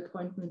in-person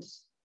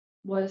appointments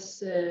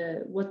was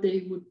what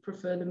they would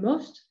prefer the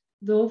most,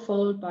 though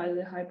followed by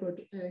the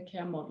hybrid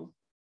care model.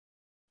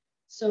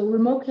 So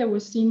remote care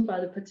was seen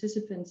by the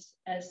participants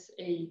as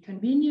a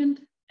convenient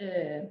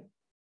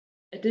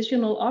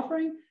additional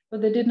offering,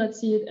 but they did not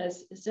see it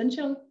as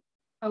essential.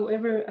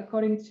 However,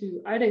 according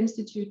to IDA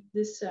Institute,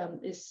 this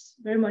is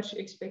very much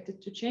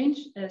expected to change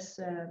as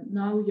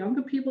now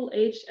younger people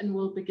age and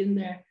will begin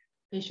their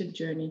patient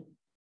journey.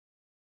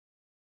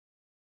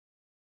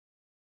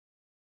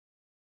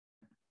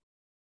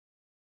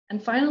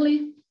 And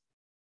finally,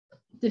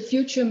 the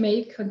future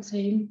may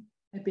contain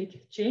a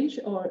big change,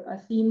 or a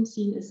theme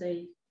seen as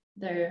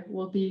there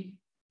will be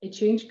a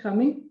change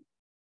coming.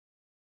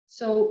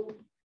 So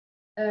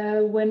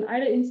when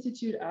IDA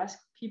Institute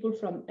asked people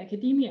from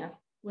academia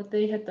what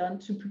they had done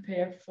to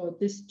prepare for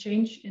this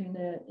change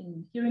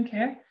in hearing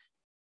care,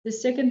 the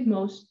second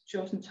most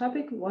chosen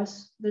topic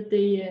was that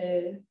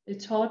they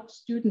taught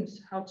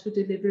students how to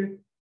deliver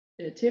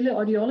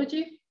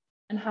teleaudiology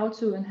and how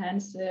to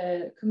enhance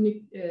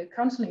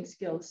counseling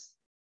skills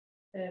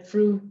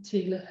through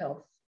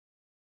telehealth.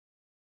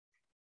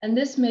 And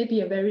this may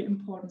be a very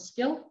important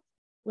skill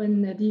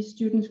when these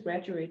students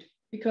graduate,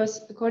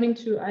 because according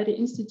to IDA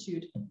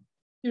Institute,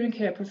 hearing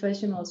care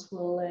professionals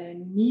will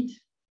need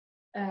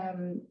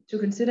to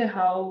consider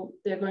how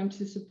they're going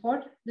to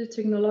support the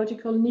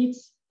technological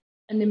needs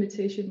and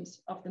limitations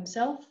of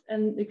themselves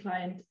and the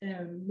client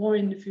more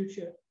in the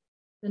future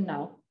than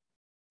now.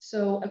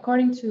 So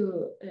according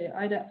to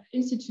IDA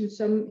Institute,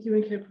 some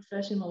hearing care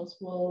professionals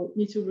will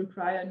need to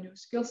require a new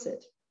skill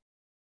set.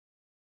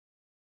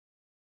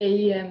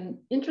 A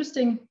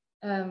interesting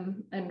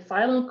and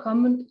final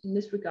comment in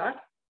this regard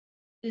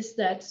is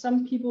that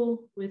some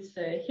people with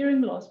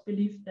hearing loss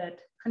believe that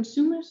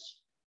consumers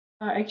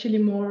are actually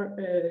more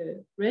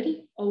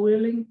ready or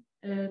willing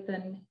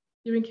than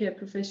hearing care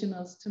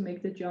professionals to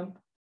make the jump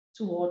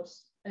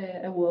towards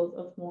a world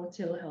of more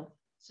telehealth.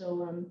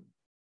 So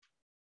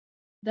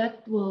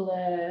that will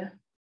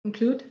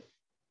conclude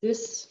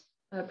this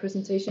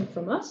presentation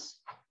from us.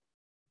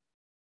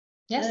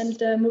 Yes.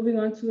 And moving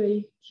on to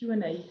a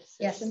Q&A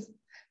session. Yes.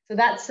 So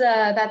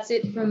that's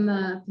it from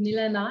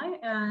Pernille and I.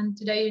 And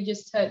today you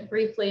just heard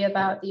briefly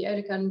about the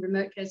Oticon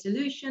remote care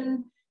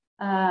solution,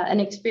 an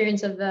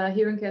experience of a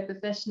hearing care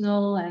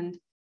professional and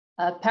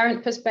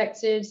parent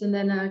perspectives, and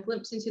then a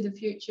glimpse into the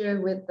future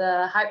with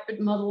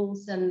hybrid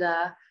models and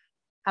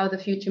how the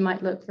future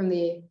might look from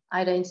the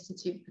IDA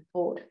Institute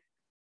report.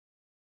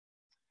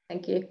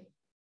 Thank you.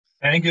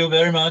 Thank you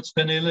very much,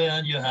 Pernille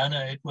and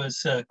Johanna. It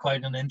was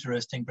quite an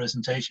interesting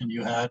presentation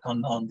you had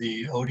on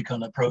the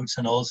Oticon approach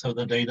and also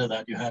the data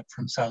that you had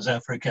from South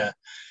Africa.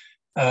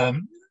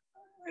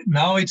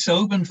 Now it's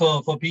open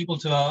for people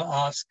to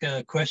ask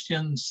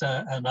questions,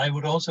 and I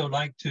would also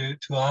like to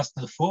ask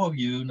the four of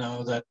you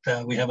now that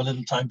we have a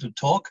little time to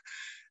talk.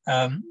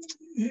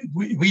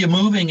 We are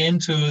moving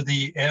into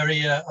the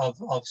area of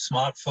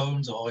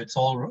smartphones, or it's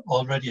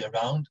already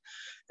around.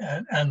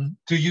 And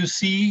do you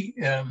see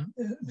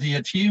the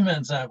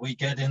achievements that we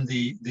get in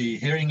the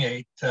hearing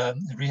aid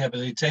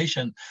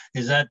rehabilitation?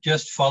 Is that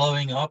just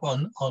following up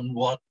on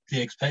what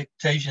the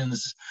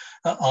expectations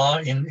are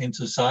in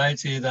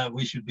society, that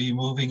we should be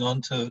moving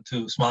on to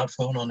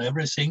smartphone on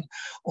everything?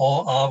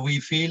 Or are we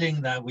feeling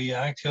that we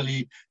are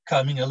actually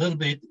coming a little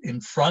bit in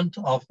front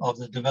of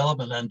the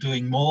development and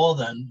doing more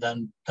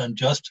than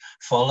just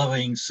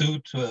following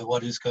suit to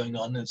what is going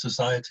on in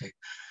society?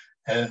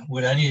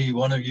 Would any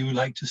one of you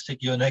like to stick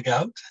your neck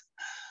out?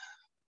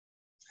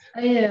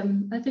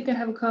 I think I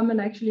have a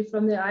comment actually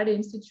from the IDA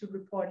Institute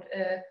report.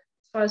 As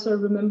far as I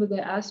remember,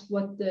 they asked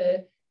what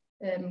the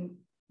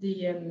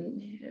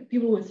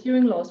people with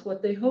hearing loss,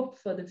 what they hoped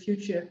for the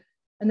future.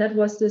 And that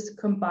was this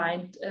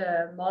combined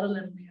model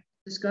that we have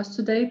discussed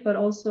today, but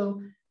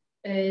also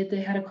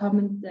they had a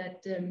comment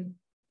that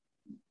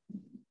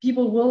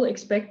people will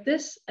expect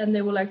this, and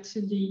they will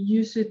actually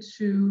use it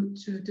to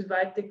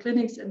divide the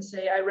clinics and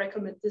say, I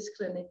recommend this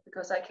clinic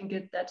because I can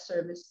get that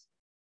service.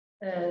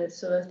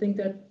 So I think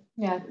that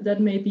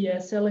that may be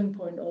a selling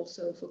point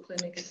also for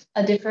clinics.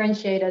 A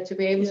differentiator to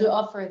be able to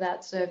offer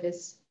that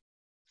service.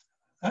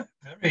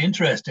 Very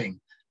interesting.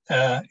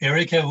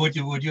 Erika,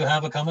 would you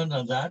have a comment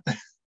on that?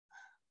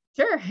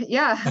 Sure,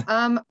 yeah.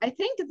 I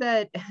think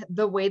that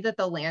the way that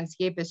the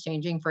landscape is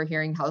changing for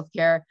hearing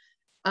healthcare,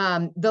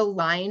 the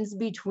lines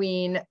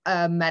between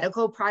a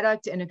medical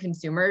product and a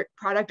consumer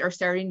product are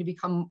starting to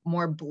become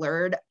more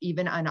blurred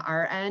even on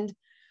our end.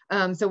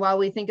 So while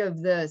we think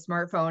of the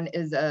smartphone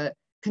as a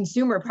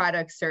consumer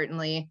product,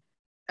 certainly,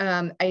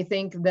 I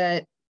think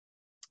that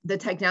the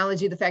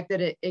technology, the fact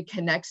that it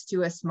connects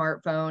to a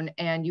smartphone,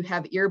 and you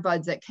have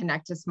earbuds that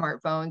connect to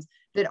smartphones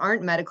that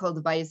aren't medical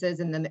devices,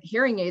 and then the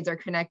hearing aids are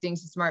connecting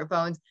to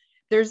smartphones,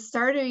 there's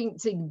starting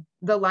to,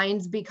 the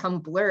lines become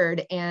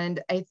blurred.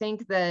 And I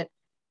think that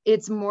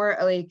it's more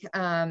like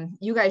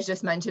you guys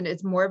just mentioned,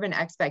 it's more of an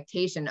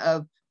expectation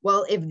of,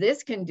 well, if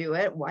this can do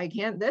it, why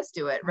can't this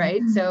do it,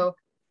 right? Mm-hmm. So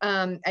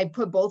I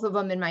put both of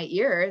them in my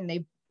ear,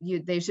 and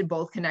they should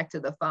both connect to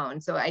the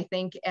phone. So I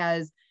think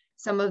as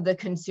some of the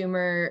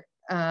consumer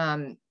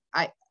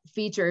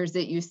features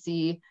that you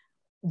see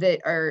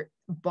that are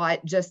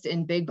bought just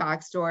in big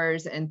box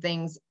stores and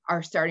things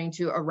are starting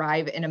to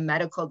arrive in a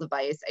medical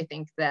device, I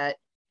think that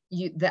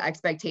the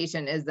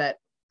expectation is that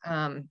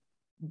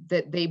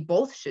that they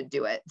both should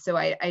do it. So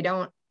I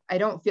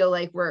don't feel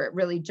like we're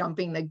really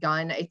jumping the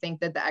gun. I think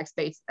that the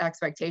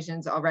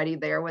expectation's already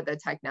there with the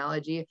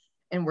technology,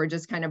 and we're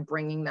just kind of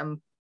bringing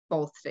them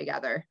both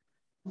together.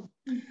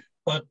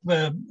 But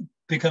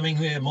becoming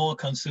more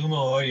consumer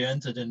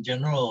oriented in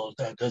general,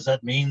 does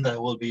that mean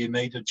there will be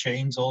major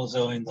change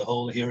also in the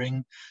whole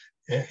hearing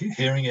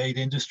aid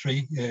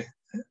industry?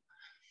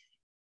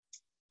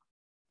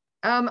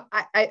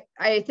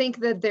 I think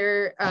that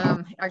there,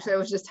 actually, I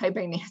was just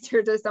typing the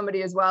answer to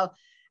somebody as well.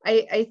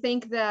 I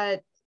think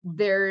that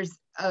there's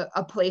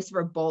a place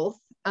for both.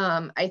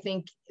 I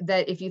think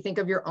that if you think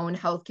of your own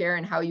healthcare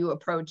and how you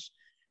approach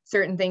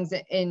certain things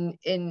that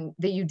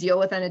you deal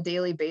with on a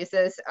daily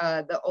basis,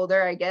 the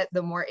older I get,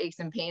 the more aches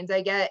and pains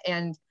I get.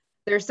 And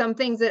there's some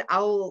things that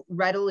I'll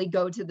readily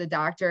go to the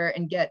doctor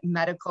and get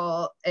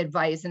medical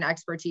advice and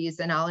expertise,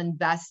 and I'll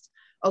invest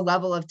a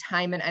level of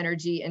time and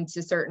energy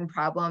into certain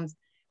problems.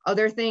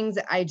 Other things,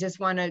 I just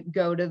want to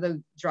go to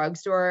the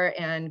drugstore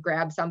and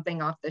grab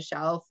something off the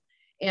shelf.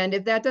 And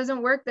if that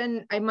doesn't work,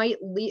 then it might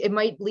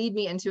lead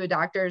me into a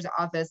doctor's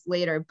office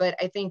later. But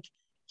I think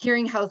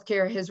hearing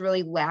healthcare has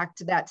really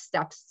lacked that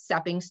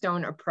stepping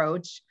stone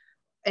approach.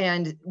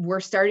 And we're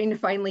starting to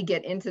finally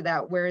get into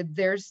that, where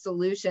there's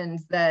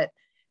solutions that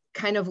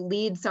kind of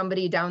lead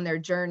somebody down their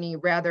journey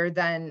rather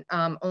than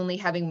only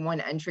having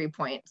one entry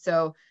point.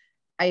 So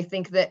I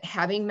think that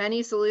having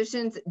many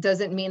solutions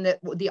doesn't mean that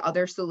the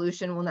other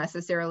solution will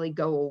necessarily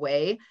go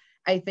away.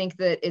 I think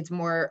that it's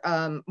more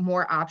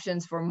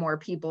options for more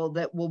people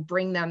that will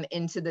bring them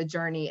into the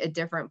journey at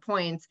different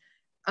points,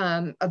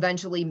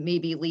 eventually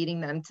maybe leading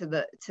them to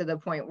the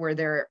point where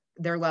their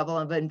level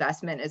of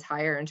investment is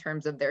higher in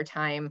terms of their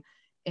time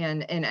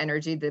and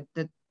energy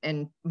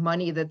and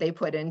money that they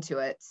put into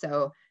it.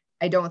 So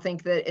I don't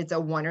think that it's a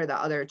one or the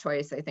other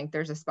choice. I think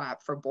there's a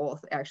spot for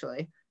both,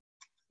 actually.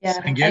 Yeah,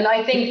 and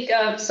I think,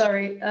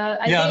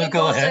 I think it's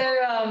go also,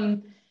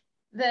 ahead.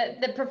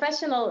 The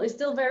professional is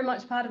still very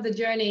much part of the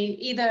journey,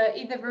 either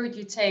route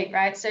you take,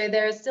 right? So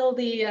there's still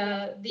the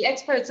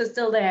experts are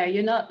still there.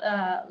 You're not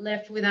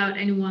left without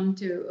anyone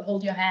to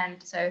hold your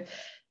hand. So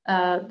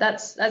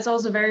that's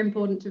also very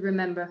important to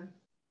remember.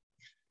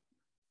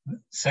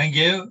 Thank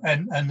you.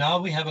 And now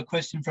we have a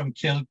question from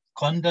Kjell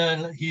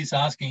Kondal. He's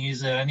asking,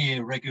 is there any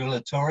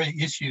regulatory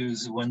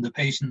issues when the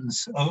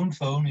patient's own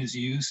phone is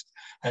used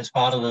as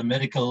part of a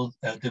medical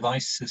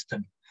device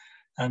system?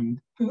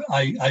 And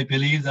I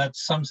believe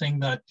that's something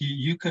that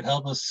you could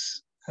help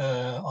us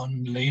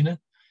on, Lene.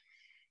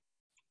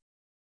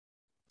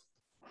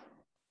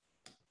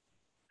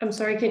 I'm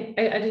sorry,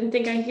 I didn't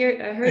think I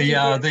heard you.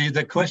 Yeah,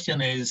 the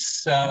question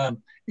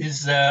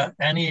is there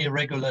any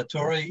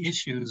regulatory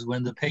issues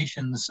when the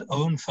patient's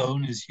own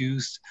phone is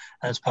used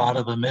as part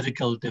of a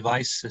medical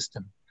device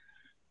system?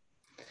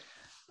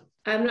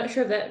 I'm not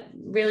sure if that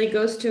really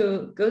goes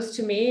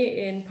to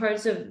me in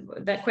parts of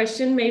that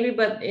question, maybe,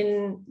 but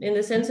in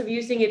the sense of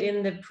using it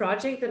in the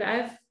project that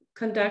I've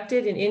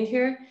conducted in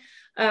here,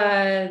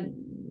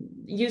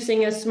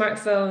 using a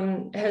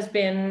smartphone has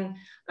been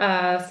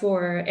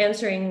for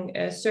answering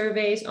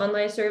surveys,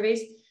 online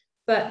surveys.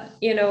 But,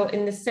 you know,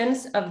 in the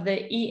sense of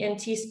the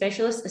ENT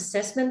specialist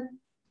assessment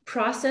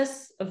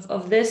process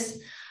of this,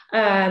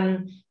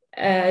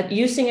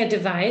 using a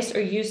device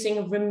or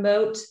using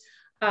remote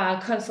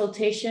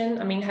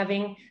consultation, I mean,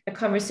 having a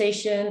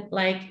conversation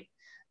like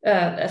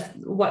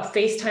what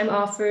FaceTime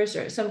offers,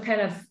 or some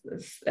kind of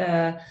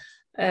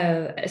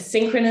a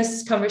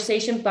synchronous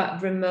conversation,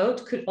 but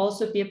remote, could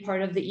also be a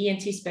part of the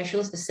ENT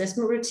specialist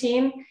assessment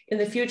routine. In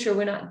the future,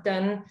 we're not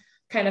done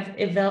kind of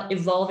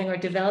evolving or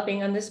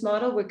developing on this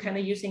model. We're kind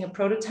of using a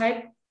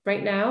prototype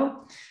right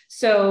now.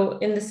 So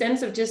in the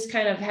sense of just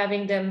kind of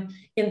having them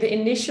in the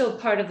initial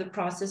part of the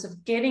process of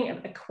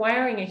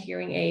acquiring a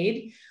hearing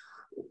aid,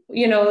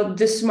 you know,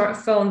 the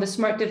smartphone, the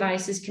smart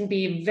devices can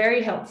be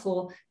very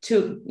helpful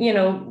to, you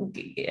know,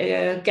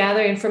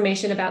 gather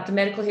information about the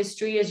medical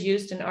history as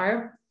used in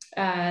our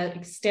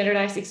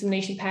standardized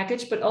examination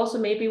package, but also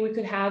maybe we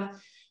could have,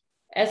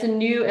 as a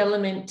new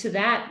element to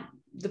that,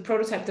 the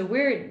prototype that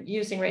we're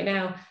using right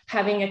now,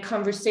 having a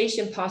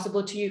conversation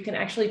possible to, you can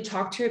actually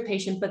talk to your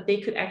patient, but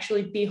they could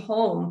actually be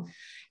home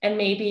and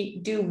maybe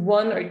do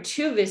 1 or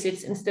 2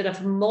 visits instead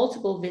of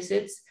multiple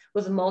visits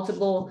with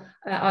multiple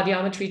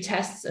audiometry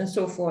tests and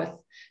so forth.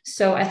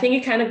 So I think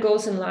it kind of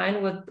goes in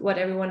line with what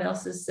everyone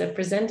else is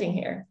presenting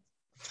here.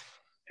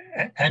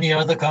 Any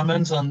other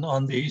comments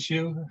on the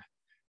issue?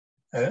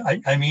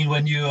 I mean,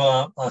 when you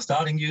are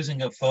starting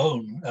using a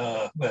phone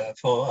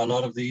for a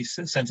lot of these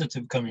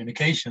sensitive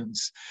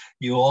communications,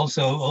 you're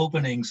also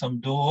opening some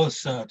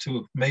doors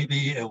to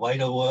maybe a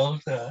wider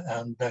world,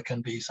 and there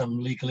can be some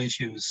legal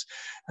issues,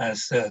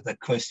 as the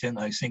question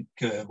I think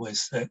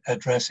was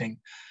addressing.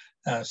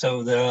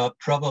 So there are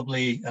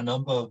probably a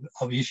number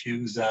of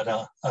issues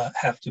that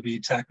have to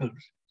be tackled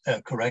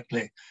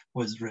correctly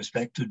with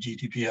respect to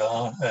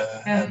GDPR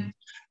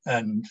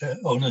and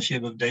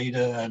ownership of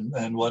data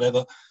and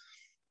whatever.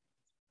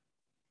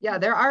 Yeah,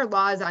 there are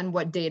laws on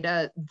what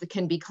data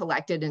can be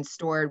collected and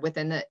stored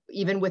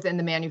even within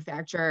the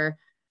manufacturer.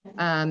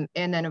 And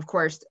then of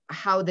course,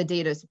 how the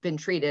data's been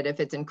treated, if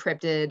it's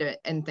encrypted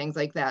and things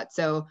like that.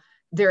 So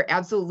there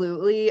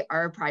absolutely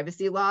are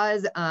privacy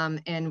laws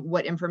and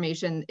what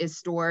information is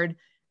stored.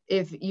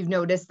 if you've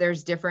noticed,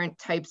 there's different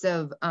types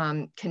of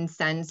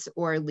consents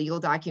or legal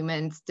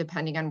documents,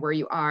 depending on where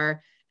you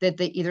are, that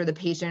either the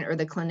patient or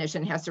the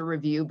clinician has to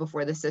review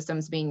before the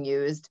system's being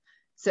used.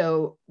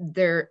 So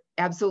there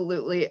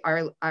absolutely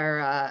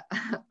are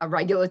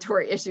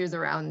regulatory issues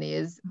around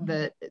these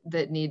that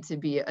need to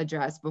be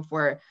addressed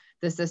before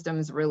the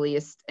system's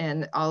released,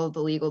 and all of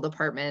the legal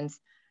departments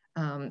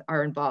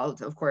are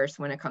involved, of course,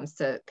 when it comes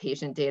to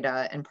patient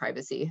data and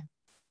privacy.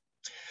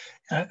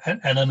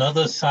 And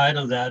another side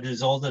of that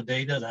is all the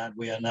data that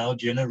we are now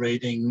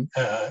generating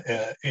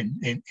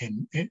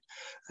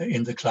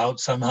in the cloud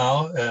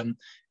somehow.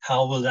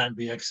 How will that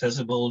be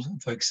accessible,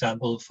 for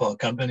example, for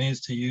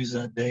companies to use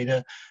that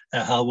data?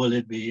 How will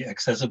it be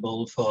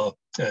accessible for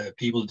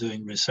people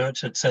doing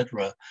research,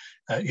 etc.?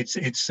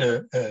 It's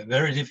a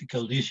very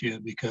difficult issue,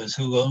 because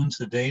who owns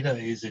the data?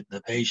 Is it the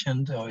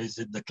patient, or is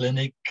it the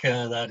clinic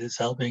that is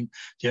helping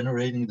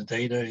generating the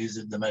data? Is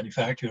it the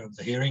manufacturer of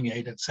the hearing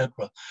aid,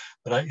 etc.?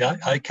 But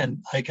I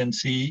can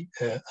see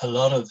a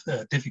lot of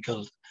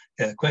difficult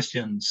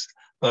questions.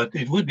 But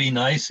it would be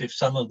nice if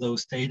some of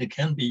those data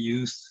can be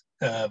used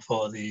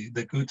for the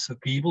goods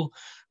of people,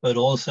 but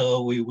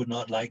also we would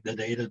not like the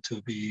data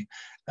to be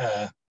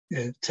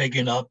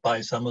taken up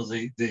by some of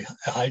the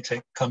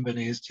high-tech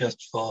companies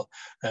just for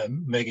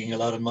making a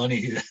lot of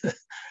money,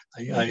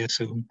 I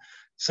assume.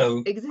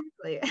 So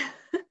exactly.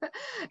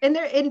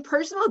 and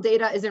personal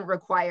data isn't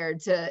required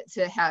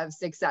to have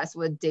success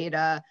with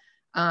data.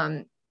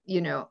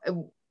 You know,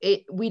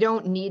 we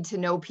don't need to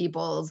know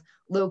people's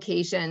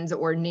locations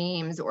or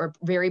names or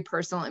very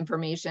personal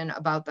information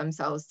about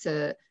themselves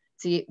to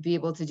be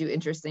able to do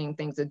interesting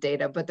things with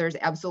data, but there's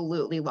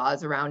absolutely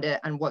laws around it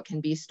on what can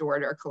be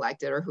stored or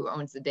collected or who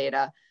owns the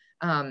data.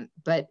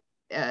 But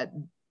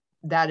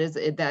that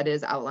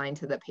is outlined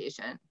to the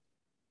patient.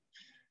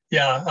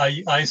 Yeah,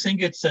 I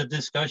think it's a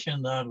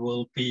discussion that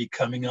will be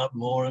coming up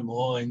more and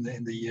more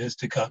in the years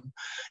to come.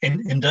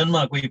 In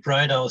Denmark, we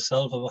pride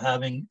ourselves on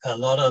having a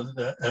lot of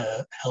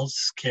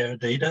healthcare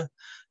data.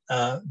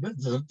 But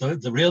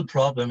the real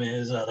problem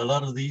is that a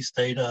lot of these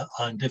data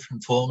are in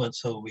different formats,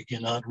 so we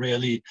cannot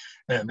really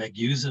make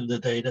use of the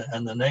data.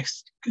 And the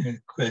next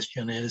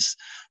question is,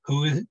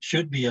 who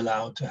should be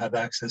allowed to have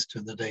access to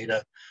the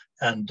data?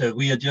 And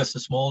we are just a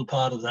small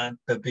part of that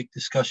big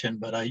discussion,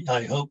 but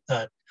I hope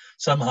that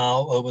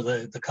somehow over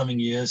the coming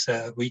years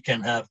we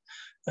can have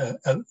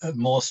a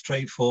more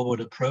straightforward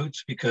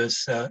approach,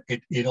 because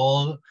it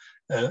all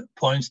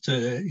points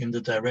in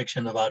the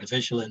direction of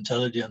artificial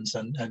intelligence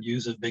and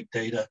use of big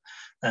data,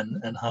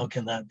 and how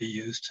can that be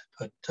used.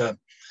 But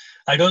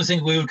I don't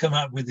think we will come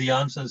up with the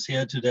answers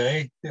here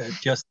today,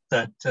 just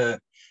that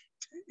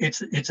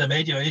it's a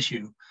major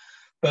issue.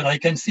 But I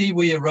can see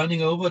we are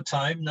running over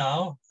time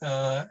now,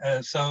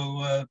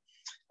 so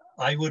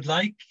I would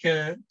like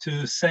to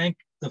thank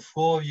the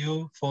four of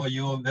you for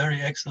your very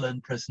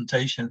excellent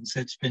presentations.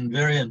 It's been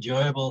very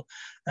enjoyable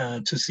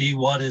to see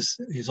what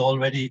is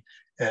already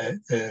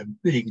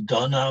being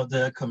done out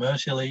there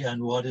commercially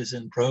and what is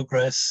in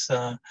progress,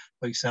 for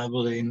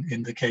example,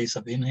 in the case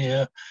of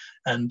InHear.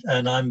 And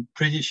I'm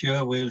pretty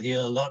sure we'll hear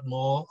a lot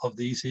more of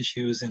these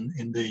issues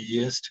in the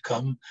years to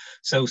come.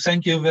 So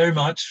thank you very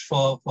much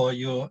for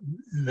your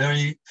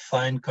very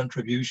fine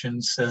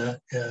contributions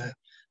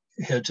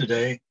here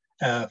today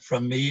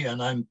from me,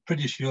 and I'm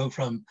pretty sure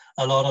from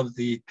a lot of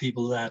the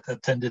people that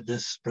attended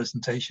this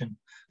presentation.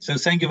 So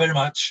thank you very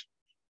much.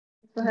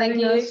 Thank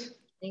you.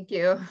 Thank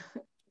you.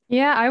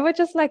 Yeah, I would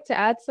just like to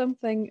add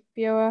something,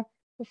 Bjorn,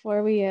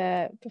 before we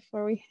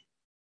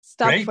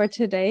stop Great. for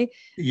today.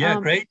 Yeah,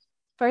 great.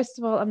 First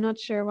of all, I'm not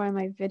sure why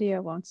my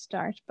video won't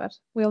start, but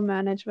we'll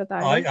manage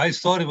without it. I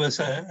thought it was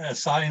a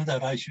sign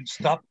that I should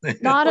stop.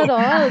 Not at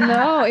all,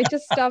 no, it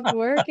just stopped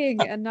working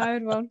and now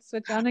it won't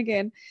switch on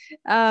again.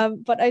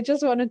 But I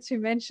just wanted to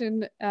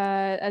mention,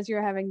 as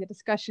you're having the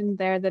discussion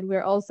there, that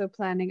we're also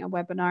planning a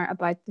webinar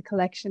about the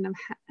collection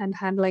and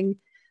handling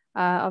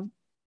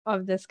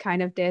of this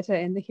kind of data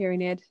in the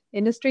hearing aid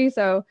industry.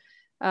 So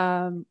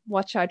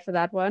watch out for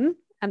that one.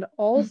 And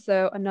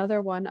also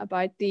another one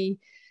about the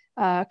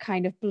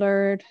kind of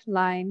blurred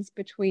lines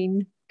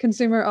between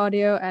consumer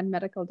audio and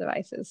medical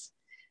devices.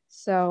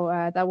 So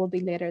that will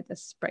be later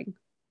this spring.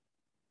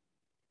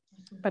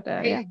 But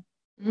yeah,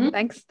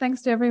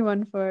 thanks to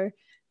everyone for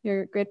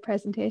your great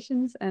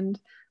presentations and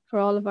for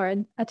all of our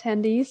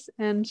attendees,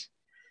 and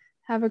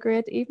have a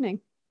great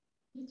evening.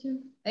 You too.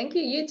 Thank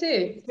you. You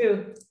too. You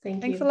too.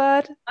 Thanks a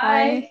lot.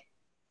 Bye. Bye.